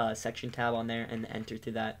giveaway section tab on there and enter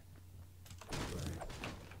through that.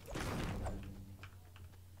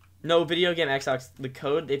 No, video game Xbox. The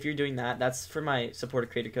code, if you're doing that, that's for my supporter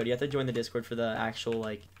creator code. You have to join the Discord for the actual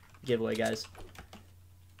like giveaway, guys.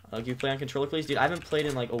 Do you play on controller, please, dude? I haven't played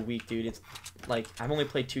in like a week, dude. It's like I've only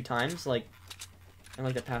played 2 times, like in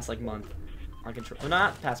like the past like month on controller. Well,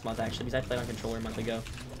 not past month actually, because I played on controller a month ago.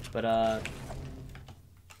 But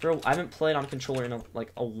bro, I haven't played on controller in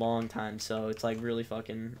a long time, so it's like really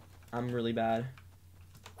fucking. I'm really bad.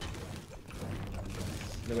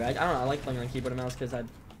 Anyway, I don't know. I like playing on keyboard and mouse because I'm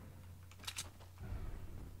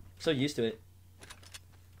so used to it.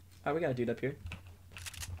 Alright, we got a dude up here.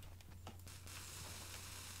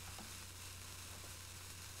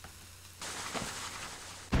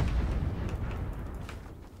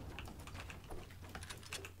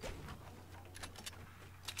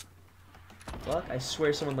 Fuck, I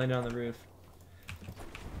swear someone landed on the roof.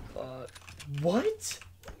 What?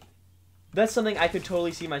 That's something I could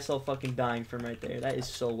totally see myself fucking dying from right there. That is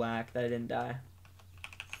so whack that I didn't die.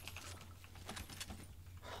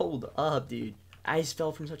 Hold up, dude. I just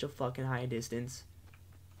fell from such a fucking high distance.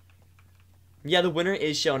 Yeah, the winner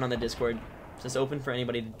is shown on the Discord. So it's open for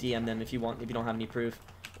anybody to DM them if you want, if you don't have any proof,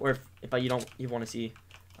 or if you want to see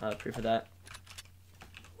proof of that.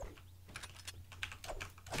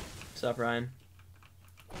 What's up, Ryan?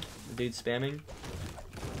 The dude's spamming.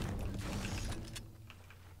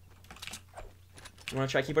 You want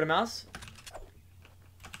to try keyboard and mouse?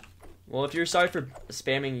 Well, if you're sorry for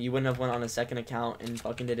spamming, you wouldn't have went on a second account and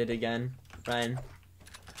fucking did it again, Ryan.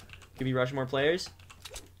 Could be rush more players.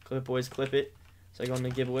 Clip it, boys, clip it. So I go on the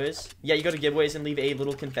giveaways. Yeah, you go to giveaways and leave a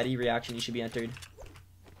little confetti reaction. You should be entered.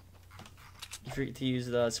 You forget to use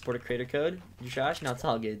the supporter creator code. You trash? No, it's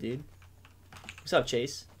all good, dude. What's up,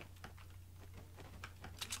 Chase?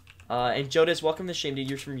 And Jodis, welcome to the stream, dude.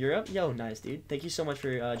 You're from Europe? Yo, nice, dude. Thank you so much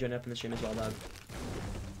for joining up in the stream as well, dog.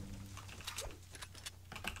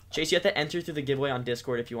 Chase, you have to enter through the giveaway on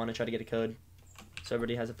Discord if you want to try to get a code. So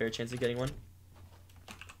everybody has a fair chance of getting one.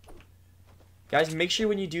 Guys, make sure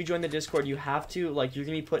when you do join the Discord, you have to, like, you're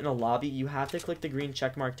going to be put in a lobby. You have to click the green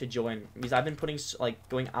check mark to join. Because I've been putting, like,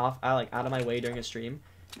 going off, out of my way during a stream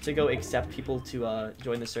to go accept people to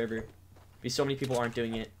join the server. Because so many people aren't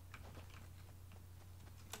doing it.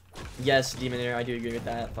 Yes, Demonator, I do agree with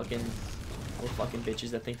that. Fucking little fucking bitches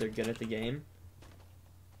that think they're good at the game.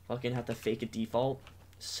 Fucking have to fake a default.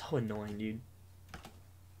 So annoying, dude. Oh,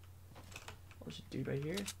 there's a dude right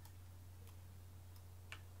here.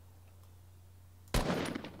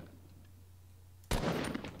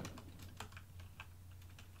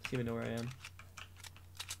 Doesn't even know where I am.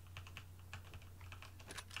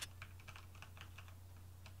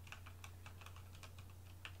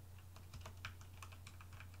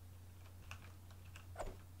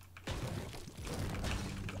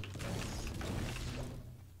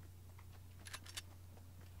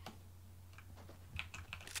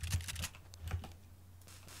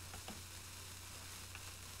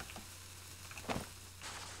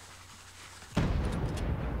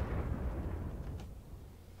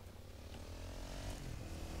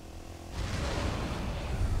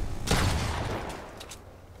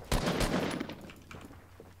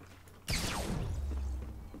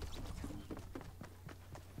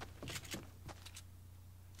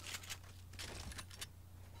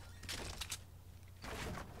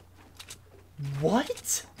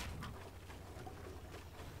 What?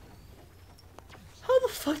 How the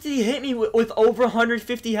fuck did he hit me with over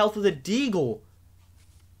 150 health with a deagle?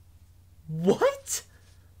 What?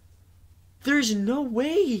 There's no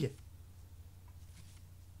way.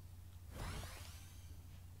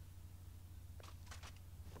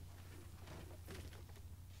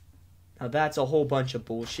 Now that's a whole bunch of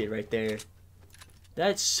bullshit right there.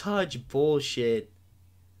 That's such bullshit.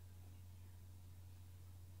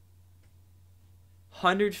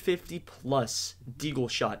 150 plus deagle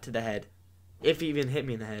shot to the head. If he even hit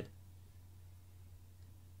me in the head.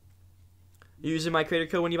 You're using my creator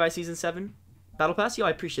code when you buy Season 7 Battle Pass? Yo, I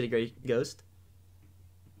appreciate it, Great Ghost.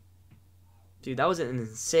 Dude, that was an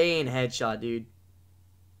insane headshot, dude.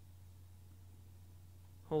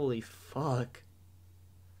 Holy fuck.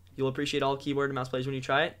 You'll appreciate all keyboard and mouse players when you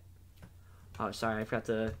try it. Oh, sorry, I forgot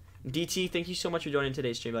to... DT, thank you so much for joining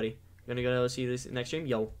today's stream, buddy. You're gonna go see this next stream?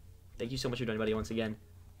 Yo. Thank you so much for joining, buddy, once again.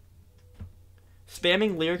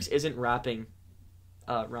 Spamming lyrics isn't rapping,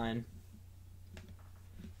 Ryan.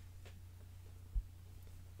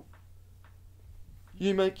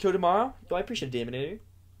 You might kill tomorrow? Yo, I appreciate it, Daminator.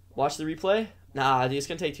 Watch the replay. Nah, dude, it's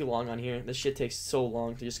gonna take too long on here. This shit takes so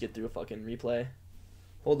long to just get through a fucking replay.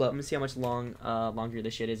 Hold up, let me see how much longer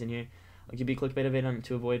this shit is in here. I'll give you a clickbait of it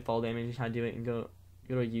to avoid fall damage, how to do it, and go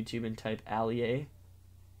to YouTube and type allier.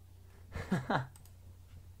 That'd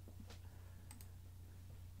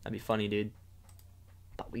be funny, dude.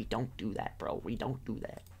 But we don't do that, bro. We don't do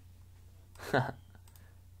that.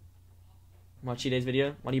 Watch today's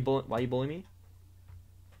video. Why you bullying me?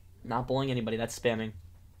 Not bullying anybody. That's spamming.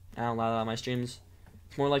 I don't allow that on my streams.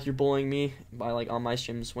 It's more like you're bullying me by like on my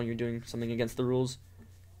streams when you're doing something against the rules.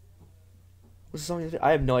 What's the song?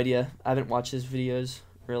 I have no idea. I haven't watched his videos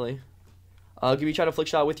really. Gibby, try to flick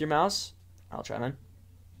shot with your mouse. I'll try, man.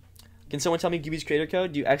 Can someone tell me Gibby's creator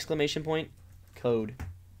code? Do exclamation point code.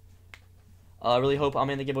 I really hope I'm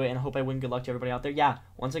in the giveaway and I hope I win. Good luck to everybody out there. Yeah,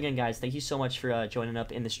 once again, guys, thank you so much for joining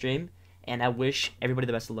up in the stream. And I wish everybody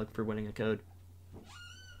the best of luck for winning a code.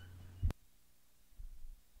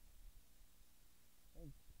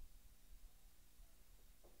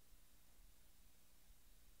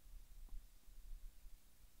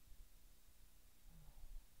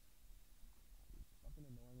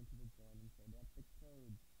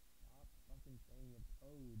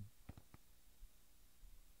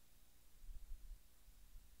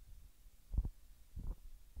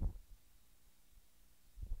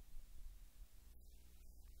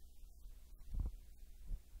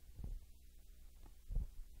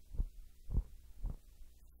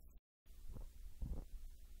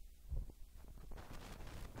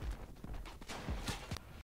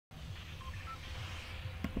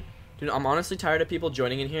 Dude, I'm honestly tired of people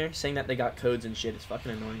joining in here saying that they got codes and shit. It's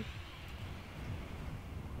fucking annoying.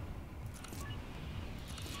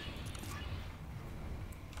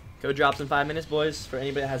 Code drops in 5 minutes, boys. For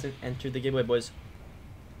anybody that hasn't entered the giveaway, boys.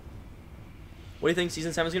 What do you think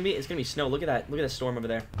Season 7 is gonna be? It's gonna be snow. Look at that. Look at that storm over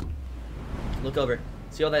there. Look over.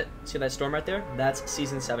 See all that? See that storm right there? That's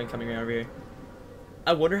Season 7 coming right over here.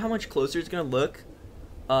 I wonder how much closer it's gonna look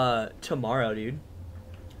tomorrow, dude.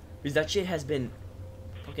 Because that shit has been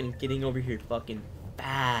fucking getting over here fucking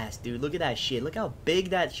fast, dude. Look at that shit. Look how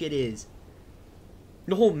big that shit is.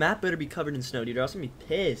 The whole map better be covered in snow, dude, or else I'm gonna be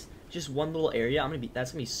pissed. Just one little area,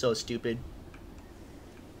 that's gonna be so stupid.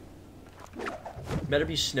 Better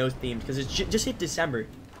be snow themed, because it's just hit December.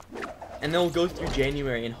 And they'll go through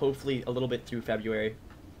January and hopefully a little bit through February.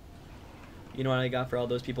 You know what I got for all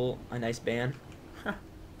those people? A nice ban.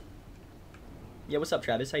 Yeah, what's up,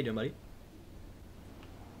 Travis? How you doing, buddy?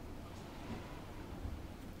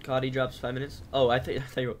 COD drops 5 minutes. Oh, I thought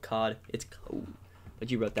you wrote COD. It's code. But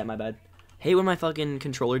you wrote that, my bad. Hate when my fucking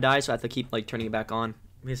controller dies, so I have to keep like turning it back on.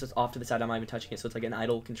 Because it's off to the side, I'm not even touching it, so it's like an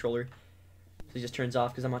idle controller. So it just turns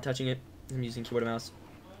off because I'm not touching it. I'm using keyboard and mouse.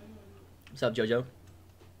 What's up, Jojo?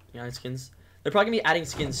 Yeah, skins. They're probably gonna be adding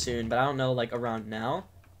skins soon, but I don't know, like around now.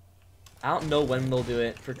 I don't know when they'll do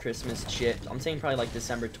it for Christmas shit. I'm saying probably like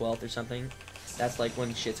December 12th or something. That's like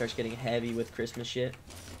when shit starts getting heavy with Christmas shit.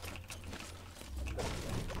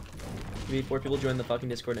 Maybe 4 people join the fucking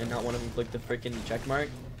Discord and not one of them click the freaking check mark.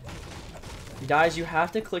 Guys, you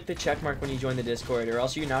have to click the check mark when you join the Discord, or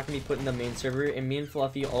else you're not going to be put in the main server, and me and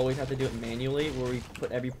Fluffy always have to do it manually, where we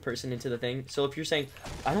put every person into the thing. So if you're saying,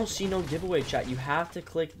 I don't see no giveaway, chat, you have to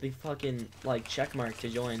click the fucking, like, check mark to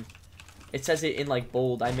join. It says it in, like,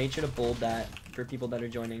 bold. I made sure to bold that for people that are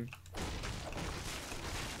joining.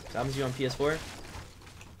 So happens to you on PS4?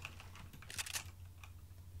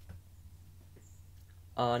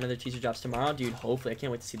 Another teaser drops tomorrow. Dude, hopefully. I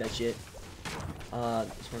can't wait to see that shit.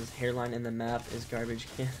 This one's hairline in the map is garbage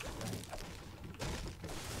can.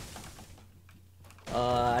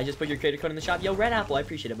 I just put your creator code in the shop. Yo, Red Apple, I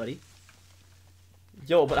appreciate it, buddy.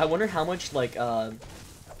 Yo, but I wonder how much, like, how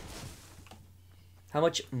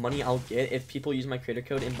much money I'll get if people use my creator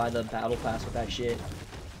code and buy the battle pass with that shit.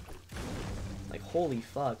 Like, holy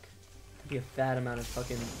fuck. That'd be a fat amount of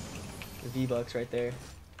fucking V-Bucks right there.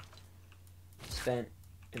 Spent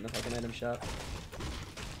in the fucking item shop.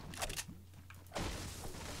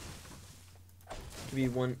 Could be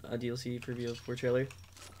one DLC preview for trailer.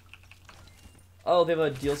 Oh, they have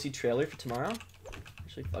a DLC trailer for tomorrow?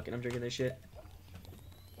 Actually, fucking, I'm drinking this shit.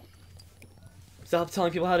 Stop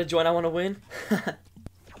telling people how to join, I want to win.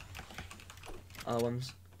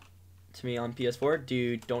 One's to me on PS4.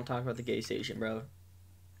 Dude, don't talk about the gay station, bro.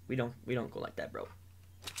 We don't go like that, bro.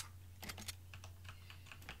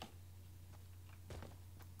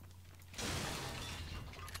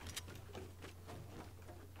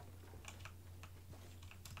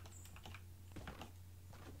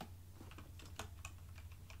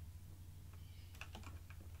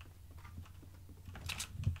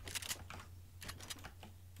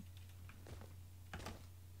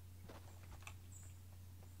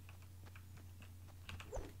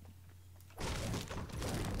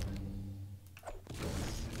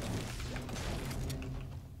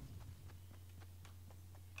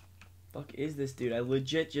 fuck is this dude? I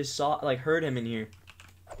legit just saw, like, heard him in here.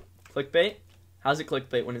 Clickbait? How's it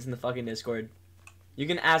clickbait when it's in the fucking Discord? You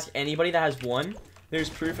can ask anybody that has won. There's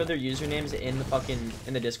proof of their usernames in the fucking,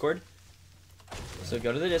 in the Discord. So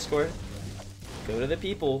go to the Discord. Go to the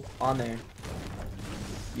people on there.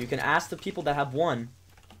 You can ask the people that have won.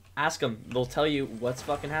 Ask them. They'll tell you what's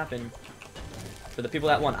fucking happened. For the people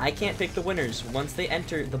that won. I can't pick the winners. Once they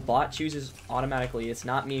enter, the bot chooses automatically. It's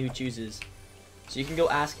not me who chooses. So you can go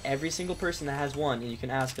ask every single person that has won, and you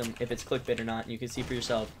can ask them if it's clickbait or not, and you can see for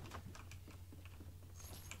yourself.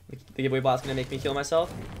 The giveaway bot's gonna make me kill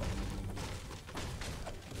myself.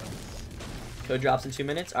 Code drops in 2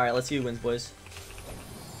 minutes. Alright, let's see who wins, boys.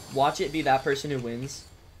 Watch it be that person who wins.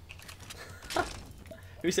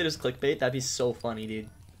 Who said it was clickbait? That'd be so funny, dude.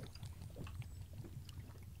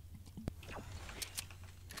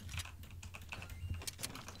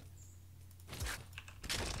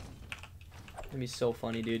 That'd be so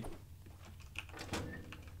funny, dude.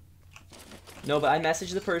 No, but I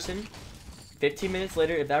messaged the person. 15 minutes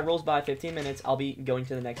later, if that rolls by 15 minutes, I'll be going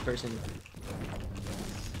to the next person.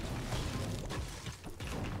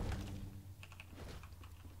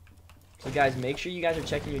 So guys, make sure you guys are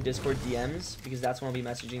checking your Discord DMs, because that's when I'll be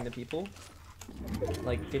messaging the people.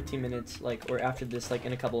 Like 15 minutes, like, or after this, like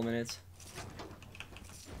in a couple of minutes.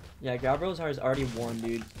 Yeah, Gabriel's has already won,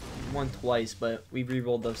 dude. He won twice, but we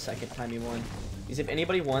re-rolled the second time he won. Because if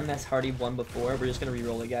anybody won that's already won before, we're just gonna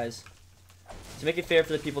re-roll it, guys. To make it fair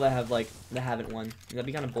for the people that have, like, that haven't won. That'd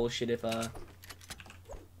be kind of bullshit if,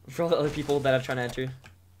 for all the other people that have tried to enter.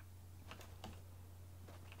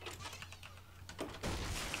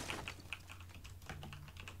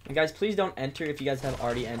 And guys, please don't enter if you guys have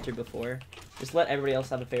already entered before. Just let everybody else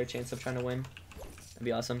have a fair chance of trying to win. That'd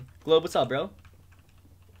be awesome. Globe, what's up, bro?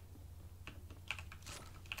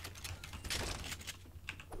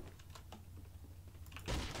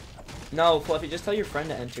 No, Fluffy, just tell your friend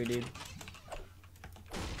to enter, dude.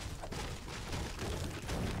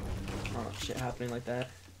 Oh, shit happening like that.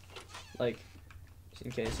 Like, just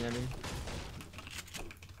in case, you know what I mean?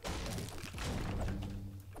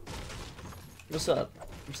 What's up?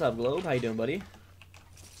 What's up, Globe? How you doing, buddy?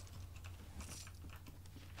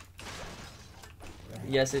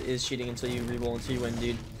 Yes, it is cheating until you re-roll until you win,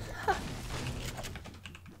 dude.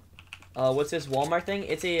 What's this Walmart thing?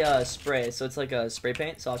 It's a spray, so it's like a spray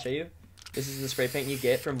paint, so I'll show you. This is the spray paint you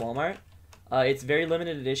get from Walmart. It's very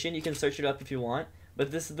limited edition. You can search it up if you want.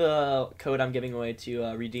 But this is the code I'm giving away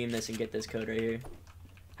to redeem this and get this code right here.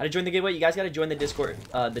 How to join the giveaway? You guys got to join the Discord.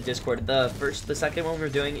 The second one we're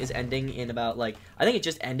doing is ending in about, like, I think it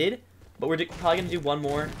just ended. But we're probably going to do one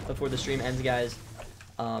more before the stream ends, guys.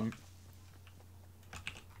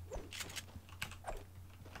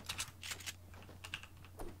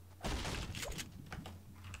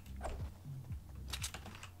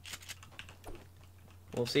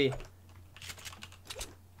 We'll see.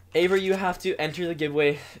 Avery, you have to enter the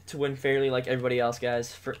giveaway to win fairly like everybody else,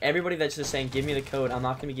 guys. For everybody that's just saying, give me the code, I'm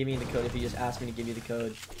not going to be giving you the code if you just ask me to give you the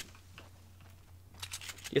code.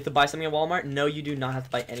 You have to buy something at Walmart? No, you do not have to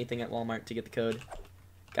buy anything at Walmart to get the code.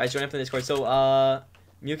 Guys, join up in the Discord. So,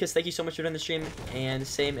 Mucus, thank you so much for doing the stream. And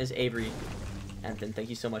same as Avery. Anthony, thank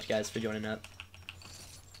you so much, guys, for joining up.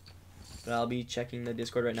 But I'll be checking the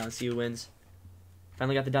Discord right now and see who wins.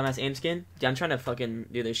 Finally got the dumbass aim skin. Dude, I'm trying to fucking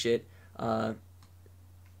do this shit.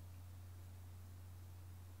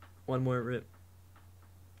 One more rip.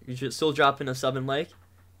 You should still drop in a sub and like.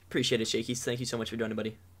 Appreciate it, Shaky. Thank you so much for doing it,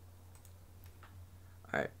 buddy.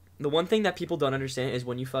 Alright. The one thing that people don't understand is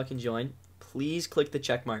when you fucking join, please click the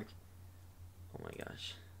check mark. Oh my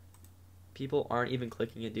gosh. People aren't even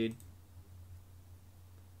clicking it, dude.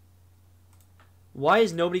 Why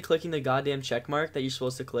is nobody clicking the goddamn check mark that you're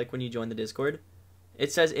supposed to click when you join the Discord?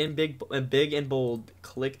 It says in big and bold,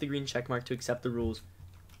 click the green check mark to accept the rules.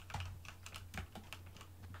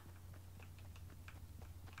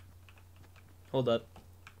 Hold up.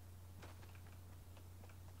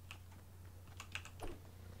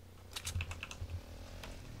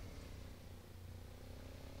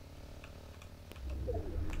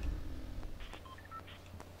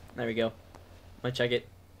 There we go. Might check it.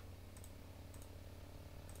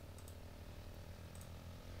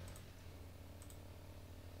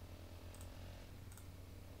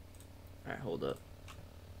 Alright, hold up.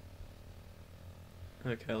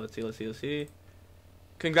 Okay, let's see.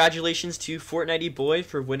 Congratulations to Fortnite boy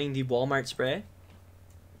for winning the Walmart spray.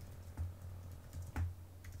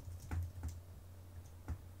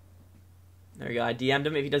 There we go. I DM'd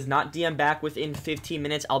him. If he does not DM back within 15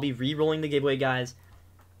 minutes, I'll be re-rolling the giveaway, guys.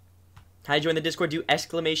 How to join the Discord? Do !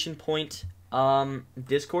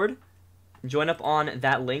 Discord. join up on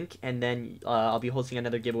that link, and then I'll be hosting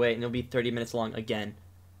another giveaway, and it'll be 30 minutes long again.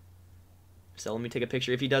 So let me take a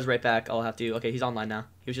picture. If he does write back, I'll have to... Okay, he's online now.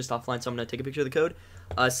 He was just offline, so I'm going to take a picture of the code.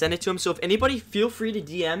 Send it to him. So if anybody, feel free to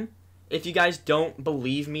DM if you guys don't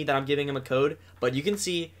believe me that I'm giving him a code. But you can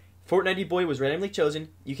see Fortnite boy was randomly chosen.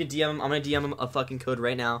 You can DM him. I'm going to DM him a fucking code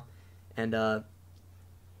right now. And you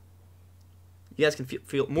guys can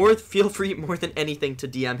feel free more than anything to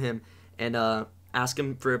DM him. And ask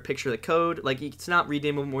him for a picture of the code. Like, it's not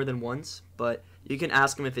redeemable more than once. But you can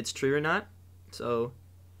ask him if it's true or not. So...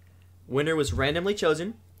 winner was randomly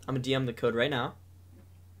chosen. I'm going to DM the code right now.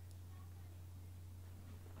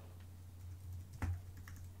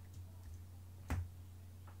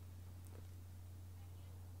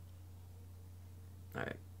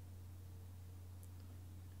 Alright.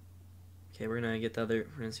 Okay, we're going to get the other...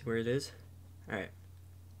 we're going to see where it is. Alright.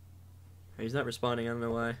 He's not responding. I don't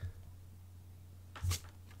know why.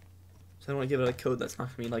 So I don't want to give it a code that's not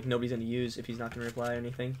going to be, like, nobody's going to use if he's not going to reply or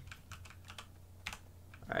anything.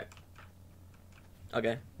 Alright.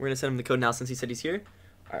 Okay, we're going to send him the code now since he said he's here.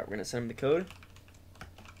 Alright, we're going to send him the code.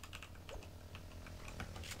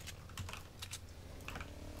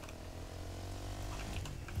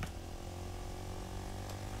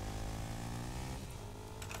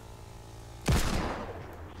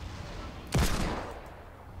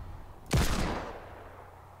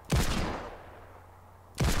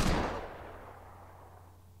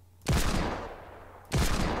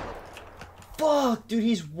 Fuck, dude,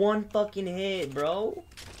 he's one fucking hit, bro.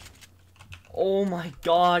 Oh my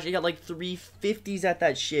gosh, I got like 350s at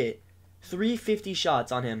that shit. 350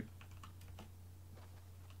 shots on him.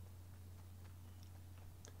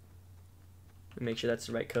 Make sure that's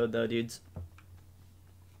the right code though, dudes.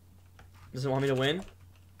 Doesn't want me to win?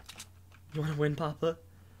 You want to win, Papa?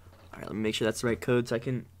 Alright, let me make sure that's the right code so I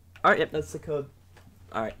can... Alright, yep, that's the code.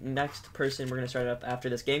 Alright, next person we're going to start up after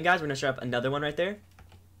this game, guys. We're going to start up another one right there.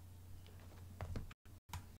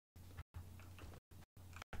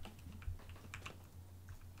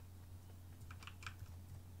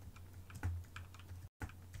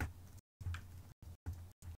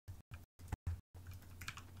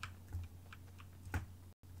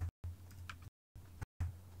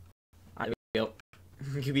 Yo,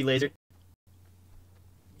 could be laser.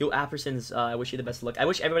 Yo, Appersons, I wish you the best of luck. I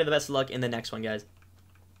wish everybody the best of luck in the next one, guys.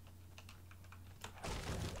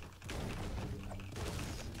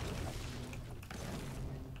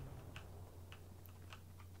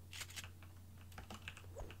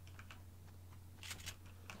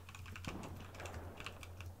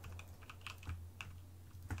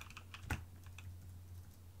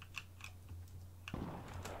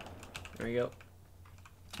 There we go.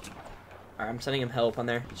 Alright, I'm sending him help on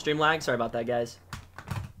there. Stream lag, sorry about that, guys.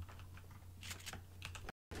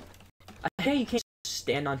 I hate you can't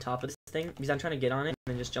stand on top of this thing because I'm trying to get on it and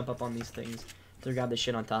then just jump up on these things to grab the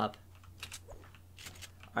shit on top.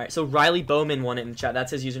 Alright, so Riley Bowman won it in the chat.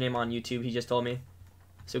 That's his username on YouTube, he just told me.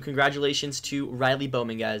 So congratulations to Riley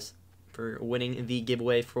Bowman, guys, for winning the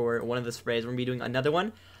giveaway for one of the sprays. We're going to be doing another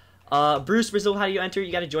one. Bruce Brazil, how do you enter?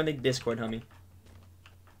 You got to join the Discord, homie.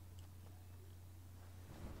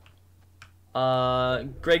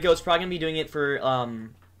 Grey Goat's probably gonna be doing it for probably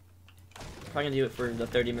gonna do it for the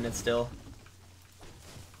 30 minutes still,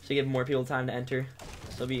 so give more people time to enter.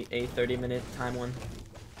 So it'll be a 30-minute time one.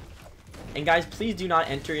 And guys, please do not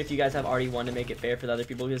enter if you guys have already won to make it fair for the other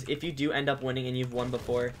people, because if you do end up winning and you've won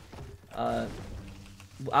before,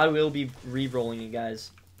 I will be re-rolling it,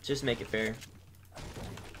 guys. Just make it fair.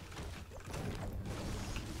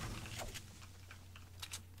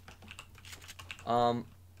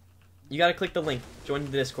 You gotta click the link. Join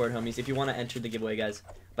the Discord, homies, if you want to enter the giveaway, guys.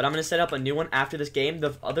 But I'm gonna set up a new one after this game.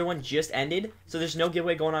 The other one just ended, so there's no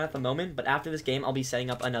giveaway going on at the moment. But after this game, I'll be setting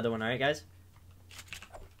up another one. Alright, guys?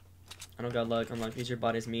 I don't got luck. I'm like, because your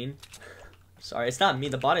bot is mean. Sorry, it's not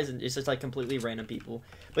mean. The bot isn't. It's just like completely random people.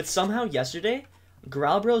 But somehow yesterday,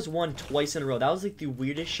 Growlbros won twice in a row. That was like the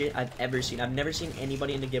weirdest shit I've ever seen. I've never seen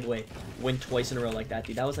anybody in the giveaway win twice in a row like that,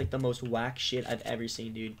 dude. That was like the most whack shit I've ever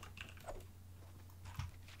seen, dude.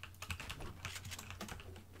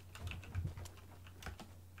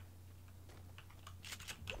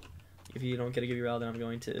 If you don't get a give you round, then I'm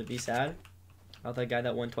going to be sad about that guy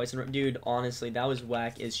that won twice in a row. Dude, honestly, that was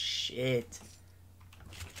whack as shit.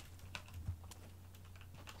 It's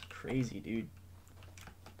crazy, dude.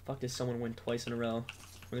 The fuck does someone win twice in a row when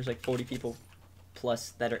there's like 40 people plus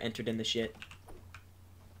that are entered in the shit?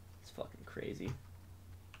 It's fucking crazy.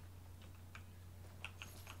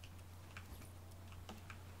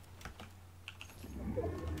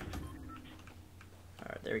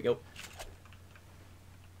 Alright, there we go.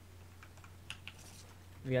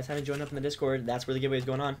 If you guys haven't joined up in the Discord, that's where the giveaway is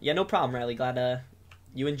going on. Yeah, no problem, Riley. Glad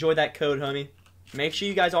you enjoyed that code, homie. Make sure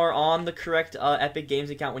you guys are on the correct Epic Games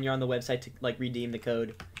account when you're on the website to like redeem the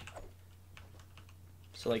code.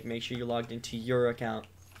 So like make sure you're logged into your account.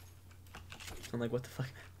 I'm like, what the fuck?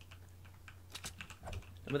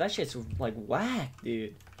 But that shit's like whack,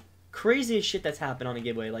 dude. Craziest shit that's happened on a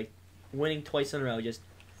giveaway, like winning twice in a row. Just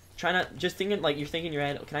thinking like you're thinking in your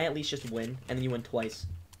head, can I at least just win? And then you win twice.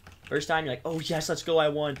 First time you're like, oh yes, let's go, I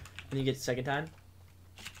won. And then you get the second time.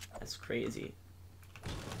 That's crazy.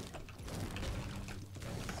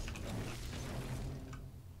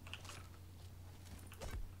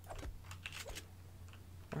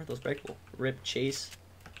 Aren't those breakable? Rip Chase.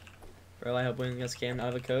 Bro, I hope we got scammed out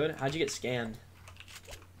of a code. How'd you get scammed?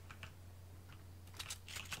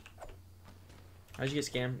 How'd you get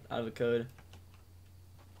scammed out of a code?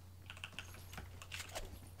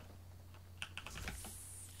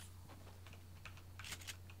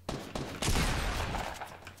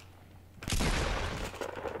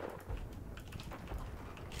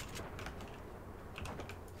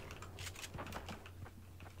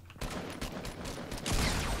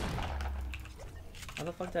 How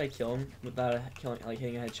the fuck did I kill him without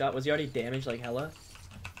hitting a headshot? Was he already damaged like hella?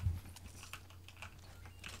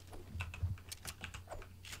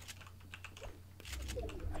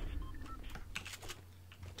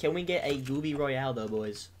 Can we get a Gooby Royale though,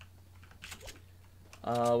 boys?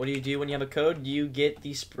 What do you do when you have a code? You get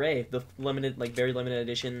the spray, the limited, like very limited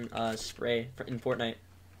edition spray in Fortnite.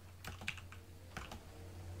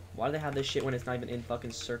 Why do they have this shit when it's not even in fucking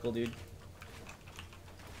circle, dude?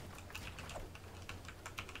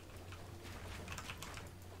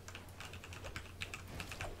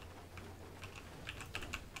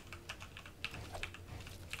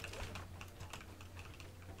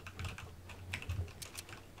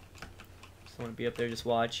 Want to be up there, just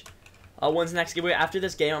watch. When's the next giveaway? After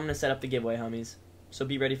this game, I'm going to set up the giveaway, homies. So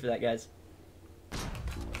be ready for that, guys.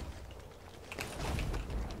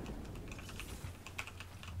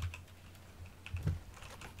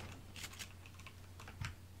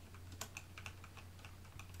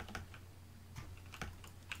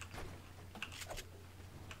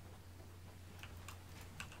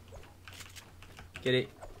 Get it.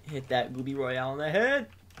 Hit that Gooby Royale on the head.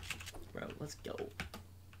 Bro, let's go.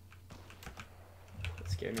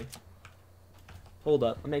 Scared me. Hold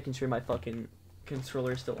up, I'm making sure my fucking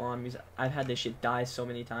controller is still on because I've had this shit die so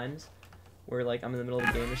many times where like I'm in the middle of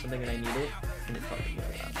the game or something and I need it and it fucking goes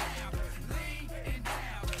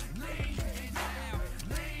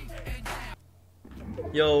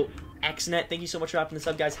out. Yo, XNet, thank you so much for wrapping this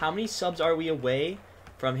up, guys. How many subs are we away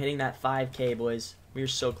from hitting that 5K, boys? We are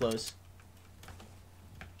so close.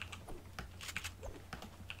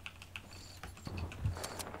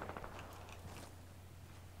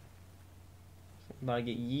 I'm about to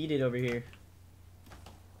get yeeted over here.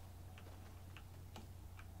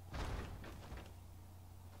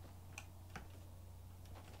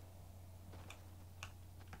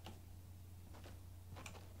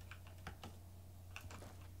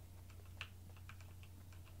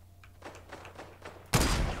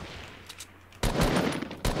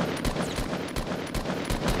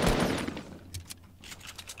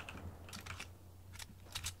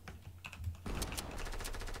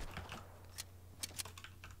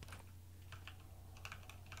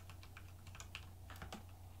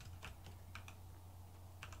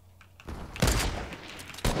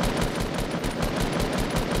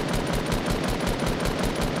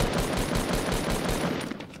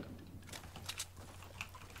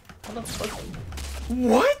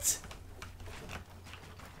 What?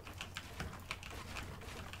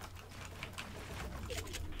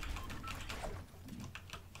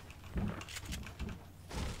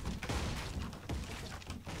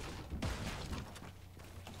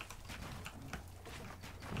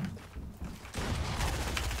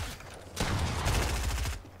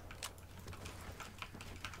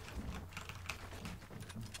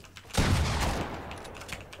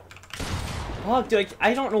 Fuck, dude,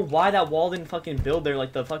 I don't know why that wall didn't fucking build there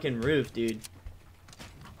like the fucking roof, dude.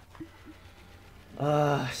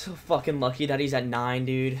 So fucking lucky that he's at 9,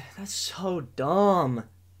 dude. That's so dumb.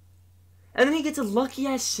 And then he gets a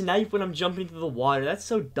lucky-ass snipe when I'm jumping through the water. That's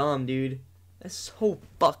so dumb, dude. That's so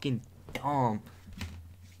fucking dumb.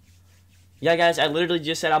 Yeah, guys, I literally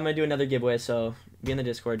just said I'm gonna do another giveaway, so be in the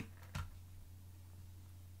Discord.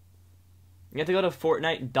 You have to go to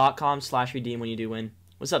Fortnite.com/redeem when you do win.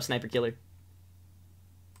 What's up, Sniper Killer?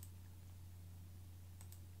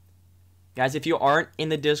 Guys, if you aren't in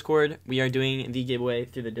the Discord, we are doing the giveaway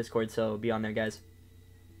through the Discord, so be on there, guys.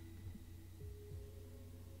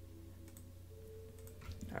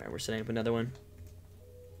 Alright, we're setting up another one.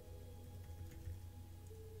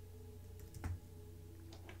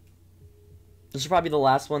 This is probably the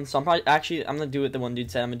last one, so I'm gonna do what the one dude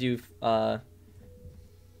said. I'm gonna do a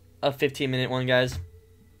 15-minute one, guys.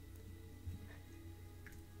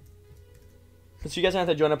 So you guys have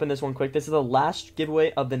to join up in this one quick. This is the last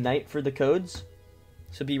giveaway of the night for the codes,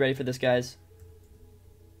 so be ready for this, guys.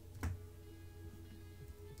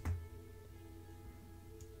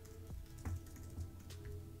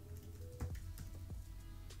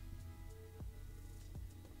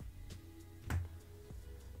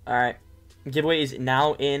 Alright, giveaway is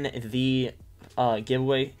now in the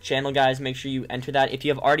giveaway channel, guys. Make sure you enter that. If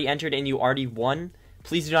you have already entered and you already won,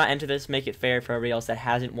 please do not enter this. Make it fair for everybody else that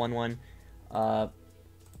hasn't won one.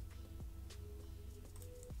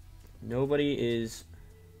 Nobody is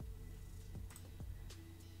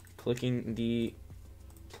clicking the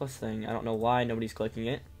plus thing. I don't know why nobody's clicking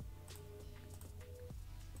it.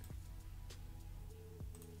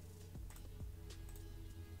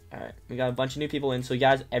 Alright, we got a bunch of new people in. So,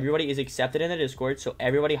 guys, everybody is accepted in the Discord. So,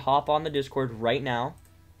 everybody hop on the Discord right now.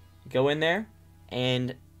 Go in there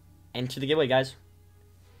and enter the giveaway, guys.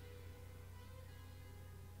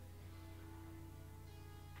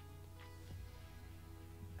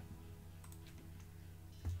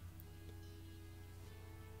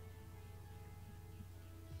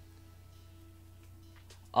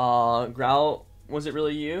 Growl, was it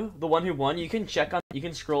really you? The one who won? You can check on, you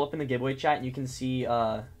can scroll up in the giveaway chat and you can see,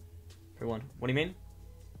 for one. What do you mean?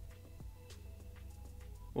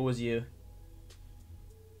 What was you?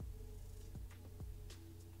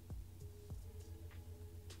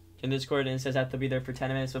 In Discord, and it says I have to be there for 10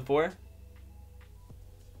 minutes before.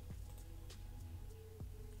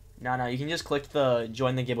 No, you can just click the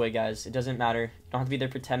join the giveaway, guys. It doesn't matter. You don't have to be there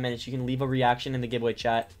for 10 minutes. You can leave a reaction in the giveaway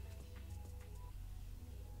chat.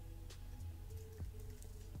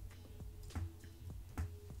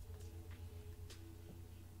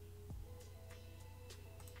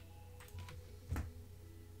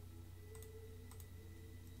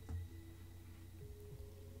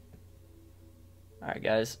 Alright,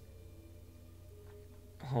 guys.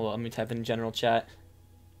 Hold on, let me type in general chat.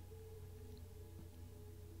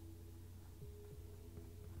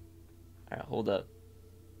 Alright, hold up.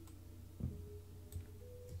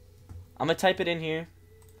 I'm gonna type it in here.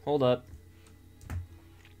 Hold up.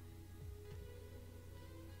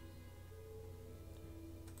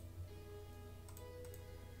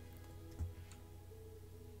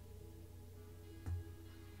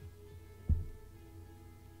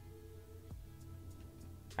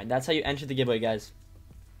 Alright, that's how you enter the giveaway, guys.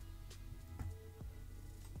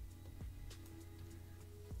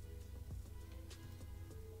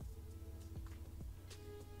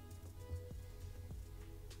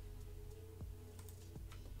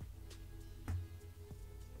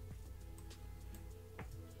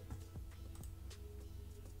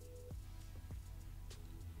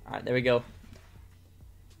 Alright, there we go.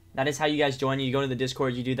 That is how you guys join. You go to the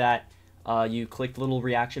Discord, you do that. You click the little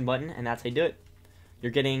reaction button, and that's how you do it.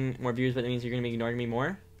 You're getting more views, but that means you're going to be ignoring me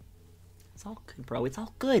more. It's all good, bro. It's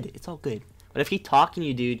all good. It's all good. But if he's talking to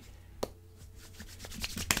you, dude,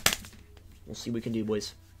 we'll see what we can do,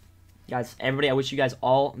 boys. Guys, everybody, I wish you guys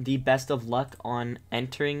all the best of luck on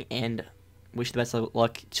entering, and wish the best of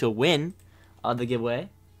luck to win the giveaway.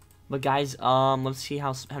 But, guys, let's see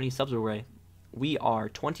how many subs we're away. We are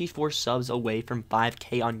 24 subs away from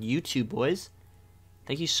 5K on YouTube, boys.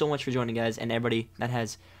 Thank you so much for joining, guys, and everybody that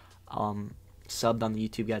has subbed on the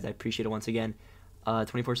YouTube, guys. I appreciate it once again.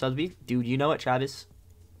 24 subs, dude. You know it, Travis.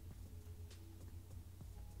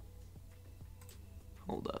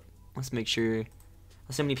 Hold up. Let's make sure.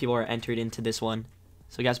 Let's see how many people are entered into this one.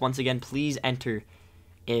 So, guys, once again, please enter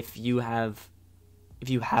if you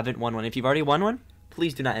haven't won one. If you've already won one,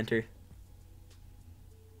 please do not enter.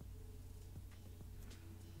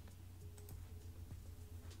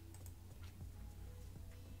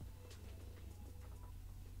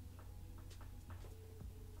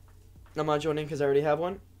 I'm not joining because I already have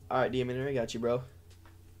one. Alright, Demonator, I got you, bro.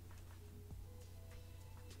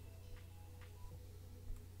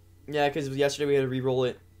 Yeah, because yesterday we had to re-roll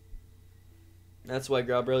it. That's why,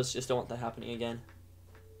 Growl Bros. Just don't want that happening again.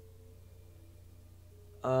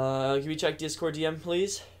 Can we check Discord DM,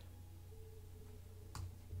 please?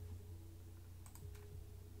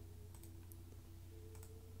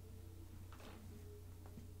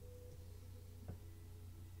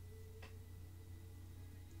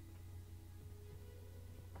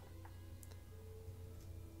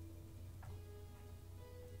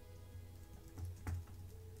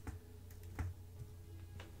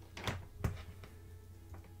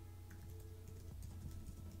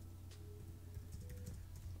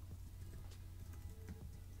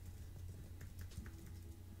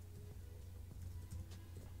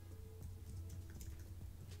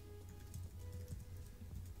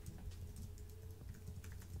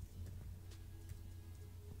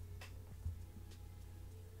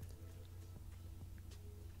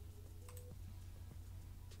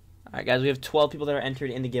 Alright, guys, we have 12 people that are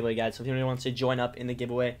entered in the giveaway, guys. So if anyone wants to join up in the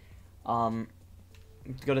giveaway, go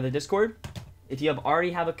to the Discord. If you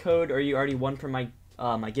already have a code or you already won from my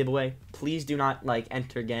my giveaway, please do not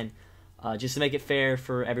enter again. Just to make it fair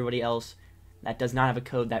for everybody else that does not have a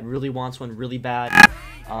code that really wants one really bad.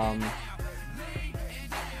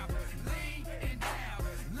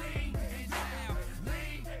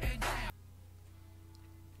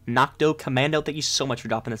 Nocto Commando, thank you so much for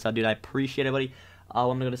dropping this out, dude. I appreciate it, buddy. I'm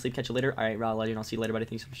gonna go to sleep. Catch you later. All right, Raw Legend. I'll see you later, buddy.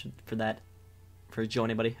 Thanks so much for that, for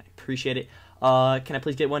joining, buddy. I appreciate it. Can I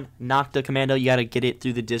please get one? Nocto Commando. You gotta get it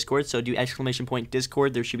through the Discord. So do !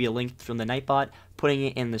 Discord. There should be a link from the Nightbot putting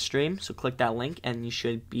it in the stream. So click that link, and you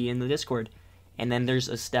should be in the Discord. And then there's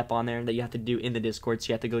a step on there that you have to do in the Discord. So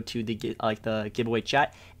you have to go to the giveaway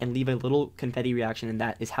chat and leave a little confetti reaction, and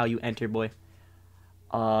that is how you enter, boy.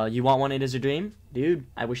 You want one? It is a dream, dude.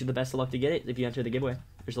 I wish you the best of luck to get it if you enter the giveaway.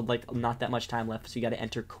 There's not that much time left, so you got to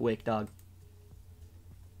enter quick, dog.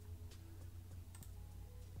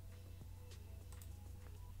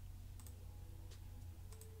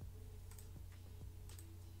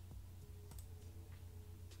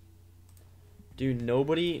 Dude,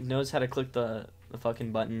 nobody knows how to click the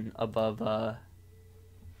fucking button above that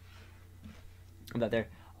there.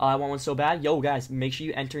 I want one so bad. Yo, guys, make sure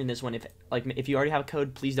you enter in this one. If you already have a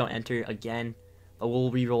code, please don't enter again. But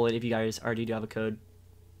we'll re-roll it if you guys already do have a code.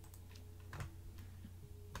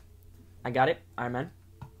 I got it. Alright, man.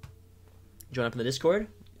 Join up in the Discord.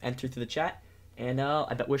 Enter through the chat. And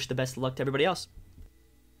I wish the best of luck to everybody else.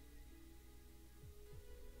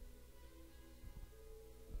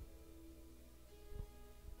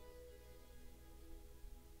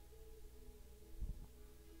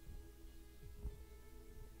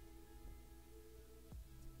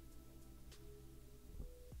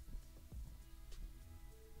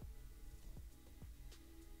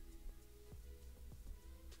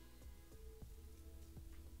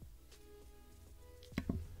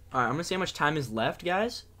 Alright, I'm gonna see how much time is left,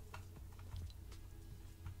 guys.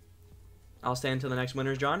 I'll stay until the next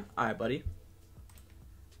winner is drawn. Alright, buddy.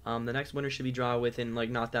 The next winner should be drawn within,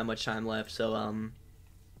 not that much time left. So,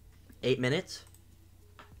 8 minutes.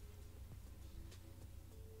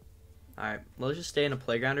 Alright, let's just stay in a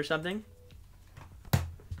playground or something. I'm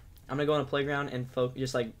gonna go in a playground and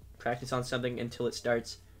just, practice on something until it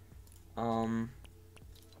starts. And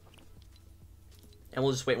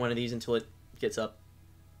we'll just wait one of these until it gets up.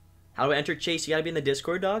 How do I enter? Chase, you gotta be in the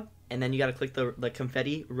Discord, dog, and then you gotta click the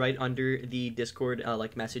confetti right under the Discord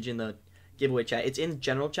message in the giveaway chat. It's in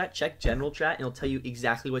general chat. Check general chat, and it'll tell you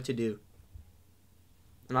exactly what to do.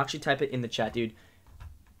 And I'll actually type it in the chat, dude.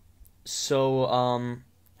 So,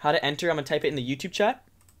 how to enter? I'm gonna type it in the YouTube chat.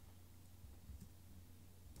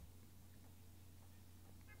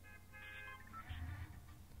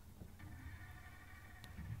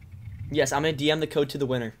 Yes, I'm gonna DM the code to the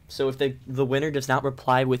winner. So if the winner does not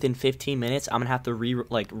reply within 15 minutes, I'm gonna have to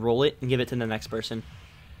roll it and give it to the next person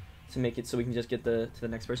to make it so we can just get to the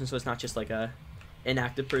next person. So it's not just a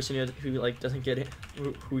inactive person who doesn't get it,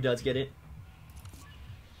 who does get it.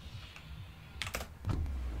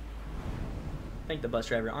 Thank the bus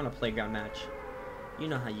driver on a playground match. You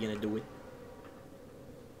know how you're gonna do it.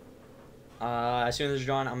 As soon as it's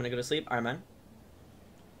drawn, I'm gonna go to sleep. Alright, man.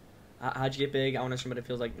 How'd you get big? I want to know, but it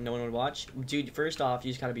feels like no one would watch. Dude, first off, you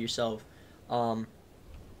just gotta be yourself. Do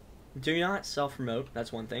not self-promote.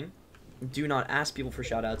 That's one thing. Do not ask people for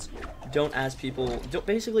shoutouts. Don't ask people.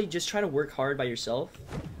 Basically, just try to work hard by yourself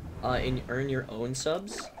and earn your own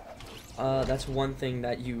subs. That's one thing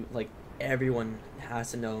that everyone has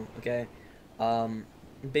to know, okay?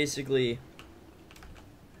 Basically,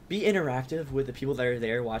 be interactive with the people that are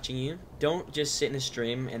there watching you. Don't just sit in a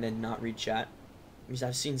stream and then not read chat. Because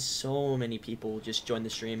I've seen so many people just join the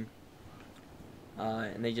stream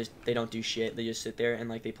and they don't do shit. They just sit there and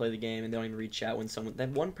they play the game and they don't even read chat when that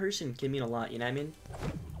one person can mean a lot, you know what I mean?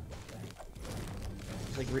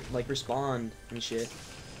 Just respond and shit.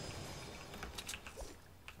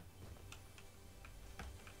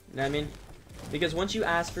 You know what I mean? Because once you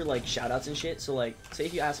ask for shoutouts and shit, so say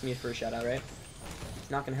if you ask me for a shoutout, right?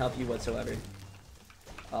 It's not gonna help you whatsoever.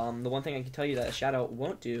 The one thing I can tell you that a shoutout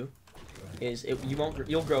won't do is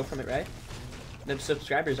you'll grow from it, right? The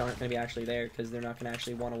subscribers aren't going to be actually there because they're not going to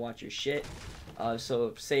actually want to watch your shit.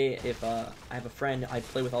 So say if I have a friend I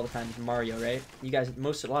play with all the time, Mario, right? You guys,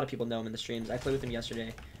 a lot of people know him in the streams. I played with him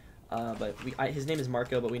yesterday, but his name is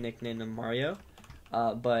Marco, but we nicknamed him Mario.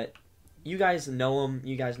 But you guys know him.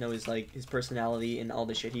 You guys know his personality and all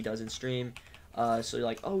the shit he does in stream. So you're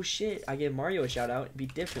like, oh shit, I gave Mario a shout out. It'd be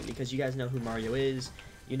different because you guys know who Mario is.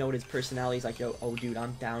 you know what his personality is like. Yo, oh dude,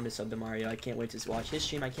 I'm down to sub to Mario. I can't wait to watch his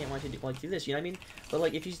stream. I can't wait to do this. You know what I mean? But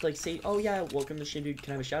like, if he's like say, oh yeah, welcome to the stream, dude.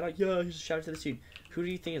 Can I have a shout out? Yeah, here's a shout out to this dude. Who do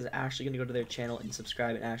you think is actually gonna go to their channel and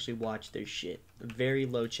subscribe and actually watch their shit? Very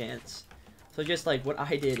low chance. So just like what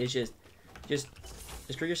I did is just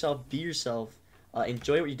for yourself, be yourself,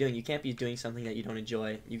 enjoy what you're doing. You can't be doing something that you don't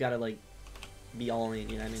enjoy. You gotta like be all in.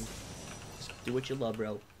 You know what I mean? Just do what you love,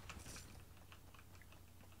 bro.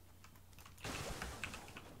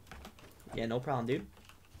 Yeah, no problem, dude.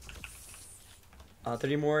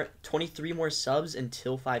 23 more subs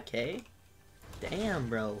until 5K. Damn,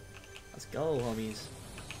 bro. Let's go, homies.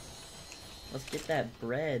 Let's get that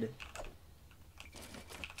bread.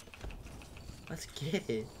 Let's get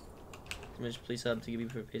it. Just please sub to give you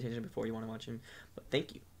pay attention before you want to watch him. But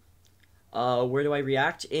thank you. Where do I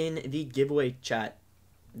react? In the giveaway chat.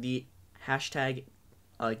 The hashtag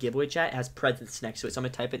giveaway chat has presents next to it. So I'm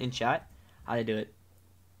gonna type it in chat. How to do it.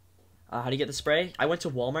 How do you get the spray? I went to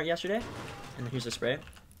Walmart yesterday, and here's the spray.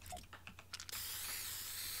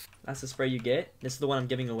 That's the spray you get. This is the one I'm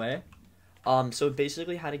giving away. So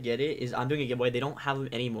basically how to get it is I'm doing a giveaway. They don't have them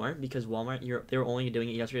anymore because Walmart, they were only doing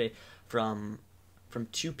it yesterday from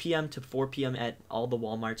 2 p.m. to 4 p.m. at all the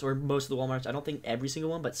Walmarts, or most of the Walmarts. I don't think every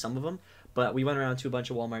single one, but some of them. But we went around to a bunch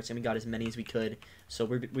of Walmarts and we got as many as we could. So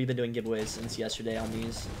we've been doing giveaways since yesterday on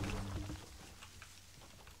these.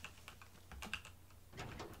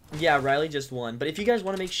 Yeah, Riley just won. But if you guys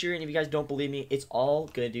want to make sure, and if you guys don't believe me, it's all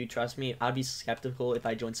good, dude. Trust me. I'd be skeptical if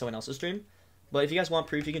I joined someone else's stream. But if you guys want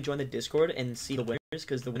proof, you can join the Discord and see the winners,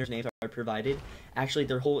 because the winners' names are provided. Actually,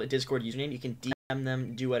 their whole Discord username, you can DM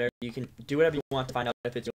them, do whatever. You can do whatever you want to find out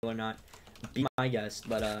if it's real or not. Be my guest.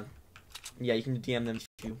 But, yeah, you can DM them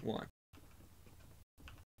if you want.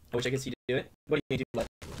 I wish I could see you do it. What do you do? What?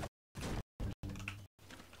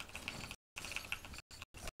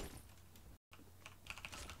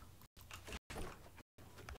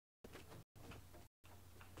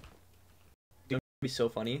 Be so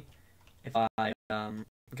funny if I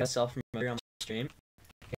got self-promoted on my stream.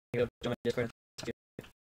 Go join my Discord.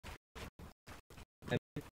 I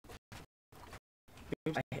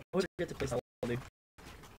always forget to play that wall, dude.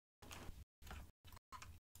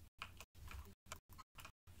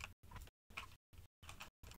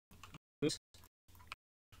 Oops.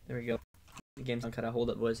 There we go. The game's on cut out.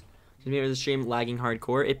 Hold up, boys. Is the stream lagging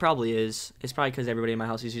hardcore? It probably is. It's probably because everybody in my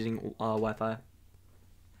house is using Wi-Fi.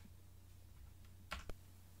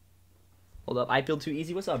 Hold up, I feel too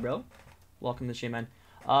easy. What's up, bro? Welcome to the stream, man.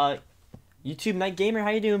 YouTube Night Gamer, how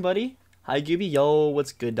you doing, buddy? Hi, Gooby. Yo,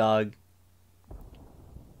 what's good, dog?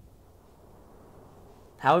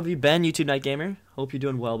 How have you been, YouTube Night Gamer? Hope you're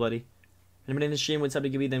doing well, buddy. Anybody in the stream, what's up to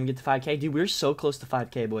Gooby? Then we get to 5K. Dude, we're so close to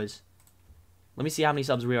 5K, boys. Let me see how many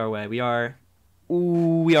subs we are away. We are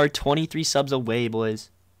 23 subs away, boys.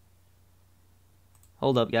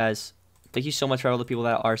 Hold up, guys. Thank you so much for all the people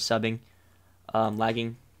that are subbing.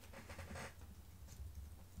 Lagging.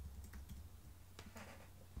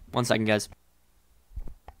 1 second, guys.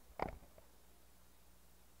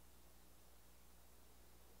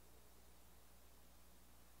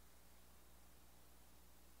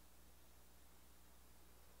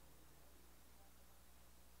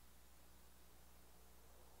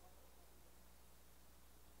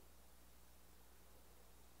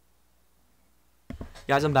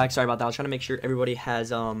 Guys, I'm back. Sorry about that. I was trying to make sure everybody has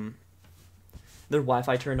their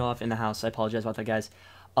Wi-Fi turned off in the house. I apologize about that, guys.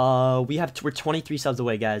 We're 23 subs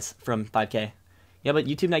away, guys, from 5K. Yeah, but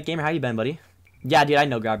YouTube Night Gamer, how you been, buddy? Yeah, dude, I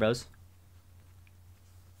know, Grab Bros.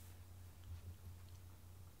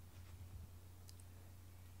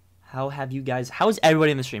 How is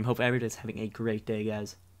everybody in the stream? Hope everybody's having a great day,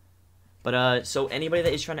 guys. But, so anybody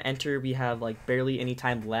that is trying to enter, we have, like, barely any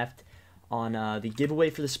time left on, the giveaway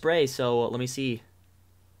for the spray, so let me see.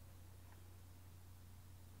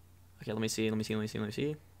 Okay, let me see.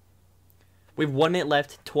 We have 1 minute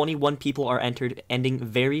left. 21 people are entered, ending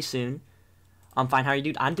very soon. I'm fine. How are you,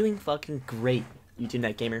 dude? I'm doing fucking great, YouTube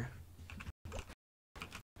Night Gamer.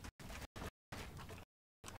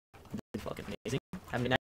 Fucking amazing. Having a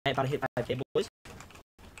good night. About to hit 5K, boys.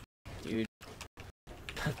 Dude.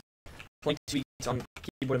 Playing 2 weeks on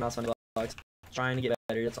keyboard and mouse on dogs. Trying to get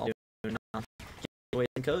better. That's all I'm doing now. Giveaways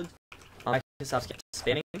and codes. I can stop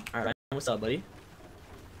spamming. Alright, what's up, buddy?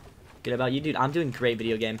 Good about you, dude. I'm doing great,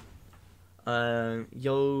 video game.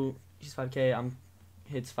 Yo, he's 5K.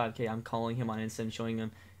 Hits 5K. I'm calling him on Insta and showing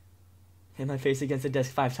him hit my face against the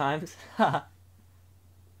desk 5 times. Yeah,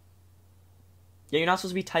 you're not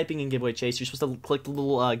supposed to be typing in giveaway, Chase. You're supposed to click the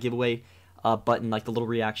little giveaway button, like the little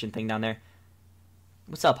reaction thing down there.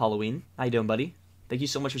 What's up, Halloween? How you doing, buddy? Thank you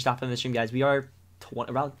so much for stopping in the stream, guys. We are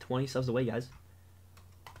around 20 subs away, guys.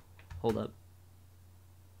 Hold up.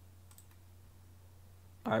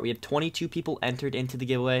 Alright, we have 22 people entered into the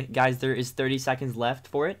giveaway. Guys, there is 30 seconds left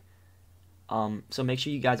for it. So make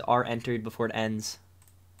sure you guys are entered before it ends.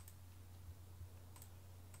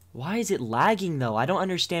 Why is it lagging, though? I don't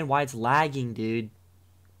understand why it's lagging, dude.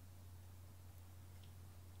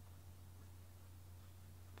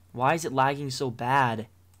 Why is it lagging so bad?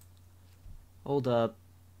 Hold up.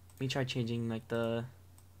 Let me try changing, like, the...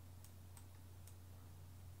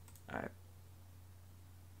 Alright.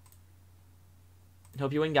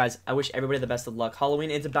 Hope you win, guys. I wish everybody the best of luck.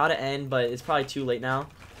 Halloween is about to end, but it's probably too late now.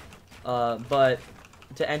 But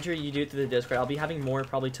to enter, you do it through the Discord. I'll be having more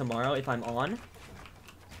probably tomorrow if I'm on.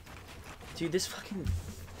 Dude, this fucking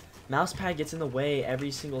mouse pad gets in the way every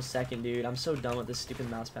single second, dude. I'm so done with this stupid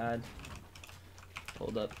mouse pad.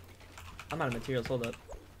 Hold up. I'm out of materials. Hold up.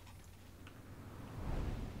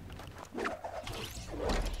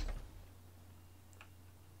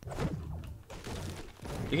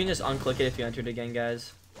 You can just unclick it if you entered again,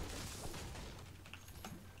 guys.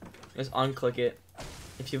 Just unclick it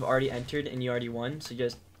if you've already entered and you already won. So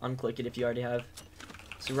just unclick it if you already have.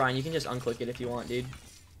 So Ryan, you can just unclick it if you want, dude.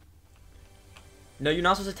 No, you're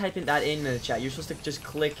not supposed to type that in the chat. You're supposed to just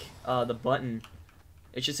click the button.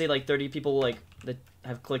 It should say like 30 people like that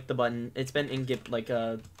have clicked the button. It's been in like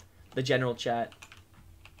the general chat.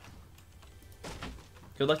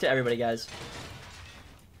 Good luck to everybody, guys.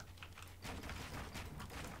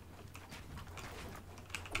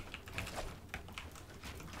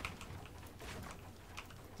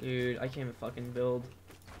 Dude, I can't even fucking build.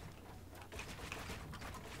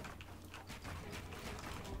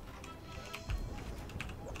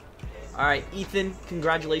 Alright, Ethan,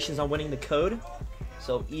 congratulations on winning the code.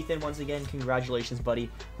 So, Ethan, once again, congratulations, buddy,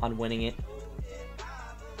 on winning it.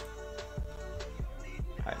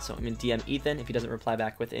 Alright, so I'm going to DM Ethan. If he doesn't reply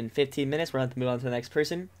back within 15 minutes, we're going to have to move on to the next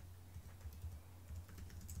person.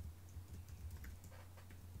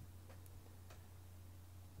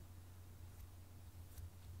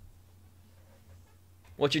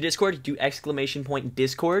 What's your Discord? Do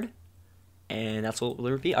 !Discord. And that's what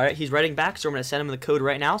we'll repeat. Alright, he's writing back, so I'm going to send him the code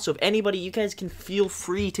right now. So if anybody, you guys can feel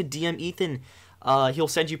free to DM Ethan. He'll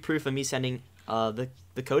send you proof of me sending the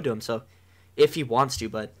code to him. So if he wants to,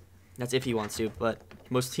 but that's if he wants to. But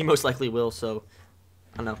he most likely will, so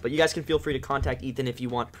I don't know. But you guys can feel free to contact Ethan if you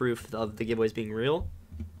want proof of the giveaways being real.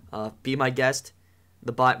 Be my guest.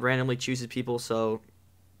 The bot randomly chooses people, so...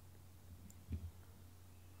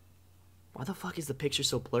 Why the fuck is the picture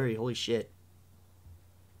so blurry? Holy shit.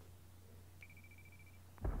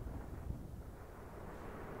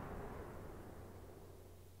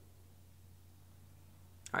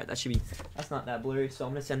 Alright, that's not that blurry, so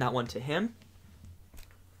I'm going to send that one to him.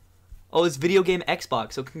 Oh, it's Video Game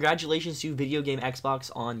Xbox. So congratulations to Video Game Xbox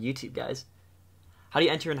on YouTube, guys. How do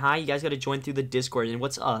you enter in hi? You guys got to join through the Discord. And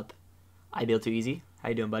what's up? I built too easy. How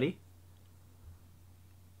you doing, buddy?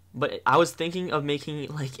 But I was thinking of making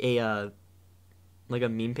like a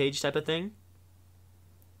meme page type of thing.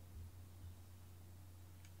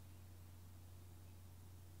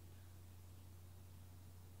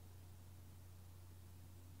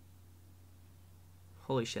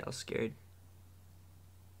 Holy shit, I was scared.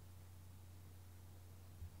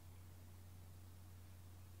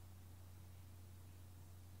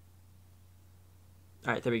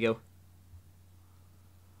 Alright, there we go.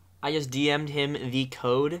 I just DM'd him the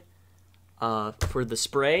code for the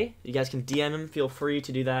spray. You guys can DM him. Feel free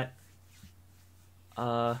to do that.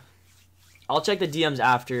 I'll check the DMs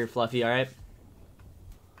after, Fluffy, alright?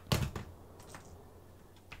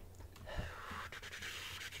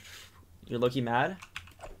 You're low-key mad?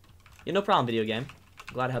 Yeah, no problem, video game.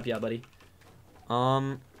 Glad to help you out, buddy.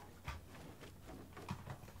 Hold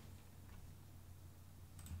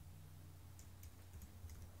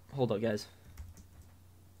up, guys.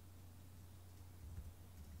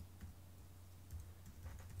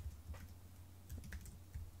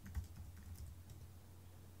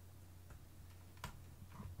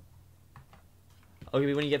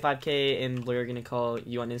 Okay, when you get 5K and we're gonna call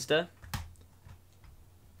you on Insta.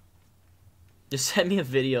 Just send me a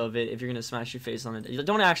video of it if you're gonna smash your face on it.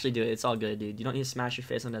 Don't actually do it. It's all good, dude. You don't need to smash your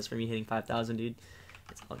face on this for me hitting 5,000, dude.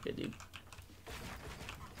 It's all good, dude.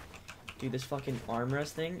 Dude, this fucking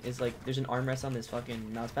armrest thing is like, there's an armrest on this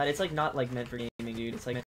fucking mouse pad. It's like not like meant for gaming, dude. It's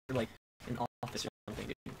like meant for like an office or something,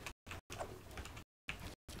 dude.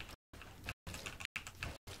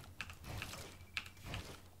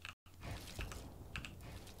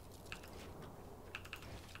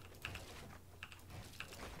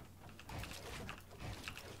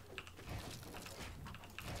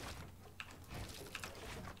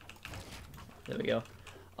 There we go.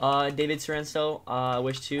 David Sorrento,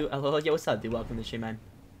 wish to. Hello, yo, what's up, dude? Welcome to the stream, man.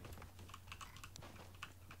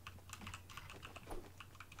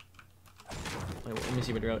 Wait, let me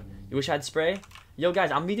see what you wrote. You wish I had spray? Yo,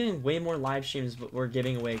 guys, I'm be doing way more live streams, but we're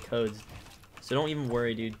giving away codes. So don't even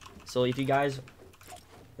worry, dude. So if you guys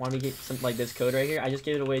want me to get something like this code right here, I just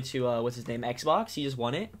gave it away to, what's his name? Xbox. He just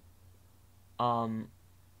won it. I don't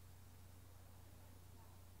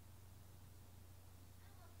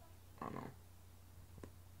know.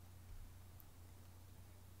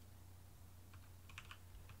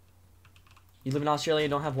 You live in Australia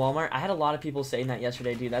and don't have Walmart? I had a lot of people saying that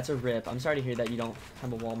yesterday, dude. That's a rip. I'm sorry to hear that you don't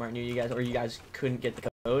have a Walmart near you guys, or you guys couldn't get the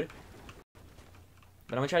code.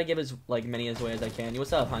 But I'm gonna try to give as like many as away as I can.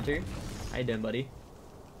 What's up, Hunter? How you doing, buddy?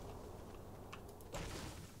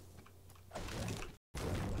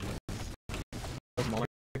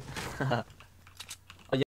 Oh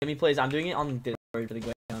yeah, let me plays. I'm doing it on Discord for the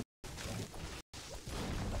going down.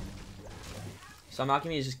 So I'm not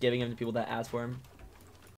gonna be just giving him to people that ask for him.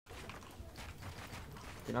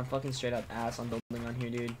 Dude, I'm fucking straight up ass on building on here,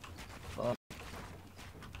 dude. Fuck.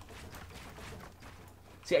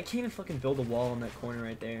 See, I can't even fucking build a wall in that corner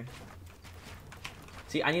right there.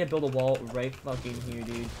 See, I need to build a wall right fucking here,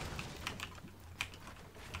 dude.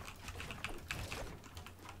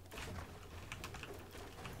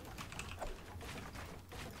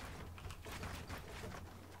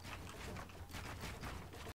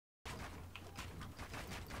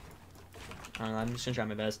 I don't know, I'm just gonna try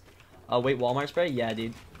my best. Wait, Walmart spray? Yeah,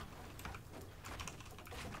 dude.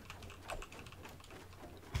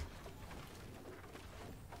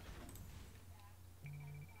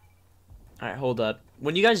 Alright, hold up.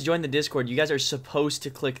 When you guys join the Discord, you guys are supposed to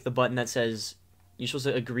click the button that says you're supposed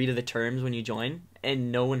to agree to the terms when you join,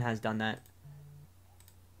 and no one has done that.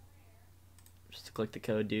 Just to click the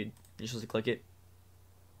code, dude. You're supposed to click it.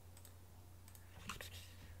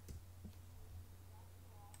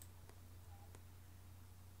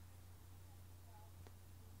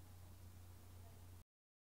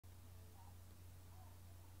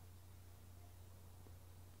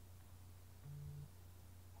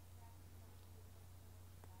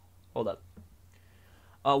 Hold up.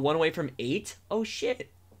 One away from 8? Oh, shit.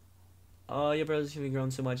 Your brother's gonna be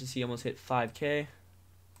grown so much as he almost hit 5K.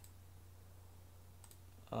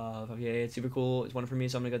 5K, it's super cool. It's one for me,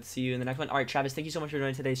 so I'm gonna go to see you in the next one. Alright, Travis, thank you so much for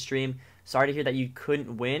joining today's stream. Sorry to hear that you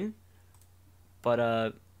couldn't win. But,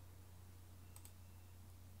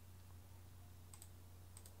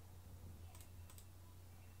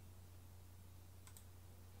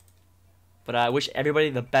 I wish everybody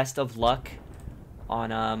the best of luck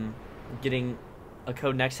on getting a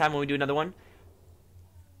code next time when we do another one.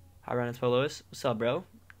 Hi, Ryan Lois. What's up, bro?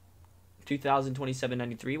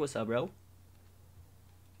 2027.93. What's up, bro?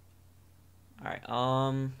 Alright,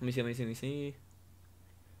 let me see. I'm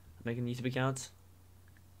making YouTube accounts.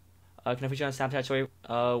 Can I put you on Snapchat story?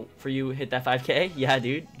 For you hit that 5K? Yeah,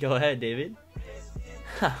 dude. Go ahead, David.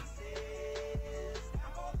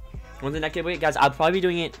 When's the next giveaway? Guys, I'll probably be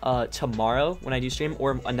doing it tomorrow when I do stream,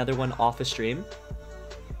 or another one off a stream.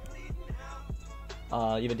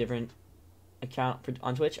 You have a different account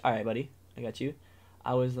on Twitch? Alright, buddy. I got you.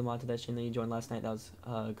 I was the mod to that stream that you joined last night. That was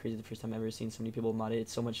crazy. The first time I've ever seen so many people mod it.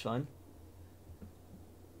 It's so much fun.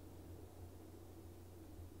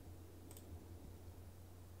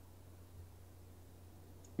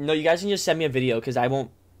 No, you guys can just send me a video, because I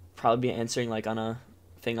won't probably be answering like on a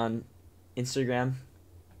thing on Instagram.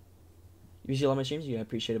 You usually love my streams? Yeah, I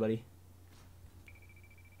appreciate it, buddy.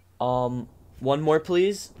 One more,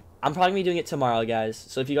 please. I'm probably gonna be doing it tomorrow, guys.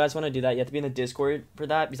 So if you guys want to do that, you have to be in the Discord for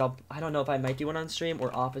that, because I don't know if I might do one on stream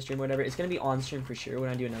or off a stream or whatever. It's gonna be on stream for sure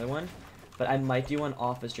when I do another one, but I might do one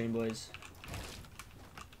off a stream, boys.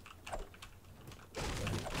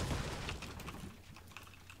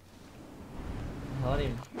 I'll let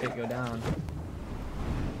him go down.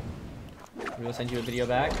 We will send you a video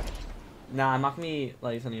back. Nah, I'm not gonna be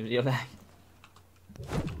like sending you a video back.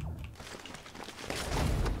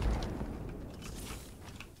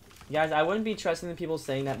 Guys, I wouldn't be trusting the people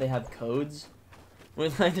saying that they have codes. When,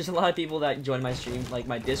 like, there's a lot of people that joined my stream, like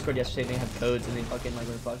my Discord yesterday, they have codes and they fucking like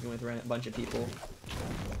were fucking with a bunch of people.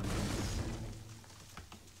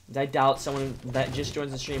 I doubt someone that just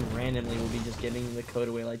joins the stream randomly will be just giving the code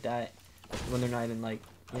away like that when they're not even like,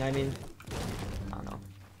 you know what I mean? I don't know.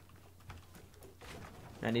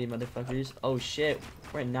 90 motherfuckers. Oh shit,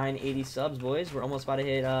 we're at 980 subs, boys. We're almost about to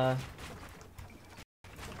hit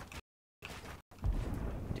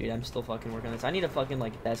Dude, I'm still fucking working on this. I need a fucking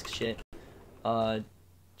like desk shit.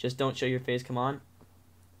 Just don't show your face, come on.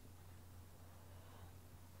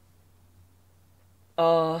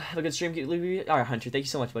 Have a good stream. Alright, Hunter, thank you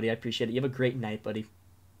so much, buddy. I appreciate it. You have a great night, buddy.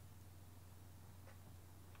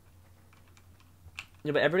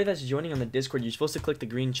 Yeah, but everybody that's joining on the Discord, you're supposed to click the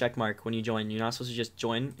green check mark when you join. You're not supposed to just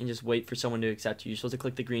join and just wait for someone to accept you. You're supposed to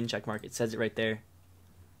click the green check mark. It says it right there.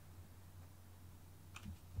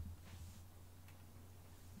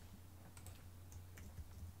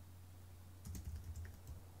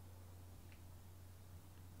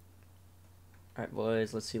 Alright,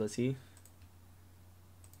 boys, let's see.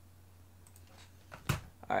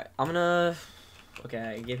 Alright, I'm gonna... Okay,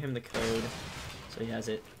 I gave him the code, so he has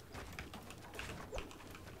it.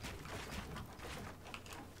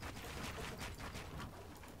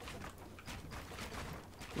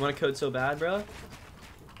 You want a code so bad, bro?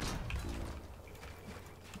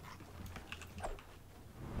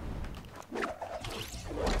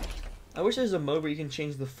 I wish there's a mode where you can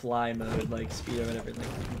change the fly mode, like speed or whatever, like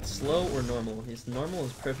slow or normal. His normal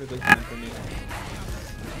is perfectly fine for me.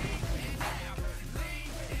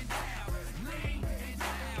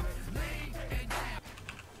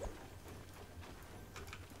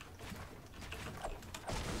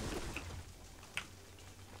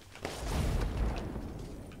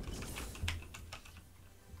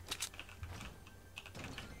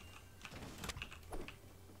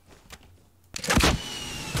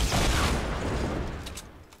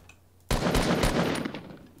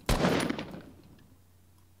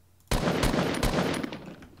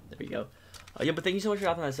 Go. Yeah, but thank you so much for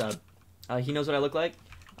dropping that sub. He knows what I look like.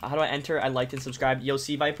 How do I enter? I liked and subscribed. Yo,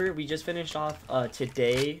 C Viper, we just finished off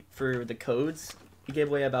today for the codes. We gave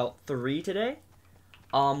away about 3 today.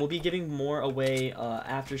 We'll be giving more away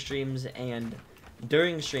after streams and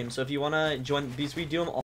during streams. So if you wanna join, because we do them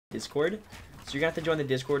all on Discord, so you're gonna have to join the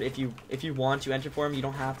Discord if you want to enter for them. You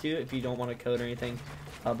don't have to if you don't want a code or anything.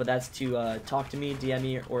 But that's to talk to me, DM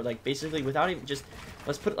me, or like basically without even just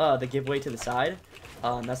let's put the giveaway to the side.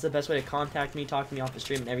 That's the best way to contact me, talk to me off the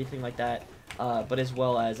stream, and everything like that. But as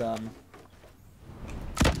well as try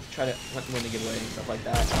to win the giveaway and stuff like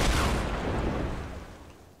that.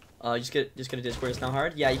 Just get a Discord. It's not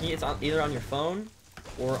hard. Yeah, you can get it either on your phone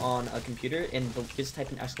or on a computer, and just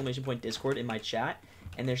type in ! Discord in my chat,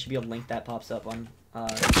 and there should be a link that pops up on my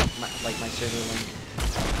server link.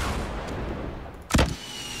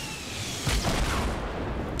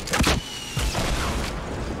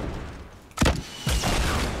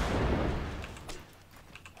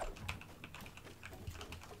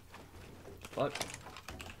 Fuck.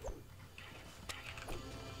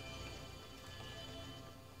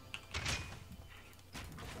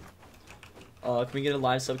 Can we get a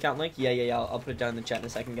live sub count link? Yeah. I'll put it down in the chat in a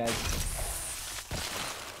second, guys.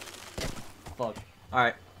 Fuck.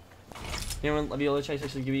 Alright. Anyone love you?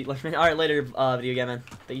 Actually give you alright, later, video game man.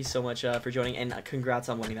 Thank you so much for joining, and congrats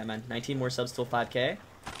on winning that, man. 19 more subs till 5K.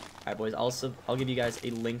 Alright, boys. I'll give you guys a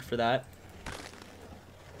link for that.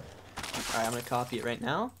 Alright, I'm gonna copy it right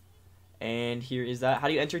now. And here is that. How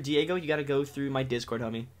do you enter Diego? You gotta go through my Discord,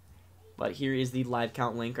 homie. But here is the live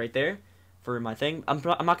count link right there for my thing. I'm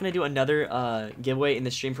not gonna do another giveaway in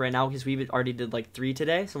the stream for right now because we already did like 3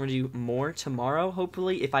 today. So I'm gonna do more tomorrow,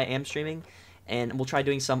 hopefully, if I am streaming. And we'll try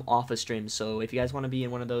doing some off of stream. So if you guys want to be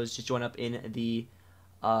in one of those, just join up in the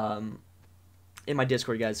in my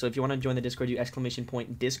Discord, guys. So if you want to join the Discord, do !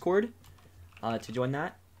 Discord to join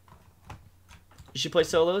that. You should play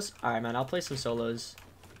solos. All right, man. I'll play some solos.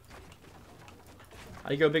 How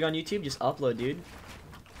do you go big on YouTube? Just upload, dude.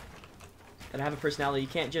 Gotta have a personality. You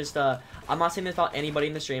can't just, I'm not saying this about anybody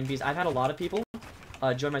in the stream, because I've had a lot of people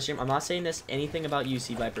join my stream. I'm not saying this anything about you,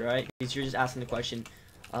 C Viper, right? Because you're just asking the question.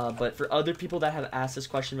 But for other people that have asked this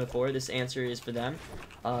question before, this answer is for them.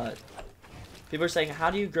 People are saying, how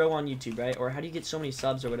do you grow on YouTube, right? Or how do you get so many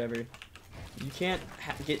subs or whatever? You can't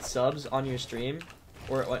get subs on your stream,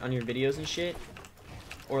 or on your videos and shit,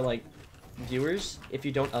 or like, viewers if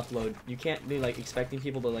you don't upload. You can't be like expecting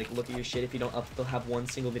people to like look at your shit if you don't have one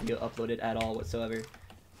single video uploaded at all whatsoever.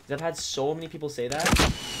 Because I've had so many people say that.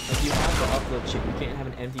 Like, you have to upload shit. You can't have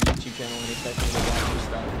an empty YouTube channel and expect people to watch your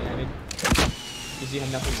stuff. You know what I mean? Because you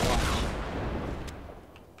have nothing to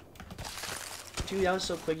watch. Dude, that was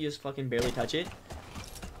so quick. You just fucking barely touch it.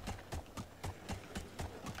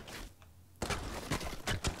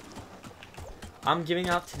 I'm giving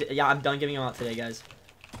out today. Yeah, I'm done giving them out today, guys.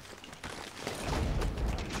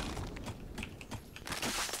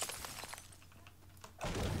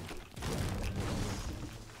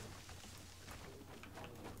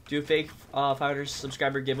 Do a fake 500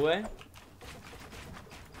 subscriber giveaway.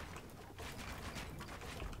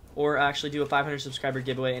 Or actually do a 500 subscriber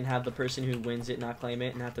giveaway and have the person who wins it not claim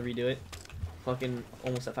it and have to redo it. Fucking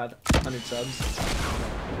almost at 500 subs.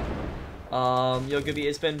 Yo, Gooby,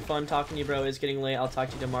 it's been fun talking to you, bro. It's getting late. I'll talk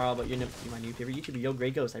to you tomorrow, but you're my new favorite YouTuber. Yo,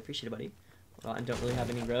 Great Ghost. I appreciate it, buddy. Well, I don't really have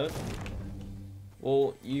any growth.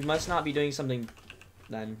 Well, you must not be doing something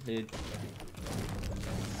then, dude.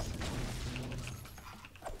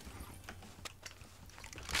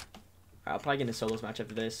 Alright, I'll probably get in a solos match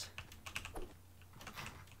after this.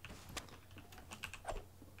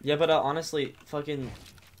 Yeah, but honestly, fucking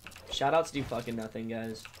shoutouts do fucking nothing,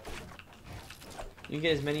 guys. You can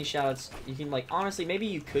get as many shoutouts. You can, like, honestly, maybe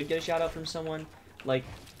you could get a shoutout from someone. Like,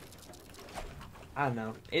 I don't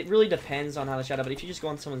know. It really depends on how the shoutout. But if you just go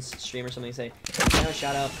on someone's stream or something and say, "I know a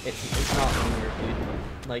shoutout," it's not gonna work,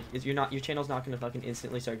 dude. Like, your channel's not gonna fucking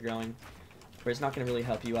instantly start growing, or it's not gonna really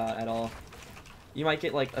help you out at all. You might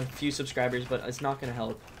get like a few subscribers, but it's not gonna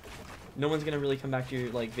help. No one's gonna really come back to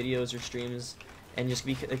your like videos or streams and just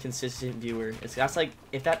be a consistent viewer. That's like,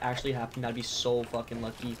 if that actually happened, that'd be so fucking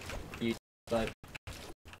lucky for you. But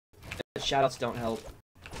shoutouts don't help.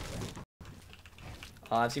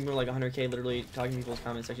 I've seen people like 100K literally talking to people's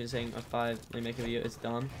comment section saying a 5, let me make a video. It's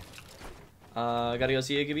dumb. Gotta go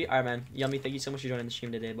see you, Gibby. Alright, man. Yummy, thank you so much for joining the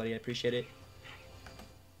stream today, buddy. I appreciate it.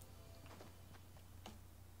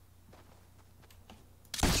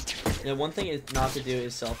 Yeah, one thing is not to do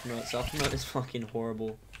is self-promote. Self-promote is fucking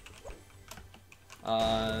horrible.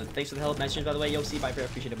 Thanks for the help. Nice streams, by the way. Yo, see, bye, I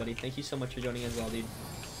appreciate it, buddy. Thank you so much for joining as well, dude.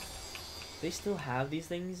 They still have these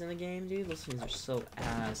things in the game, dude? Those things are so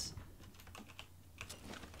ass.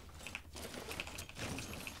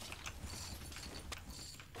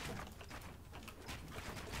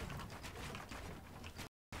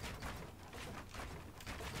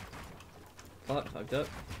 Fucked up.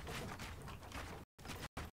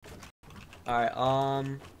 Alright,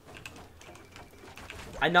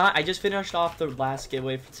 I just finished off the last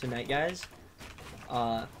giveaway for tonight, guys.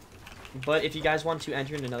 But if you guys want to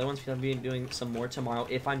enter in another one, so I'll be doing some more tomorrow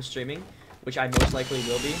if I'm streaming, which I most likely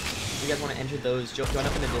will be. If you guys want to enter those, join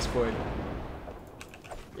up in the Discord.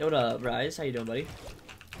 Yo, what up, Rise? How you doing, buddy?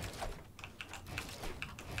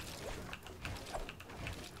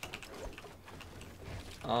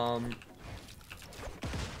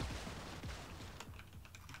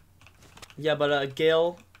 Yeah, but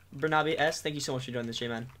Gail Bernabe S, thank you so much for joining the stream,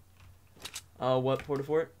 man. What Porta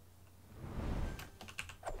Fort?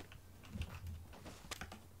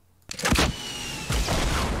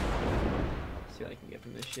 See what I can get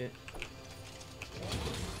from this shit.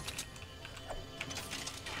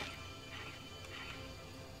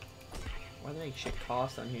 Why do they make shit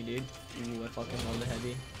cost on here, dude? Ooh, I fucking love the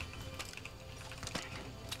heavy.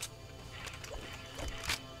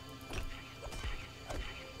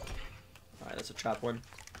 Alright, that's a trap one.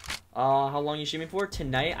 How long are you streaming for?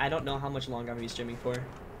 Tonight? I don't know how much longer I'm gonna be streaming for.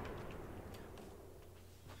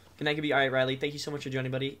 Good night, Gibby. Alright, Riley, thank you so much for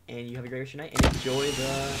joining, buddy. And you have a great rest of your night. And enjoy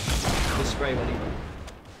the spray, buddy.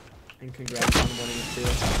 And congrats on winning it, too.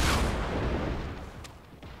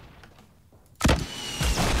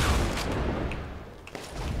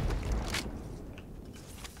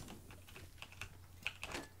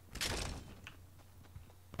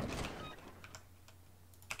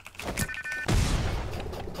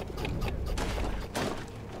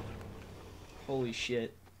 Holy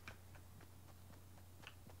shit.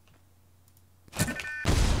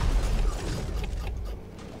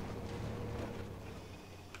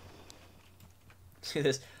 See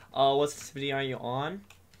this. What sensitivity are you on?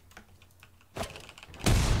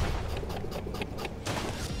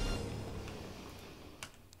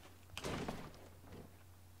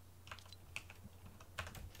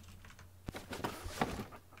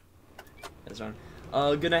 That's on.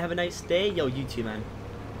 Good night, have a nice day. Yo, you too, man.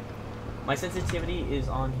 My sensitivity is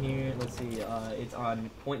on here, let's see, it's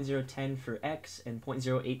on 0.010 for X and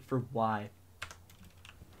 0.08 for Y.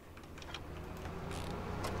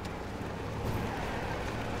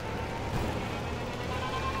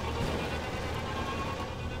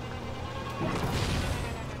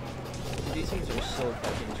 These things are so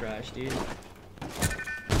fucking trash, dude.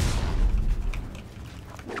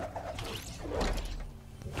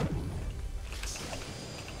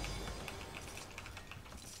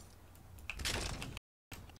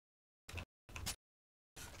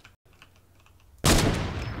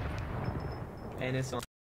 And it's on.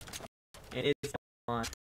 And it's on.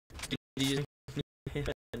 Did you just...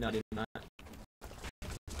 No, I did not.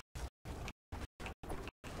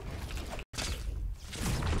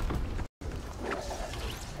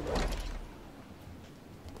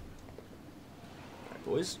 Alright,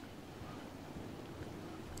 boys.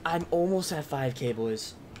 I'm almost at 5K,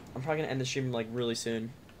 boys. I'm probably gonna end the stream like really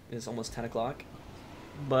soon. It's almost 10 o'clock.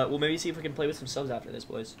 But we'll maybe see if we can play with some subs after this,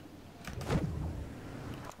 boys.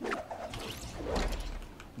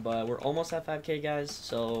 But we're almost at 5K, guys,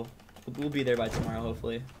 so we'll be there by tomorrow,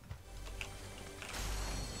 hopefully.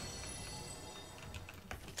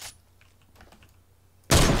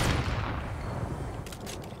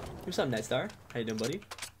 What's up, Netstar? How you doing, buddy?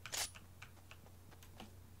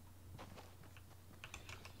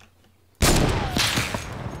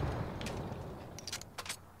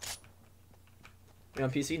 You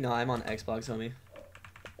on PC? No, I'm on Xbox, homie.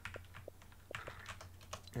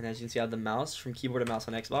 And as you can see, I have the mouse from keyboard and mouse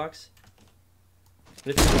on Xbox.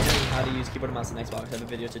 But if you're wondering how to use keyboard and mouse on Xbox, I have a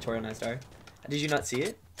video tutorial, Netstar. Did you not see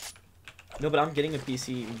it? No, but I'm getting a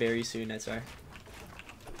PC very soon, Netstar.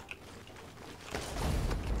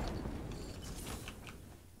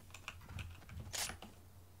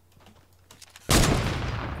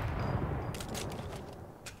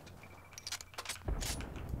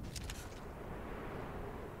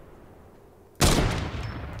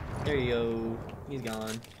 There you go. He's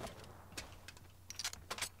gone.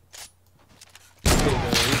 There you go.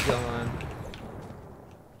 He's gone.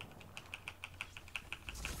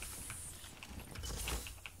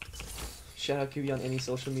 Shout out QB on any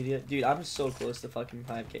social media. Dude, I'm so close to fucking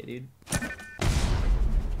 5K, dude.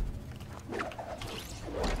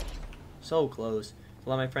 So close. A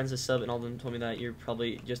lot of my friends have sub and all of them told me that you're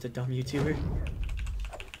probably just a dumb YouTuber.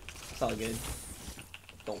 It's all good.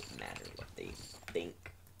 Don't matter what they think.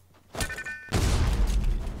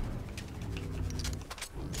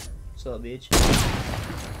 What's up, bitch?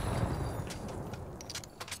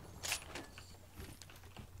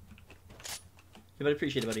 Yeah, but I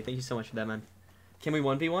appreciate it, buddy. Thank you so much for that, man. Can we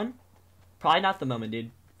 1v1? Probably not the moment, dude.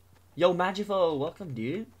 Yo, Magifo, welcome,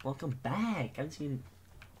 dude. Welcome back. I haven't seen...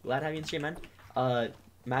 Glad to have you in stream, man.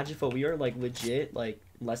 Magifo, we are, like, legit, like,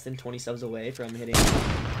 less than 20 subs away from hitting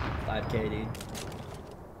 5K, dude.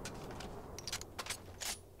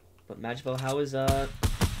 But Magifo, how's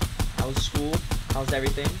school? How's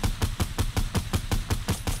everything?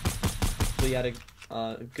 So you had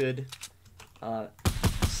a good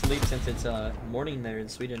sleep since it's morning there in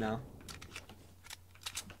Sweden now.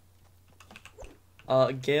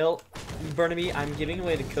 Gail, Burnaby, I'm giving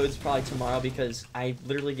away the codes probably tomorrow because I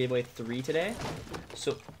literally gave away 3 today.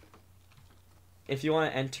 So if you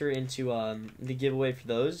want to enter into the giveaway for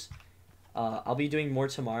those, I'll be doing more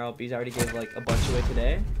tomorrow because I already gave like a bunch away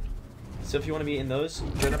today. So if you want to be in those,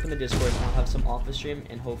 join up in the Discord and I'll have some off the stream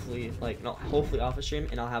and hopefully, hopefully off the stream,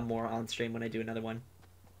 and I'll have more on stream when I do another one.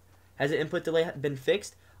 Has the input delay been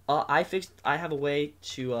fixed? I have a way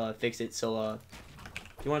to fix it. So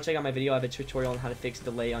if you want to check out my video, I have a tutorial on how to fix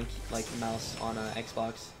delay on like mouse on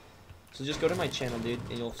Xbox. So just go to my channel, dude,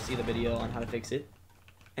 and you'll see the video on how to fix it.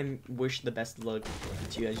 And wish the best of luck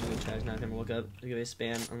to you as you go try not to look up. Give a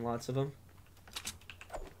spam on lots of them.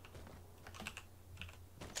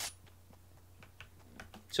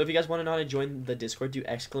 So if you guys want to know how to join the Discord, do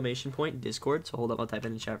 !Discord. So hold up, I'll type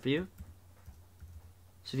in the chat for you.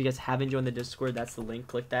 So if you guys haven't joined the Discord, that's the link.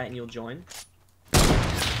 Click that and you'll join. How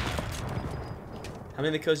many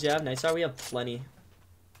of the codes do you have? Nightstar, we have plenty.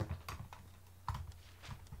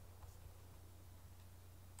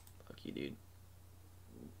 Fuck you, dude.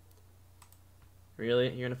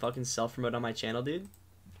 Really? You're gonna fucking self-promote on my channel, dude?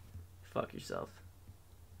 Fuck yourself.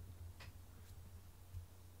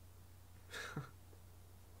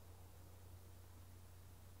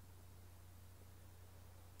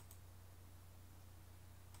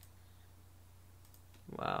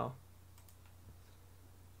 Wow.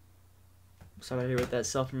 Sorry here with that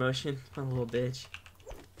self-promotion. I'm a little bitch.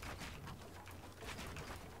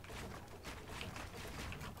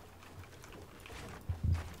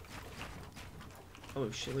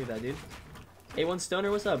 Oh shit, look at that, dude. A1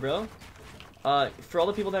 Stoner, what's up, bro? For all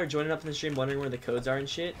the people that are joining up in the stream wondering where the codes are and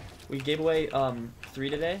shit, we gave away 3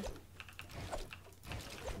 today.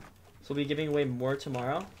 So we'll be giving away more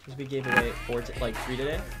tomorrow. Because we gave away 3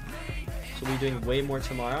 today. So we'll be doing way more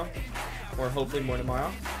tomorrow. Or hopefully more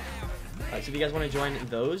tomorrow. So if you guys want to join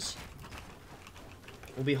those,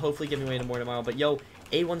 we'll be hopefully giving away more tomorrow. But yo,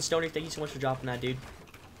 A1 Stoner, thank you so much for dropping that, dude.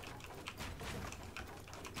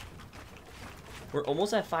 We're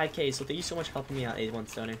almost at 5K, so thank you so much for helping me out, A1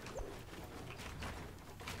 Stoner.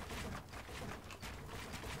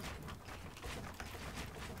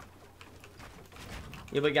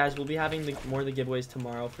 Yeah, but guys, we'll be having more of the giveaways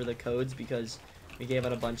tomorrow for the codes because we gave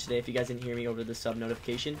out a bunch today. If you guys didn't hear me over the sub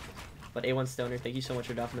notification. But A1 Stoner, thank you so much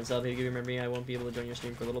for dropping the sub. If you remember me, I won't be able to join your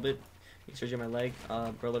stream for a little bit. Surgery on my leg.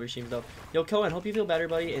 Bro, love your streams though. Yo, Cohen, hope you feel better,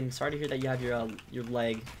 buddy. And sorry to hear that you have your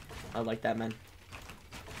leg like that, man.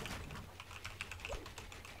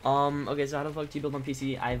 Okay, so how the fuck do you build on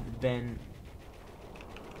PC? I've been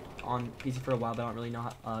on PC for a while, but I don't really know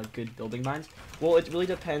good building binds. Well, it really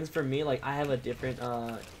depends for me. Like, I have a different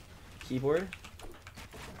keyboard.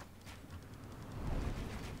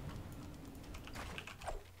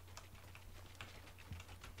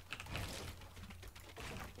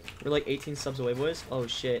 We're like 18 subs away, boys. Oh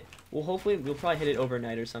shit. Well, hopefully we'll probably hit it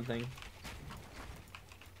overnight or something.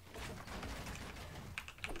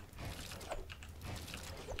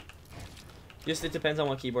 Just it depends on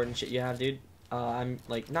what keyboard and shit you have, dude. I'm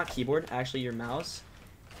like not keyboard, actually your mouse,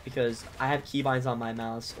 because I have keybinds on my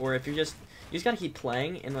mouse. Or if you just gotta keep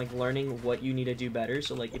playing and like learning what you need to do better.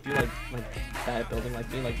 So like if you're like bad at building like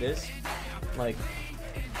me, like this, like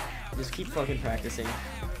just keep fucking practicing.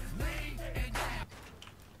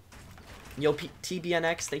 Yo,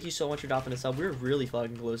 TBNX, thank you so much for dropping a sub. We're really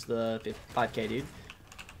fucking close to the 5K, dude.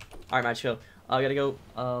 Alright, Magifo. I gotta go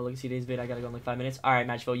look at today's vid. I gotta go in like 5 minutes. Alright,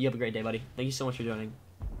 Magifo, you have a great day, buddy. Thank you so much for joining.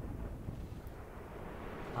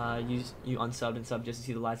 You unsubbed and subbed just to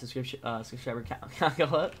see the live subscriber count go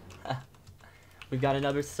up. We've got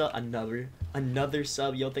another sub. Another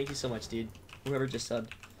sub. Yo, thank you so much, dude. Whoever just subbed.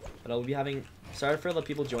 But I'll be having. Sorry for the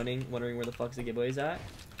people joining, wondering where the fuck's the giveaways at.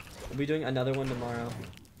 We'll be doing another one tomorrow.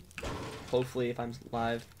 Hopefully, if I'm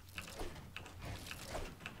live.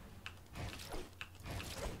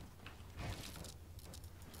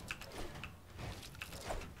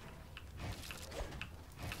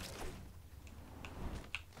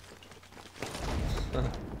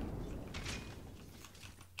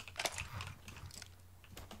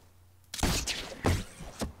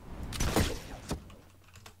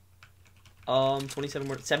 Um,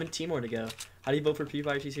 17 more to go. How do you vote for PewDiePie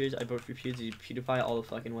or T-Series? I vote for PewDiePie all the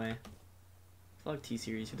fucking way. Fuck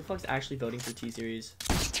T-Series. Who the fuck's actually voting for T-Series?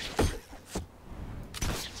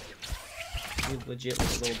 You legit like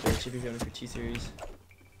a little bitch if you're voting for T-Series.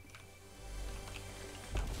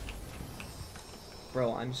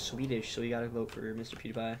 Bro, I'm Swedish, so you gotta vote for Mr.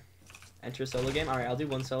 PewDiePie. Enter a solo game? Alright, I'll do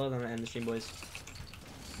one solo, then I'll end the stream, boys.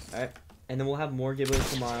 Alright. And then we'll have more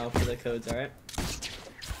giveaways tomorrow for the codes, alright?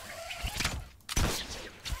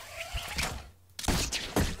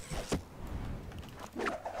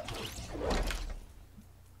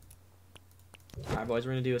 Alright, boys,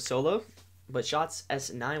 we're gonna do a solo. But Shots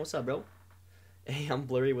S9, what's up, bro? Hey, I'm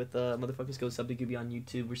Blurry with motherfuckers go sub to Gooby on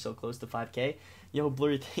YouTube. We're so close to 5K. Yo,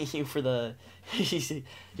 Blurry, thank you for the. He's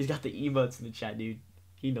got the emotes in the chat, dude.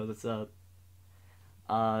 He knows what's up.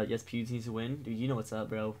 Yes, Pewds needs to win, dude. You know what's up,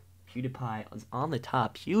 bro. PewDiePie is on the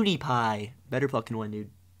top. PewDiePie, better fucking win, dude.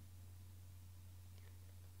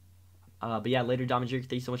 But yeah, later, DomJr.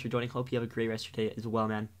 Thank you so much for joining. Hope you have a great rest of your day as well,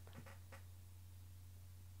 man.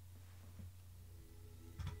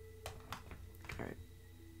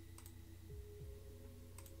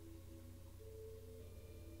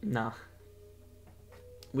 Nah.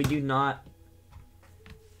 We do not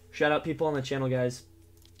shout out people on the channel, guys.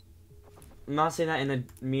 I'm not saying that in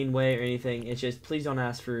a mean way or anything. It's just please don't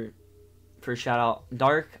ask for a shout out.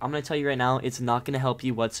 Dark, I'm gonna tell you right now, it's not gonna help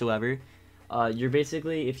you whatsoever. You're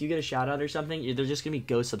basically, if you get a shout out or something, they're just gonna be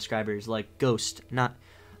ghost subscribers, like ghost, not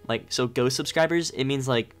like, so ghost subscribers, it means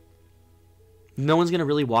like no one's gonna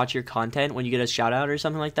really watch your content when you get a shout out or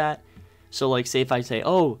something like that. So like, say if I say,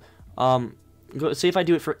 oh, say if I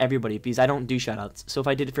do it for everybody, because I don't do shoutouts. So if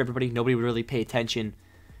I did it for everybody, nobody would really pay attention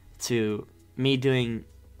to me doing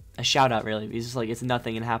a shoutout, really. Because it's like, it's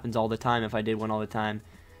nothing. It happens all the time if I did one all the time.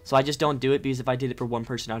 So I just don't do it, because if I did it for one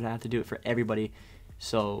person, I would have to do it for everybody.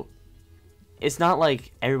 So it's not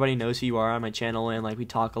like everybody knows who you are on my channel and like we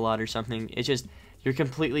talk a lot or something. It's just you're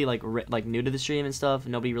completely like new to the stream and stuff.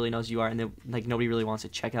 Nobody really knows who you are, and then like nobody really wants to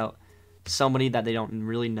check out somebody that they don't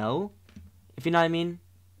really know. If you know what I mean.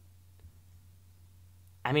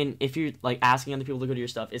 I mean, if you're, like, asking other people to go to your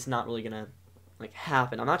stuff, it's not really gonna, like,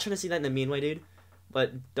 happen. I'm not trying to say that in a mean way, dude.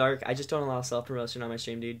 But, Dark, I just don't allow self-promotion on my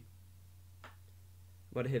stream, dude.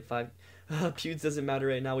 About to hit 5... Pewds doesn't matter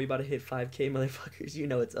right now. We about to hit 5K, motherfuckers. You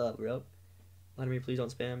know what's up, bro. Vladimir, please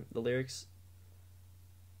don't spam the lyrics.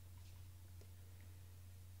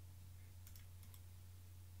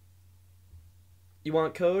 You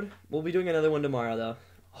want code? We'll be doing another one tomorrow, though.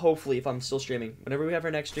 Hopefully, if I'm still streaming. Whenever we have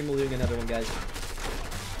our next stream, we'll be doing another one, guys.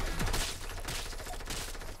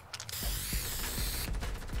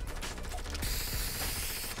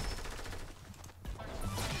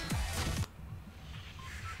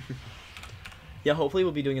 Yeah, hopefully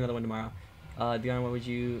we'll be doing another one tomorrow. Diana, why would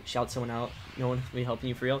you shout someone out? No one will be helping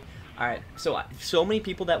you for real? Alright, so many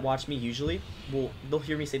people that watch me usually, they'll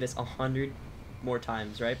hear me say this 100 more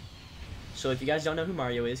times, right? So if you guys don't know who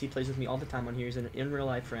Mario is, he plays with me all the time on here. He's an in real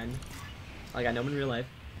life friend. Like, I know him in real life.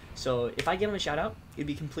 So if I give him a shout out, it'd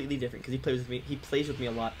be completely different because he plays with me. He plays with me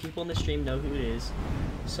a lot. People in the stream know who it is.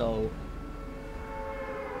 So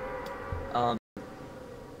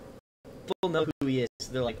people know who he is.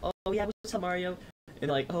 They're like, oh yeah, what's up, Mario? And they're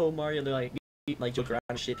like, oh Mario. They're like joke around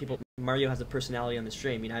and shit. Mario has a personality on the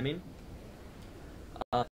stream. You know what I mean?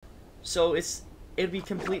 So it's it'd be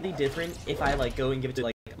completely different if I like go and give it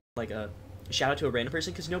to like a shout out to a random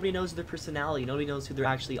person, because nobody knows their personality, nobody knows who they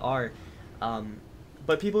actually are.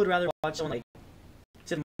 But people would rather watch someone like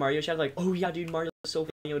Mario shout like, oh yeah, dude, Mario's so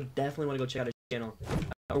funny. I would definitely want to go check out his channel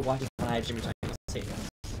or watch his live stream or something.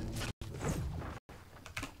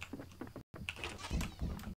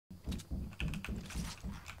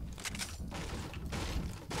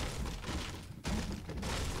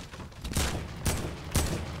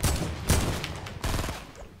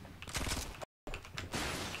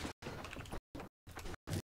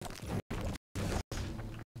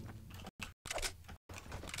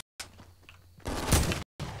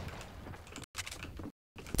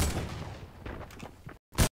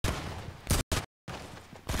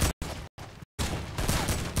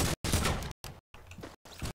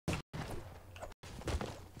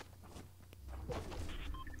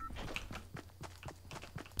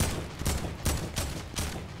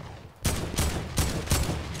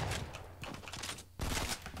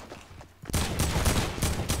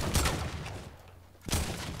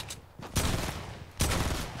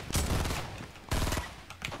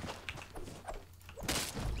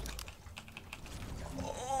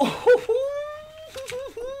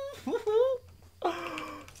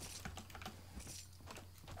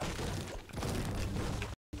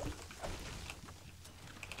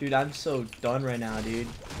 Dude, I'm so done right now, dude.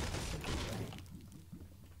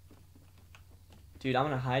 Dude, I'm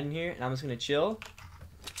gonna hide in here and I'm just gonna chill.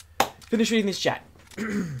 Finish reading this chat.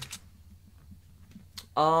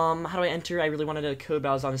 How do I enter? I really wanted a code, but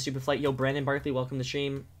I was on a stupid flight. Yo, Brandon Barkley, welcome to the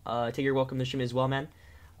stream. Tigger, welcome to the stream as well, man.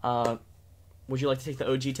 Would you like to take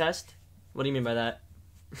the OG test? What do you mean by that?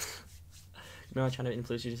 No, I'm trying to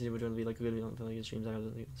influence you to see which one would be like a good video for like streams. I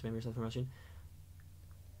don't spam yourself from Russian.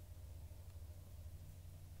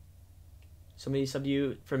 Somebody subbed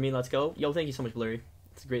you for me, let's go. Yo, thank you so much, Blurry.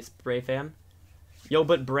 It's a great spray, fam. Yo,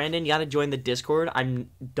 but Brandon, you gotta join the Discord.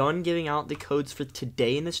 I'm done giving out the codes for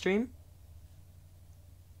today in the stream.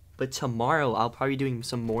 But tomorrow, I'll probably be doing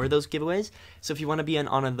some more of those giveaways. So if you want to be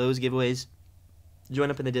on of those giveaways,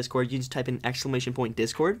 join up in the Discord. You just type in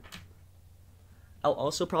 !Discord. I'll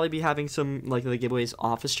also probably be having some like the giveaways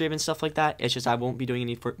off the stream and stuff like that. It's just I won't be doing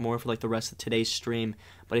any more for like the rest of today's stream.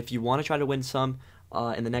 But if you want to try to win some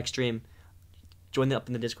in the next stream, join up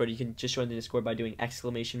in the Discord. You can just join the Discord by doing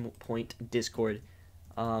 !Discord.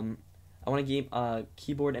 I want to get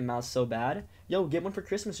keyboard and mouse so bad. Yo, get one for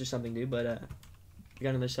Christmas or something, dude. But you got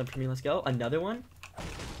another sub for me. Let's go. Another one?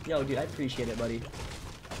 Yo, dude, I appreciate it, buddy.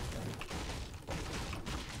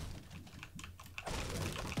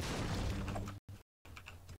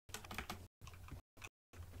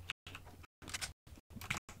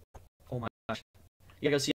 Oh my gosh. You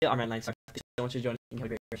gotta go see it. Alright, nice. Thank you so much for joining. You have a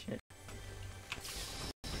great shit.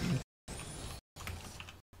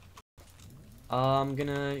 I'm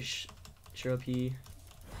gonna show up he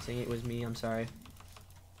saying it was me. I'm sorry.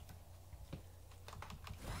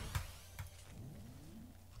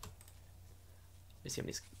 Let's see how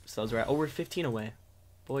many subs we're at. Oh, we're 15 away.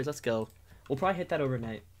 Boys, let's go. We'll probably hit that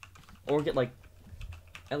overnight. Or get like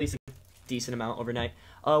at least a decent amount overnight.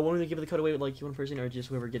 When we give the code away with like one person or just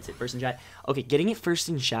whoever gets it first in chat. Okay, getting it first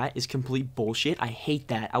in chat is complete bullshit. I hate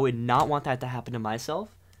that. I would not want that to happen to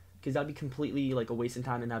myself. Because that'd be completely like a waste of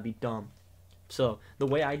time and that'd be dumb. So, the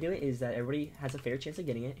way I do it is that everybody has a fair chance of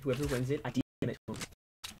getting it. Whoever wins it, I DM it to them.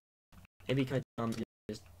 It'd be kind of dumb.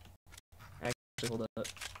 Just actually, hold up.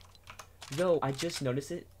 Yo, I just noticed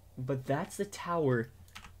it, but that's the tower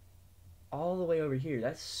all the way over here.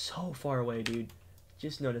 That's so far away, dude.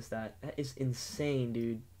 Just noticed that. That is insane,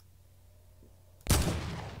 dude.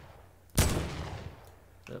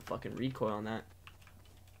 The fucking recoil on that.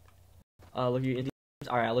 Look at your Indians.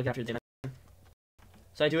 Alright, I'll look after the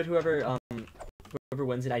So I do it whoever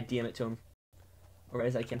wins it, I DM it to him. Or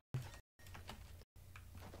as I can.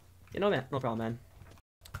 You know, man, no problem, man.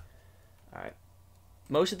 Alright.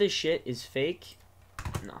 Most of this shit is fake.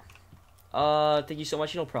 No. Thank you so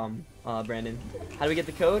much, no problem, Brandon. How do we get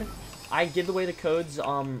the code? I give away the codes,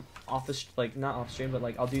 off the, like, not off stream, but,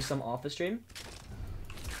 like, I'll do some off the stream.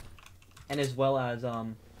 And as well as,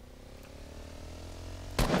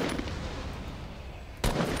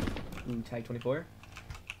 tag 24.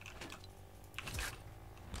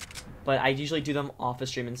 But I usually do them off the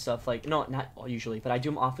stream and stuff, like, no, not usually, but I do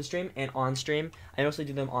them off the stream and on stream. I mostly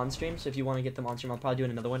do them on stream, so if you want to get them on stream, I'll probably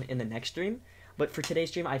do another one in the next stream. But for today's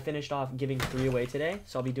stream, I finished off giving 3 away today,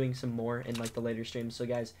 so I'll be doing some more in, like, the later streams. So,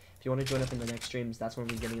 guys, if you want to join up in the next streams, that's when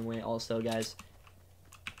we're giving away also, guys.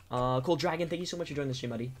 Cool Dragon, thank you so much for joining the stream,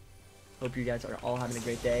 buddy. Hope you guys are all having a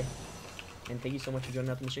great day. And thank you so much for joining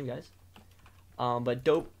up in the stream, guys. But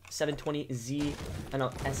dope 720Z, I know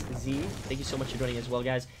SZ. Thank you so much for joining as well,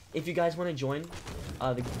 guys. If you guys want to join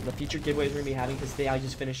the future giveaways we're gonna be having, because today I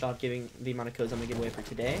just finished off giving the amount of codes I'm gonna give away for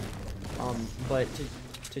today. But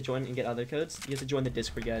to join and get other codes, you have to join the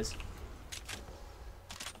Discord, guys.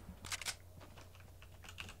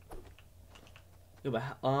 Yo, but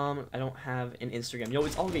I don't have an Instagram. Yo,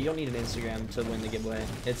 it's all good. You don't need an Instagram to win the giveaway.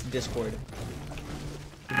 It's Discord.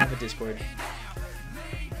 You have a Discord.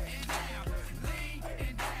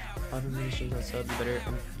 Sub, you better.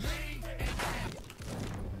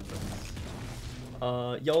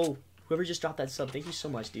 Yo, whoever just dropped that sub, thank you so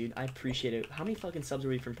much, dude. I appreciate it. How many fucking subs are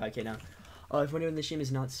we from 5K now? If anyone in the stream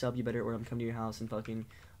is not sub, you better, or I'm coming to your house and fucking,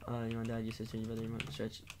 you know, dad, your sister, your brother, your mom,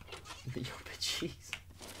 stretch. Yo, but jeez.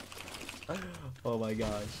 Oh my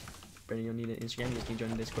gosh. Brandon, you'll need an Instagram. You just need to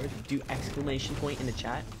join the Discord. Do exclamation point in the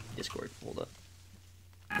chat. Discord. Hold up.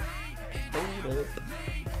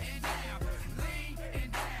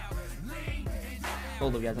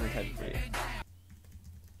 Hold up, guys. I'm gonna type it for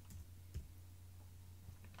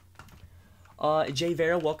you. Jay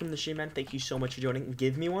Vera, welcome to the stream, man. Thank you so much for joining.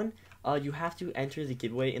 Give me one. You have to enter the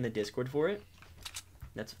giveaway in the Discord for it.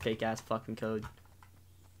 That's a fake ass fucking code.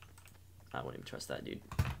 I wouldn't even trust that, dude.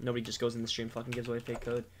 Nobody just goes in the stream fucking gives away a fake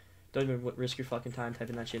code. Don't even risk your fucking time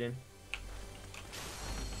typing that shit in.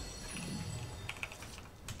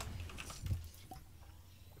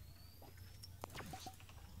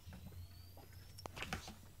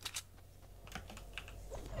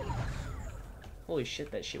 Holy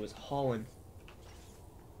shit, that shit was hauling.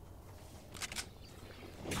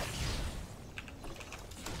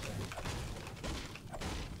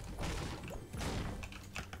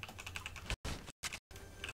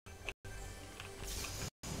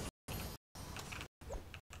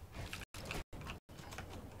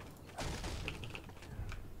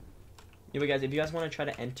 Anyway, guys, if you guys want to try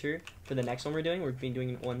to enter for the next one we're doing, we've been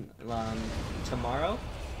doing one tomorrow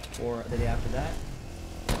or the day after that.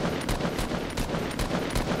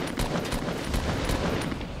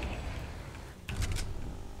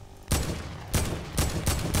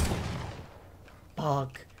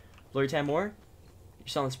 Fuck. Blurry 10 more. You're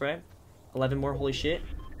selling spray. 11 more. Holy shit.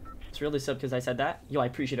 It's really sub because I said that. Yo, I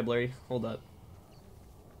appreciate it, Blurry. Hold up.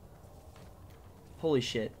 Holy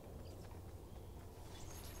shit.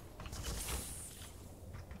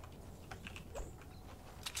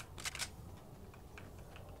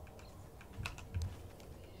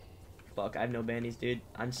 Fuck, I have no bandies, dude.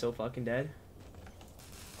 I'm so fucking dead.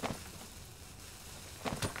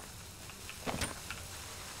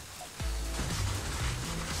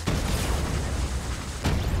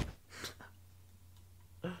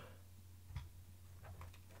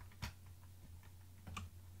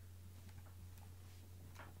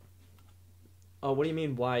 Oh, what do you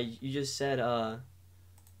mean, why? You just said,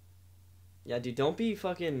 yeah, dude, don't be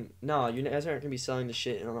fucking... No, you guys aren't gonna be selling the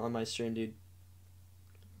shit on my stream, dude.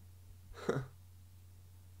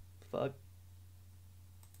 Fuck.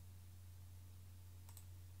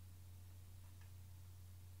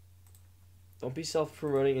 Don't be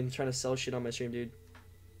self-promoting and trying to sell shit on my stream, dude.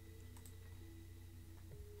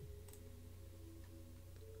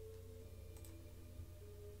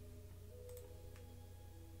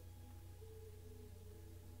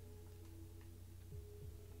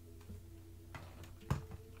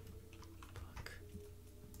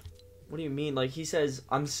 What do you mean? Like, he says,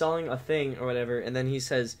 I'm selling a thing or whatever, and then he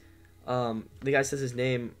says, the guy says his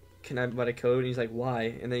name, can I buy a code? And he's like,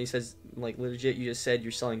 why? And then he says, like, legit, you just said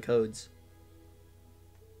you're selling codes.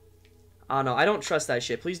 I don't know. I don't trust that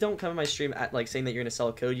shit. Please don't come to my stream at, like, saying that you're gonna sell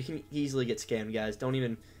a code. You can easily get scammed, guys. Don't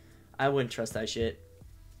even... I wouldn't trust that shit.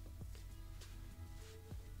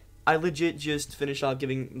 I legit just finished off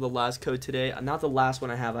giving the last code today. Not the last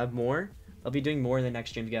one I have more. I'll be doing more in the next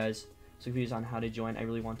stream, guys. So confused on how to join. I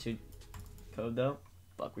really want to code, though.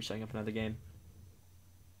 Fuck, we're setting up another game.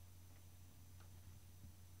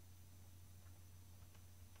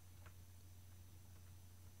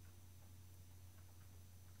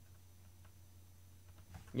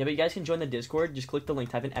 Yeah, but you guys can join the Discord. Just click the link,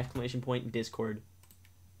 type in exclamation point Discord.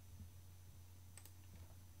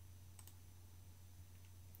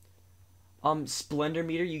 Splendor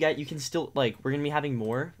meter, you can still, like, we're gonna be having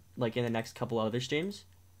more, like, in the next couple other streams.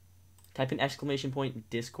 Type in exclamation point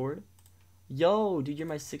Discord. Yo, dude, you're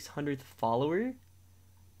my 600th follower?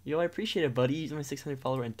 Yo, I appreciate it, buddy. You're my 600th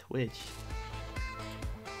follower on Twitch.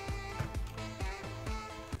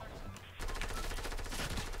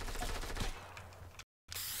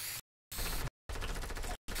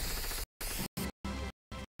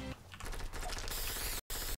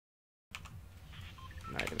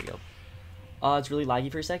 Alright, there we go. It's really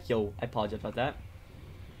laggy for a sec. Yo, I apologize about that.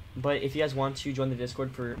 But if you guys want to join the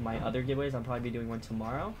Discord for my other giveaways, I'll probably be doing one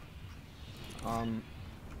tomorrow.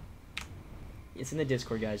 It's in the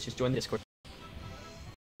Discord, guys. Just join the Discord.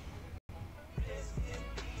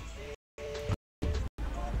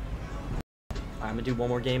 I'm gonna do one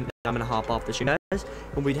more game. I'm gonna hop off the stream, guys.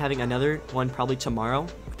 We'll be having another one probably tomorrow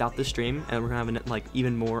without the stream, and we're gonna have like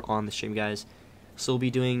even more on the stream, guys. So we'll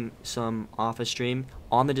be doing some off a stream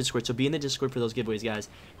on the Discord. So be in the Discord for those giveaways, guys.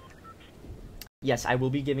 Yes, I will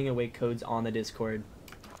be giving away codes on the Discord.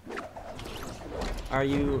 Are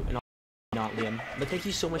you not Liam? But thank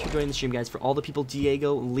you so much for joining the stream, guys. For all the people,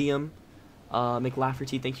 Diego, Liam,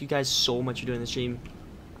 McLafferty, thank you guys so much for doing the stream.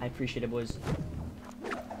 I appreciate it, boys.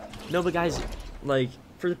 No, but guys, like,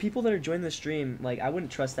 for the people that are joining the stream, like, I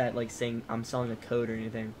wouldn't trust that, like, saying I'm selling a code or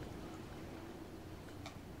anything.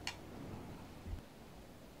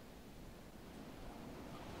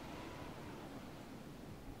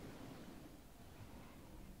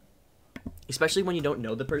 Especially when you don't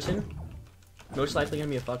know the person. Most likely gonna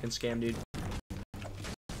be a fucking scam, dude.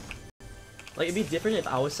 Like, it'd be different if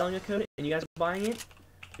I was selling a code and you guys were buying it.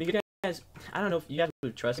 You guys, I don't know if you guys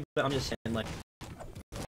would trust me, but I'm just saying, like,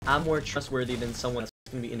 I'm more trustworthy than someone that's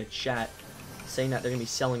gonna be in a chat saying that they're gonna be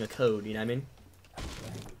selling a code, you know what I mean?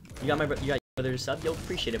 You got your brother sub? Yo,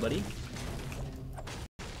 appreciate it, buddy.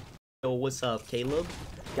 Yo, what's up, Caleb?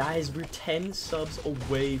 Guys, we're 10 subs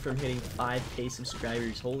away from hitting 5K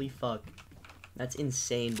subscribers. Holy fuck. That's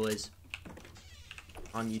insane, boys.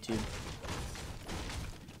 On YouTube.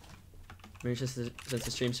 Maybe just since the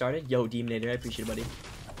stream started. Yo, Demonator, I appreciate it, buddy.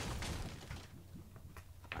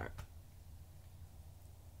 Alright.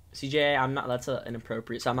 CJ, I'm not, that's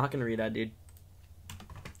inappropriate, so I'm not gonna read that, dude.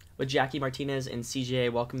 But Jackie Martinez and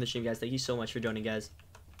CJ, welcome to the stream, guys. Thank you so much for joining, guys.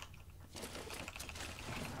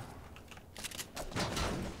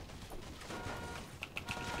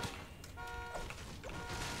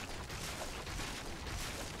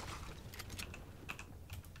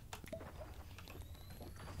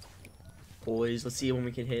 Boys, let's see when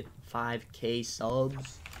we can hit 5K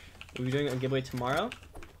subs. Are we doing a giveaway tomorrow?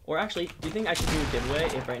 Or actually, do you think I should do a giveaway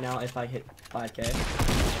if right now if I hit 5K?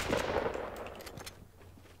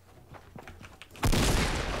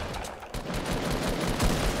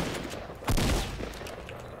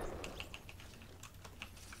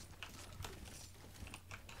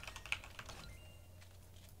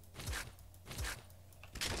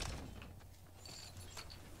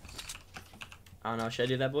 I don't know, should I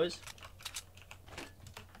do that, boys?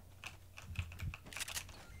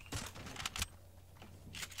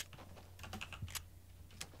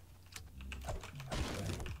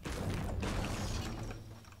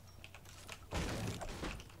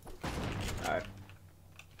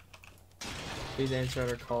 Please answer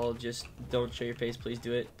our call. Just don't show your face. Please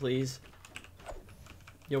do it. Please.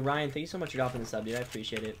 Yo, Ryan, thank you so much for dropping the sub, dude. I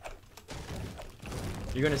appreciate it.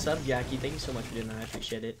 You're gonna sub, Jackie. Thank you so much for doing that. I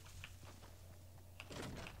appreciate it.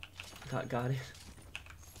 Got it.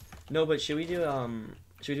 No, but should we do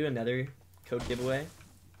another code giveaway?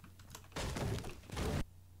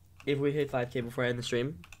 If we hit 5K before I end the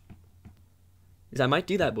stream? Because I might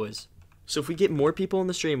do that, boys. So if we get more people in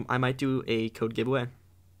the stream, I might do a code giveaway.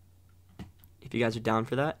 If you guys are down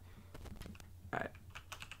for that. Alright.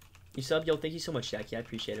 You sub? Yo, thank you so much, Jackie. I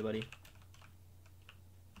appreciate it, buddy.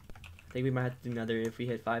 I think we might have to do another if we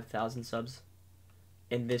hit 5,000 subs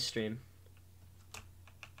in this stream.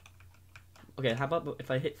 Okay, how about if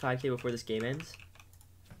I hit 5K before this game ends?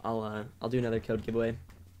 I'll do another code giveaway.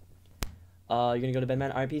 You're gonna go to bed,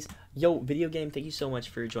 man. Alright, peace. Yo, video game, thank you so much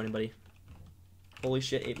for joining, buddy. Holy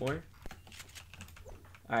shit, 8 more.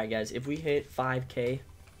 Alright, guys, if we hit 5K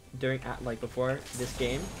before this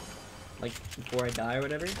game, like before I die or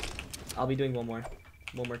whatever, I'll be doing one more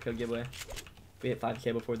code giveaway. If we hit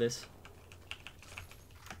 5K before this.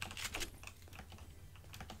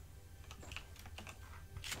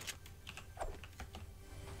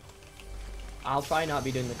 I'll probably not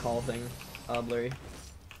be doing the call thing, Blurry.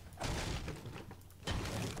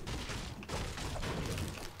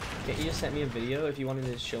 Can't you just send me a video if you wanted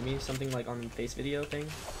to show me something like on face video thing?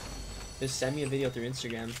 Just send me a video through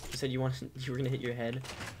Instagram. You said you were gonna hit your head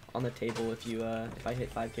on the table if you if I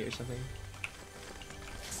hit 5K or something.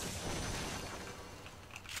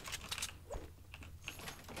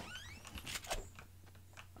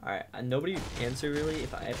 All right, nobody answer really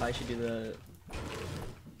if I should do the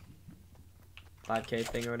 5K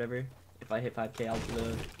thing or whatever. If I hit 5K, I'll do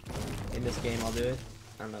the in this game. I'll do it.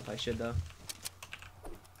 I don't know if I should though.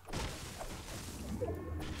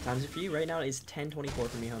 Times it for you right now is 10:24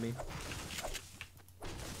 for me, homie.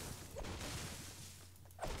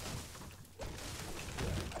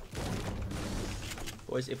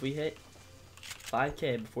 Boys, if we hit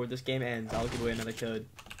 5K before this game ends, I'll give away another code.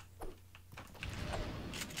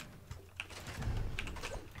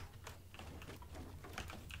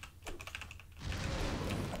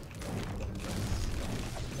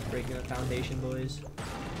 Breaking the foundation, boys.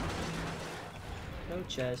 No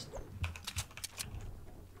chest.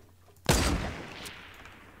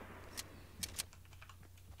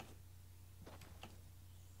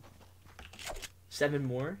 Seven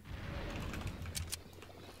more.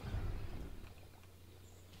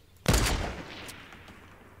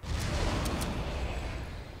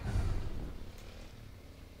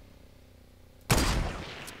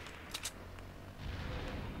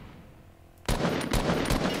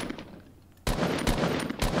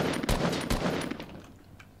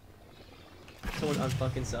 Someone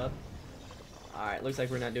unfucking sub. Alright, looks like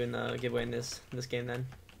we're not doing the giveaway in this game then.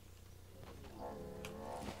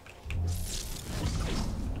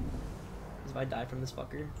 If I die from this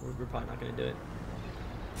fucker, we're probably not gonna do it.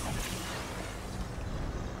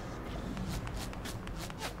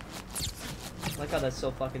 I like how that's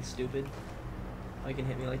so fucking stupid. How you can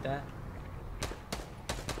hit me like that.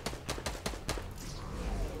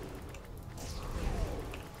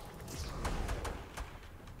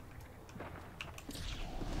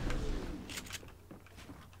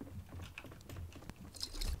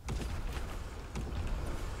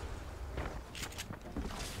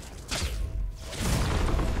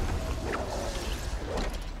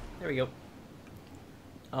 There we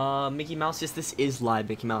go. Mickey Mouse, yes, this is live,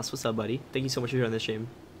 Mickey Mouse. What's up, buddy? Thank you so much for joining this stream.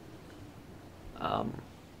 Thank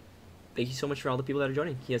you so much for all the people that are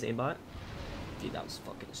joining. He has aimbot. Dude, that was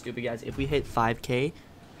fucking stupid, guys. If we hit 5K,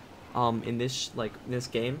 in this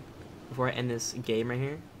game, before I end this game right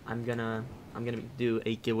here, I'm gonna do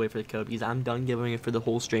a giveaway for the code because I'm done giving it for the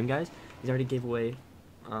whole stream, guys. He's already gave away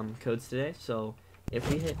codes today, so if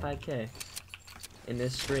we hit 5K in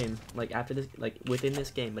this stream, like after this, like within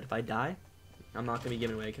this game, but if I die, I'm not gonna be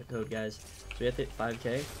giving away a code, guys. So we have to hit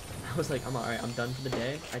 5K. I was like, I'm alright, I'm done for the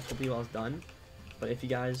day. I told you I was done, but if you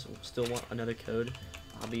guys still want another code,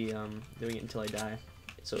 I'll be doing it until I die.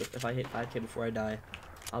 So if I hit 5K before I die,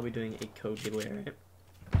 I'll be doing a code giveaway, alright?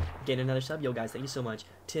 Gain another sub, yo guys, thank you so much.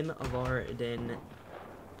 Tim Avarden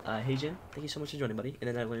Hajan, thank you so much for joining, buddy. In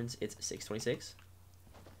the Netherlands, it's 626.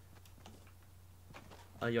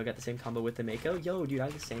 Yo, I got the same combo with the Mako. Yo, dude, I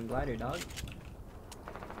have the same glider, dog.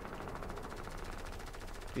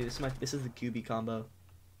 Dude, this is the QB combo.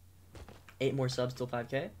 8 more subs till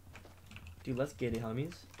 5K. Dude, let's get it,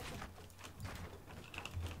 homies.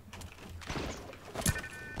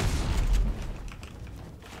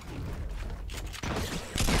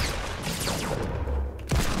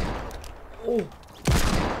 Oh.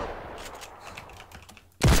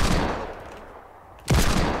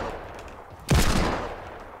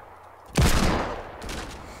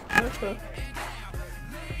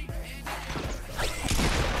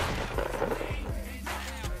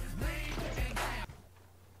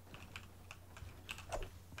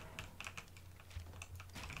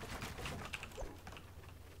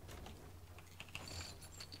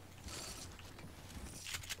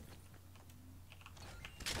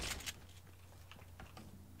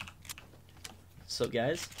 So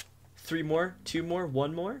guys, 3 more, 2 more,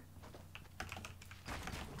 1 more.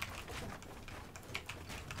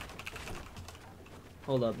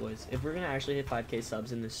 Hold up, boys. If we're gonna actually hit 5K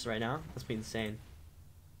subs in this right now, that's be insane.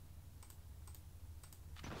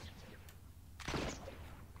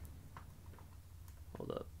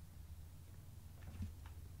 Hold up.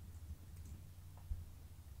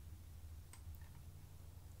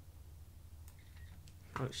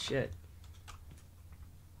 Oh shit.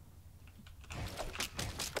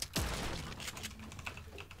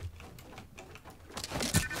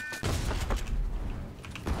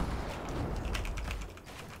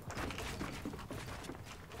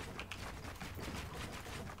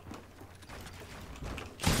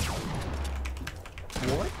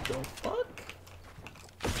 What the fuck?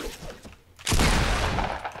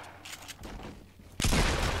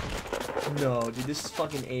 No, dude, this is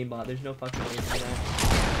fucking aimbot. There's no fucking way for that.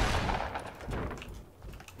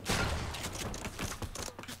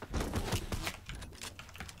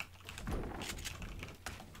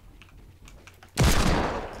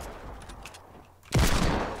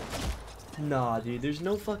 Nah, dude, there's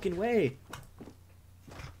no fucking way.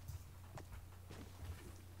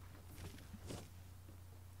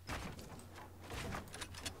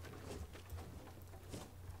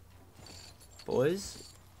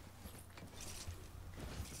 Boys.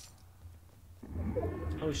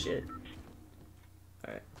 Oh shit.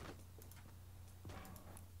 Alright.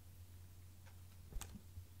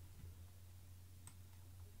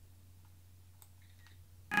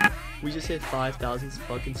 We just hit 5,000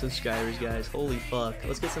 fucking subscribers, guys. Holy fuck.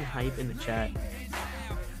 Let's get some hype in the chat.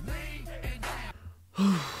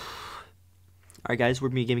 Alright, guys, we're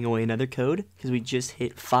going to be giving away another code because we just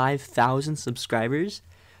hit 5,000 subscribers.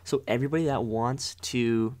 So everybody that wants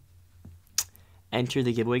to enter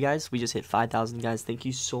the giveaway, guys, we just hit 5,000, guys. Thank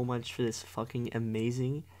you so much for this fucking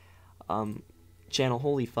amazing channel.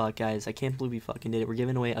 Holy fuck, guys. I can't believe we fucking did it. We're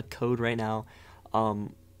giving away a code right now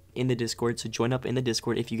in the Discord. So join up in the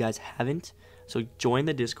Discord if you guys haven't. So join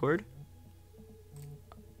the Discord.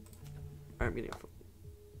 Alright, I'm getting off.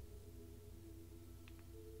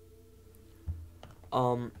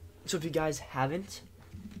 So if you guys haven't,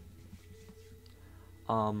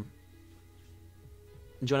 join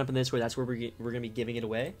up in this where that's where we're gonna be giving it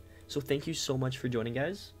away. So thank you so much for joining,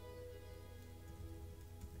 guys.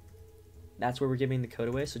 That's where we're giving the code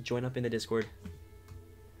away. So join up in the Discord.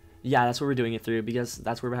 Yeah, that's what we're doing it through, because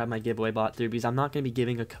that's where we have my giveaway bot through, because I'm not gonna be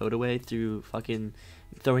giving a code away through fucking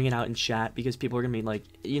throwing it out in chat, because people are gonna be like,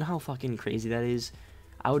 you know how fucking crazy that is.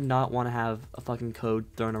 I would not want to have a fucking code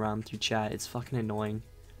thrown around through chat. It's fucking annoying.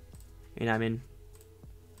 You know what I mean?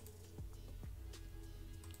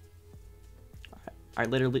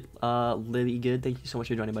 Alright, literally, Libby Good, thank you so much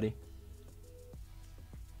for joining, buddy.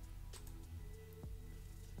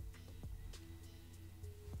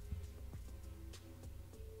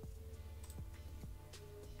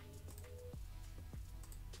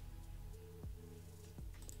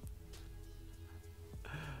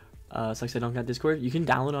 Sucks I don't got Discord. You can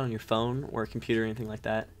download it on your phone or computer or anything like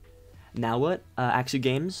that. Now what? Axu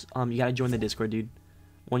Games, you gotta join the Discord, dude.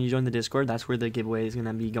 When you join the Discord, that's where the giveaway is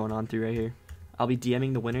gonna be going on through right here. I'll be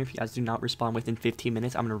DMing the winner. If you guys do not respond within 15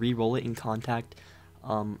 minutes, I'm gonna re-roll it and contact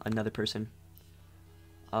another person.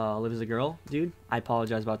 Liv is a girl, dude. I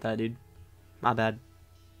apologize about that, dude. My bad.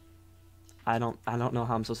 I don't know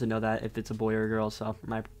how I'm supposed to know that if it's a boy or a girl, so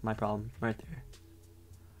my problem right there.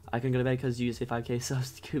 I can go to bed because you just hit 5K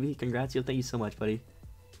subs. Scooby, congrats, yo. Thank you so much, buddy.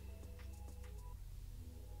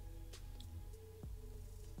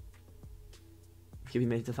 Scooby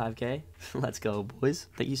made it to 5K. Let's go, boys.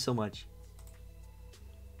 Thank you so much.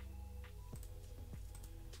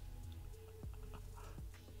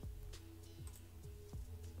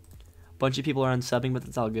 Bunch of people are unsubbing, but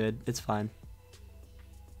it's all good. It's fine.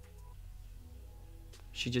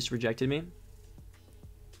 She just rejected me.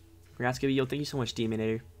 Congrats, Scooby, yo. Thank you so much,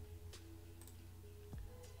 Demonator.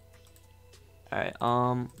 Alright,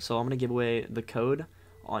 so I'm gonna give away the code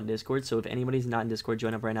on Discord, so if anybody's not in Discord,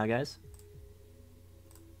 join up right now, guys.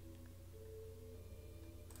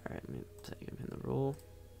 Alright, let me take him in the roll.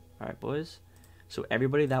 Alright, boys. So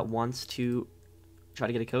everybody that wants to try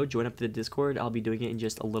to get a code, join up to the Discord. I'll be doing it in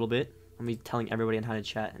just a little bit. I'll be telling everybody on how to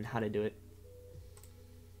chat and how to do it.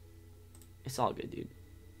 It's all good, dude.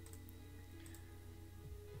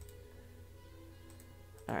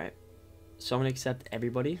 Alright. So I'm gonna accept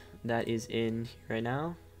everybody that is in here right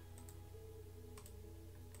now.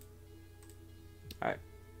 Alright.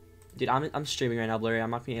 Dude, I'm streaming right now, Blurry. I'm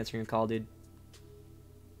not gonna be answering a call, dude.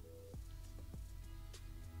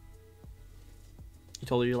 You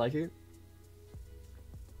told her you like her?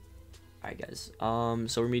 Alright, guys.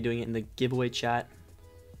 So we're gonna be doing it in the giveaway chat.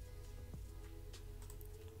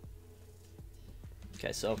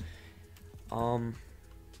 Okay, so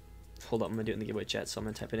hold up, I'm gonna do it in the giveaway chat, so I'm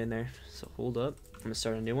gonna type it in there. So hold up, I'm gonna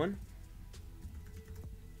start a new one.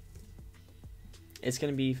 It's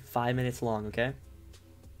gonna be 5 minutes long, okay?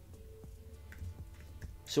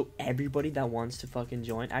 So everybody that wants to fucking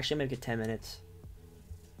join, actually I'm gonna make it 10 minutes.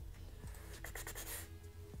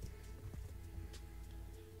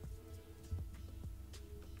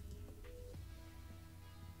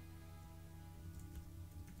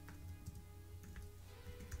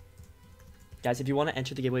 Guys, if you want to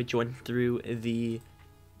enter the giveaway, join through the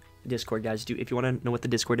Discord, guys. If you want to know what the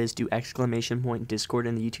Discord is, do !Discord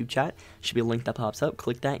in the YouTube chat. Should be a link that pops up.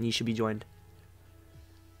 Click that and you should be joined.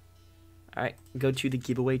 Alright, go to the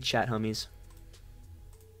giveaway chat, homies.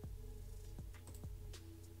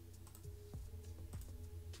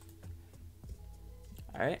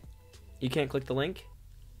 Alright, you can't click the link.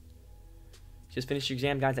 Just finished your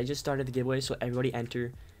exam, guys. I just started the giveaway, so everybody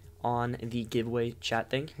enter on the giveaway chat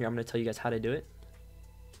thing. Here, I'm going to tell you guys how to do it.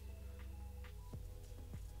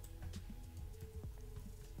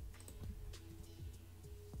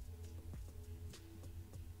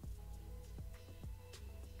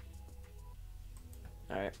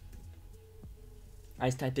 Alright. I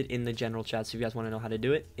just typed it in the general chat, so if you guys want to know how to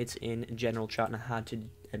do it, it's in general chat and how to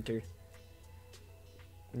enter.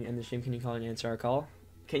 When you end the stream, can you call and answer our call?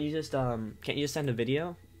 Can you just send a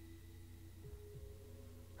video?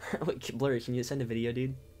 Wait, Blurry, can you send a video,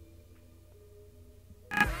 dude?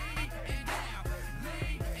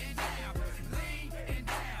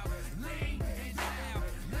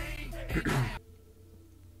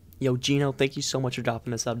 Yo, Gino, thank you so much for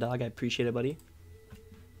dropping us up, dog. I appreciate it, buddy.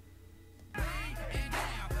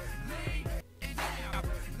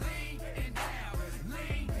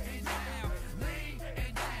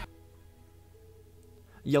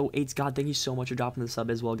 Yo, 8's God, thank you so much for dropping the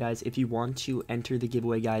sub as well, guys. If you want to enter the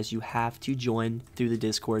giveaway, guys, you have to join through the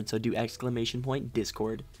Discord. So do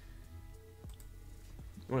 !Discord.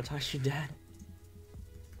 You want to talk to your dad?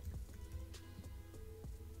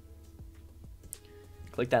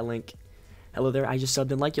 Click that link. Hello there, I just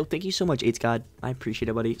subbed and like. Yo, thank you so much, 8's God. I appreciate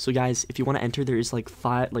it, buddy. So, guys, if you want to enter, there is like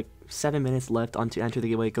 7 minutes left on to enter the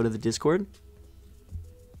giveaway. Go to the Discord.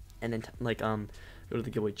 And then, go to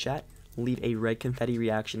the giveaway chat. Leave a red confetti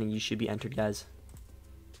reaction and you should be entered, guys.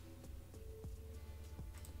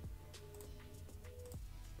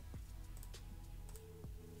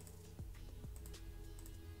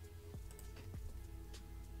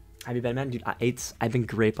 Have you been, man? Dude, 8's, I've been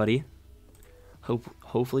great, buddy.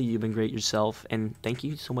 Hopefully you've been great yourself. And thank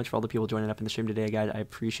you so much for all the people joining up in the stream today, guys. I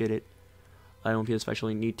appreciate it. I don't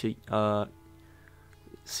especially need to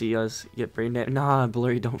see us get brain dead. Nah,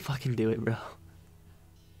 Blurry, don't fucking do it, bro.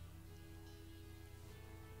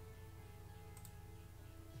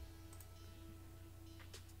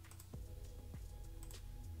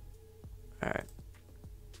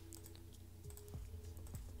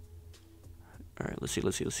 Alright, let's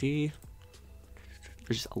see.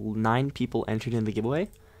 There's 9 people entered in the giveaway.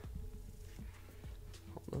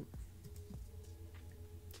 Hold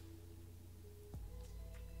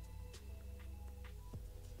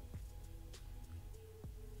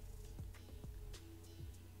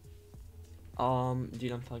up.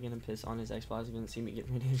 Dude, I'm fucking pissed on his Xbox. He didn't see me get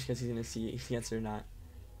rid of it because he's gonna see if he gets it or not.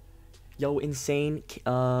 Yo, Insane,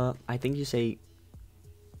 I think you say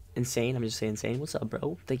Insane, I'm just saying Insane. What's up,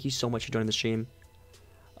 bro? Thank you so much for joining the stream.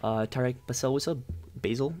 Tarek Basel, what's up?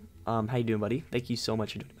 Basil, how you doing, buddy? Thank you so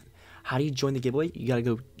much for joining. How do you join the giveaway? You gotta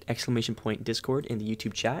go !Discord in the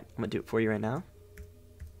YouTube chat. I'm gonna do it for you right now.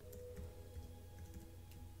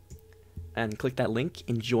 And click that link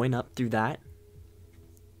and join up through that.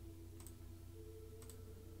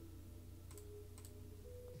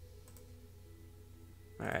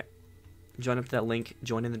 Alright. Join up to that link,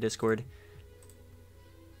 join in the Discord.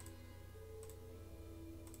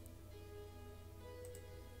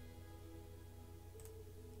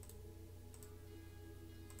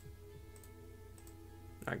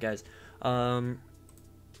 Alright, guys.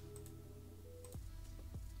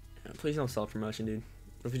 Please don't self-promotion, dude.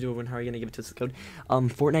 If you do it, how are you gonna give it to us the code?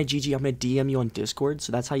 Fortnite GG, I'm gonna DM you on Discord,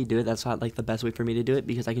 so that's how you do it. That's how, like, the best way for me to do it,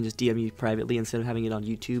 because I can just DM you privately instead of having it on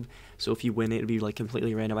YouTube. So if you win it, it'll be like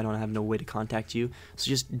completely random. I don't have no way to contact you. So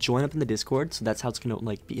just join up in the Discord. So that's how it's gonna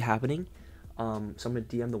like be happening. So I'm gonna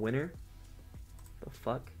DM the winner. The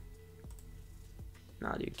fuck?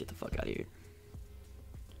 Nah, dude, get the fuck out of here.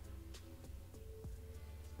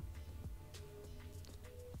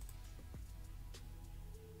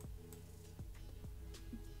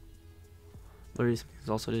 Is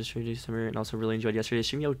also December and also really enjoyed yesterday's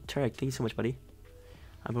stream. Yo, Tarek, thank you so much, buddy.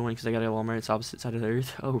 I've been winning because I got it at Walmart. It's opposite side of the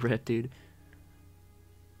earth. Oh, rip, dude.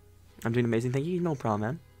 I'm doing amazing. Thank you. No problem,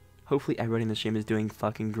 man. Hopefully everybody in the stream is doing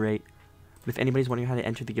fucking great. But if anybody's wondering how to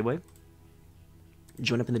enter the giveaway,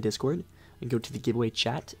 join up in the Discord and go to the giveaway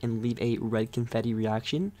chat and leave a red confetti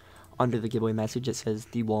reaction under the giveaway message that says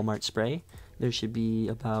the Walmart spray. There should be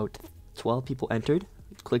about 12 people entered.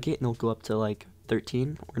 Click it and it'll go up to like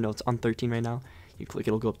 13, or no, it's on 13 right now. You click,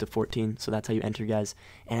 it'll go up to 14. So that's how you enter, guys.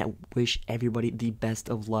 And I wish everybody the best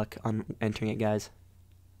of luck on entering it, guys.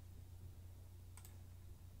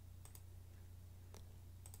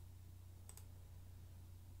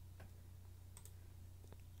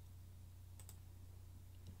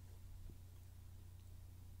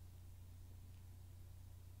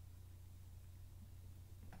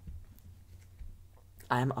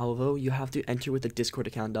 I am Alvo. You have to enter with a Discord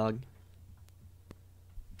account, dog.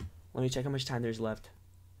 Let me check how much time there's left.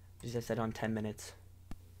 Because I said on 10 minutes.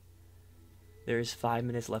 There's 5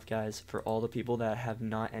 minutes left, guys, for all the people that have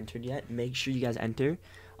not entered yet. Make sure you guys enter.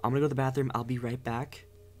 I'm gonna go to the bathroom. I'll be right back.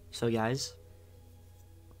 So, guys,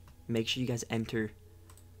 make sure you guys enter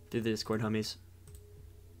through the Discord, homies.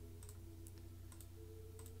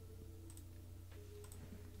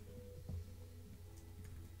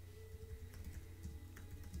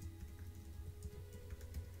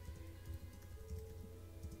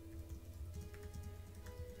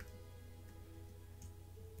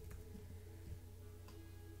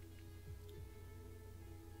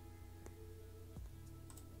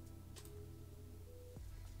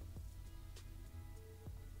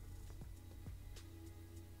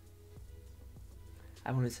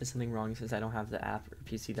 I want to say something wrong since I don't have the app or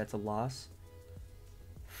PC. That's a loss.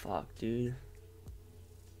 Fuck, dude.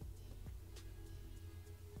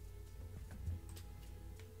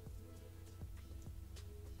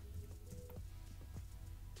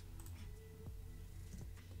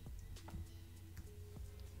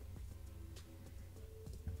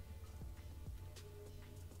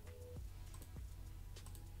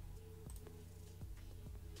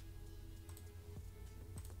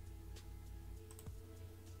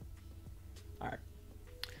 Alright.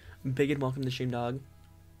 Big and welcome to stream, dog.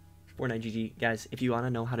 Fortnite GG. Guys, if you want to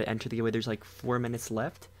know how to enter the giveaway, there's like 4 minutes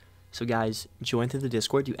left. So guys, join through the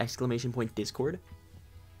Discord. Do ! Discord.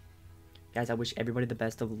 Guys, I wish everybody the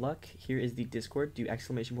best of luck. Here is the Discord. Do !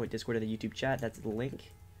 Discord in the YouTube chat. That's the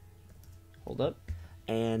link. Hold up.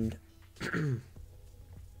 And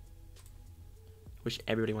wish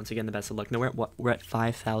everybody once again the best of luck. No, we're at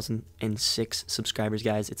 5,006 subscribers,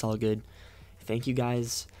 guys. It's all good. Thank you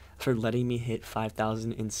guys for letting me hit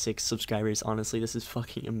 5,006 subscribers. Honestly, this is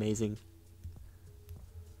fucking amazing.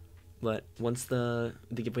 But once the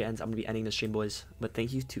giveaway ends, I'm gonna be ending the stream, boys. But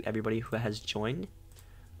thank you to everybody who has joined,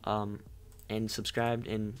 and subscribed,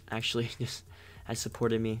 and actually just has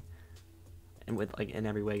supported me, and with like in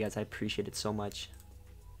every way, guys. I appreciate it so much.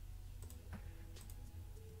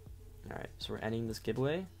 All right, so we're ending this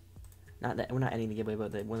giveaway. Not that we're not ending the giveaway,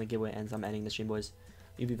 but when the giveaway ends, I'm ending the stream, boys.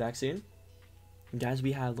 You'll be back soon. Guys,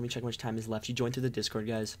 we have, let me check how much time is left. You join through the Discord,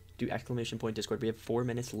 guys. Do ! Discord. We have 4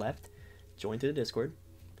 minutes left. Join to the Discord.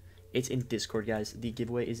 It's in Discord, guys. The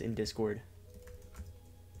giveaway is in Discord.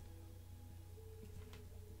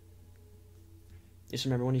 Just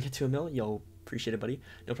remember, when you get to 1 mil, yo, appreciate it, buddy.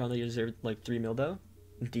 No problem, you deserve like 3 mil, though.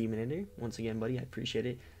 Demonator, once again, buddy, I appreciate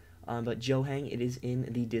it. But Joe Hang, it is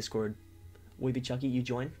in the Discord. Weeby Chucky, you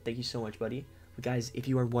join. Thank you so much, buddy. But guys, if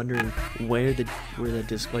you are wondering where the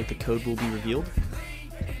code will be revealed,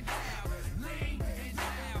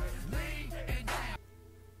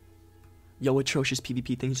 yo, atrocious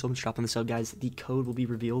PvP, thank you so much for dropping the sub, guys. The code will be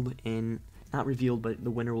revealed in, not revealed, but the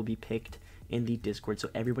winner will be picked in the Discord. So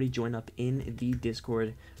everybody join up in the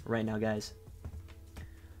Discord right now, guys.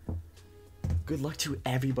 Good luck to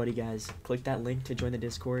everybody, guys. Click that link to join the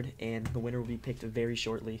Discord, and the winner will be picked very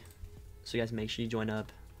shortly. So guys, make sure you join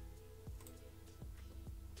up.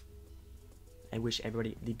 I wish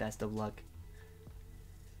everybody the best of luck.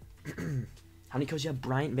 How many codes you have?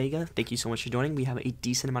 Bryant Vega, thank you so much for joining. We have a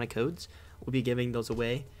decent amount of codes. We'll be giving those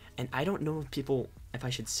away. And I don't know if I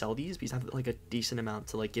should sell these, because I have like a decent amount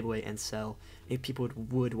to like give away and sell if people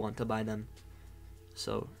would want to buy them.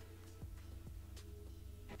 So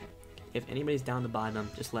if anybody's down to buy them,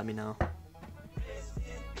 just let me know.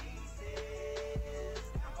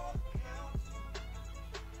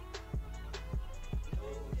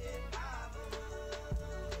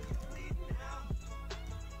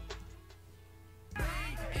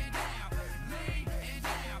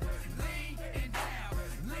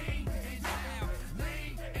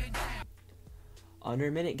 Under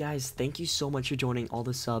a minute, guys. Thank you so much for joining all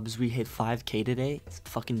the subs. We hit 5K today. It's a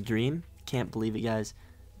fucking dream. Can't believe it, guys.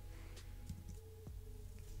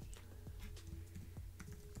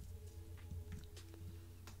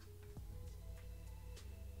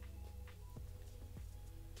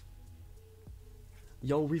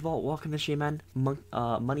 Yo, Revolt, welcome to the stream, man.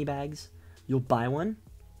 Money bags. You'll buy one?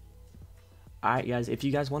 Alright, guys. If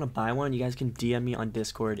you guys want to buy one, you guys can DM me on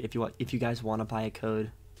Discord if you guys want to buy a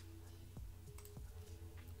code.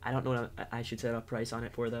 I don't know what I should set a price on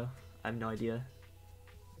it for, though. I have no idea.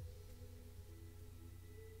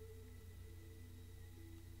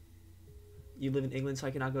 You live in England, so I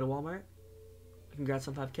cannot go to Walmart? Congrats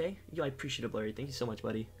on 5K. Yo, I appreciate it, Blurry. Thank you so much,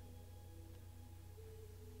 buddy.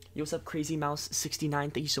 Yo, what's up, Crazy Mouse 69?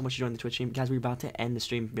 Thank you so much for joining the Twitch stream. Guys, we're about to end the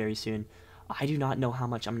stream very soon. I do not know how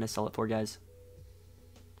much I'm going to sell it for, guys.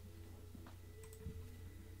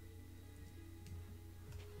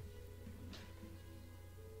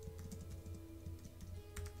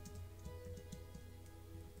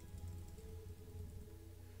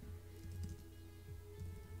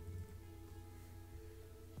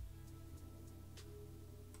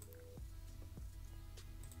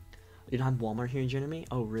 You don't have Walmart here in Germany?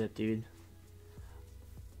 Oh, rip, dude.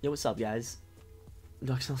 Yo, what's up, guys?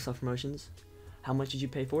 Duxnell Self Promotions. How much did you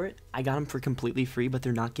pay for it? I got them for completely free, but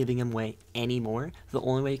they're not giving them away anymore. The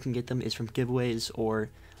only way you can get them is from giveaways or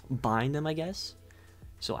buying them, I guess.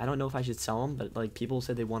 So I don't know if I should sell them, but like people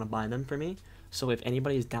said they want to buy them for me. So if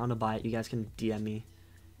anybody is down to buy it, you guys can DM me,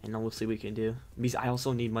 and then we'll see what we can do. Because I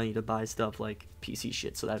also need money to buy stuff like PC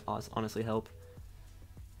shit, so that honestly help.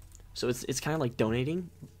 So it's kind of like donating,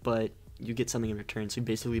 but you get something in return. So you're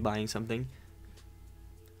basically buying something.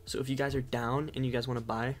 So if you guys are down and you guys want to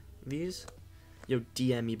buy these, Yo,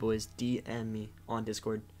 DM me, boys. DM me on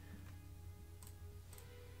Discord.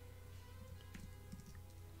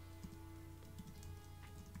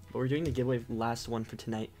 But we're doing the giveaway last one for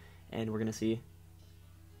tonight, and we're gonna see.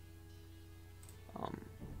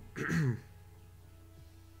 Let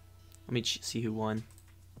me see who won.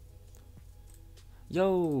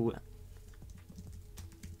 Yo.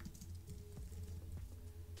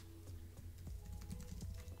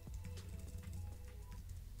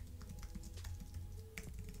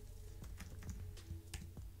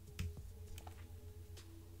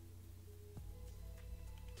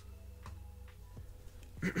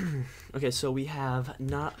 Okay, so we have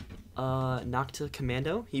Nocta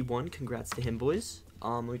Commando. He won. Congrats to him, boys.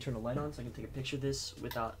 Let me turn the light on so I can take a picture of this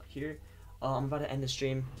without here. I'm about to end the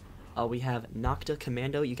stream. We have Nocta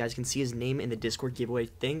Commando. You guys can see his name in the Discord giveaway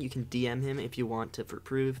thing. You can DM him if you want to for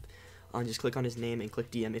proof. Just click on his name and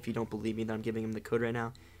click DM if you don't believe me that I'm giving him the code right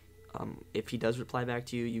now. If he does reply back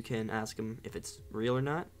to you, you can ask him if it's real or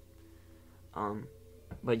not.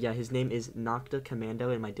 But yeah, his name is Nocta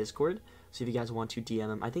Commando in my Discord. So if you guys want to DM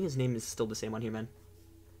him, I think his name is still the same on here, man.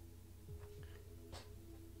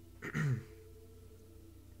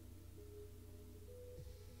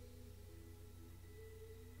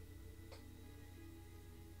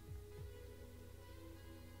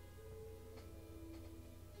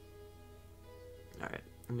 Alright,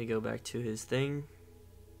 let me go back to his thing.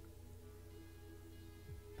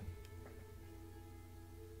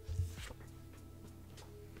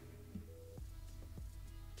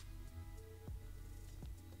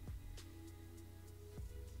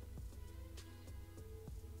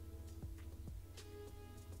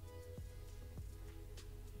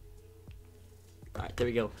 Alright, there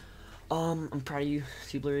we go. I'm proud of you,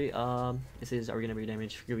 Blurry. This is Are We Gonna Be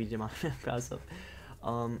Damaged? You're gonna be proud of stuff.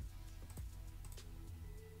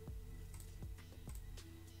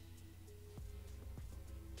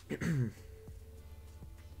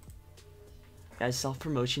 Guys,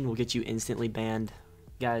 self-promotion will get you instantly banned.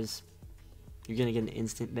 Guys, you're gonna get an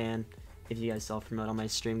instant ban if you guys self-promote on my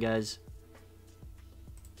stream, guys.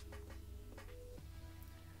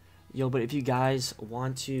 Yo, but if you guys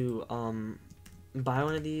want to buy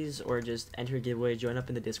one of these or just enter a giveaway, join up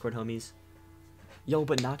in the Discord, homies. Yo,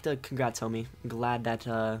 but Nocta, congrats, homie. I'm glad that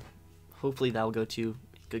hopefully that will go to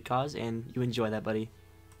a good cause and you enjoy that, buddy.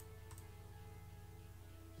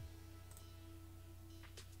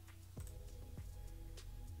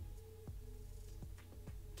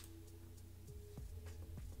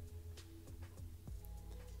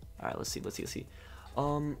 Alright, let's see.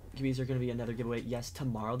 Is there gonna be another giveaway? Yes,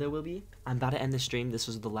 tomorrow there will be. I'm about to end the stream. This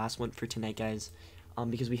was the last one for tonight, guys.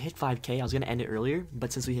 Because we hit 5K. I was gonna end it earlier,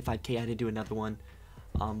 but since we hit 5K, I had to do another one.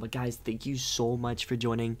 But guys, thank you so much for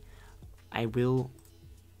joining. I will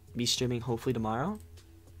be streaming hopefully tomorrow.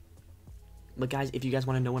 But guys, if you guys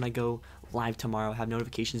want to know when I go live tomorrow, have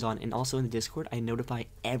notifications on, and also in the Discord, I notify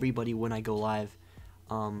everybody when I go live.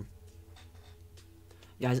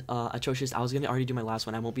 Guys, Atrocious, I was gonna already do my last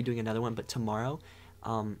one. I won't be doing another one, but tomorrow,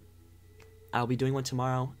 I'll be doing one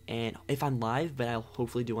tomorrow, and if I'm live, but I'll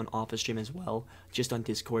hopefully do one off a stream as well, just on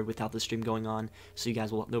Discord without the stream going on, so you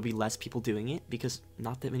guys there'll be less people doing it, because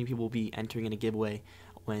not that many people will be entering in a giveaway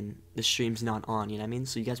when the stream's not on, you know what I mean?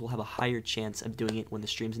 So you guys will have a higher chance of doing it when the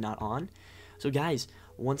stream's not on. So guys,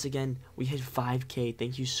 once again, we hit 5K.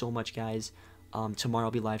 Thank you so much, guys. Tomorrow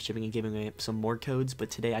I'll be live streaming and giving away some more codes, but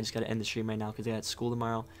today I just gotta end the stream right now because I got school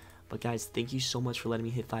tomorrow. But guys, thank you so much for letting me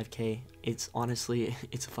hit 5K. It's honestly,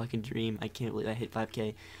 it's a fucking dream. I can't believe I hit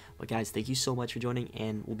 5K. But guys, thank you so much for joining,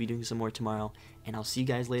 and we'll be doing some more tomorrow. And I'll see you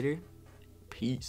guys later. Peace.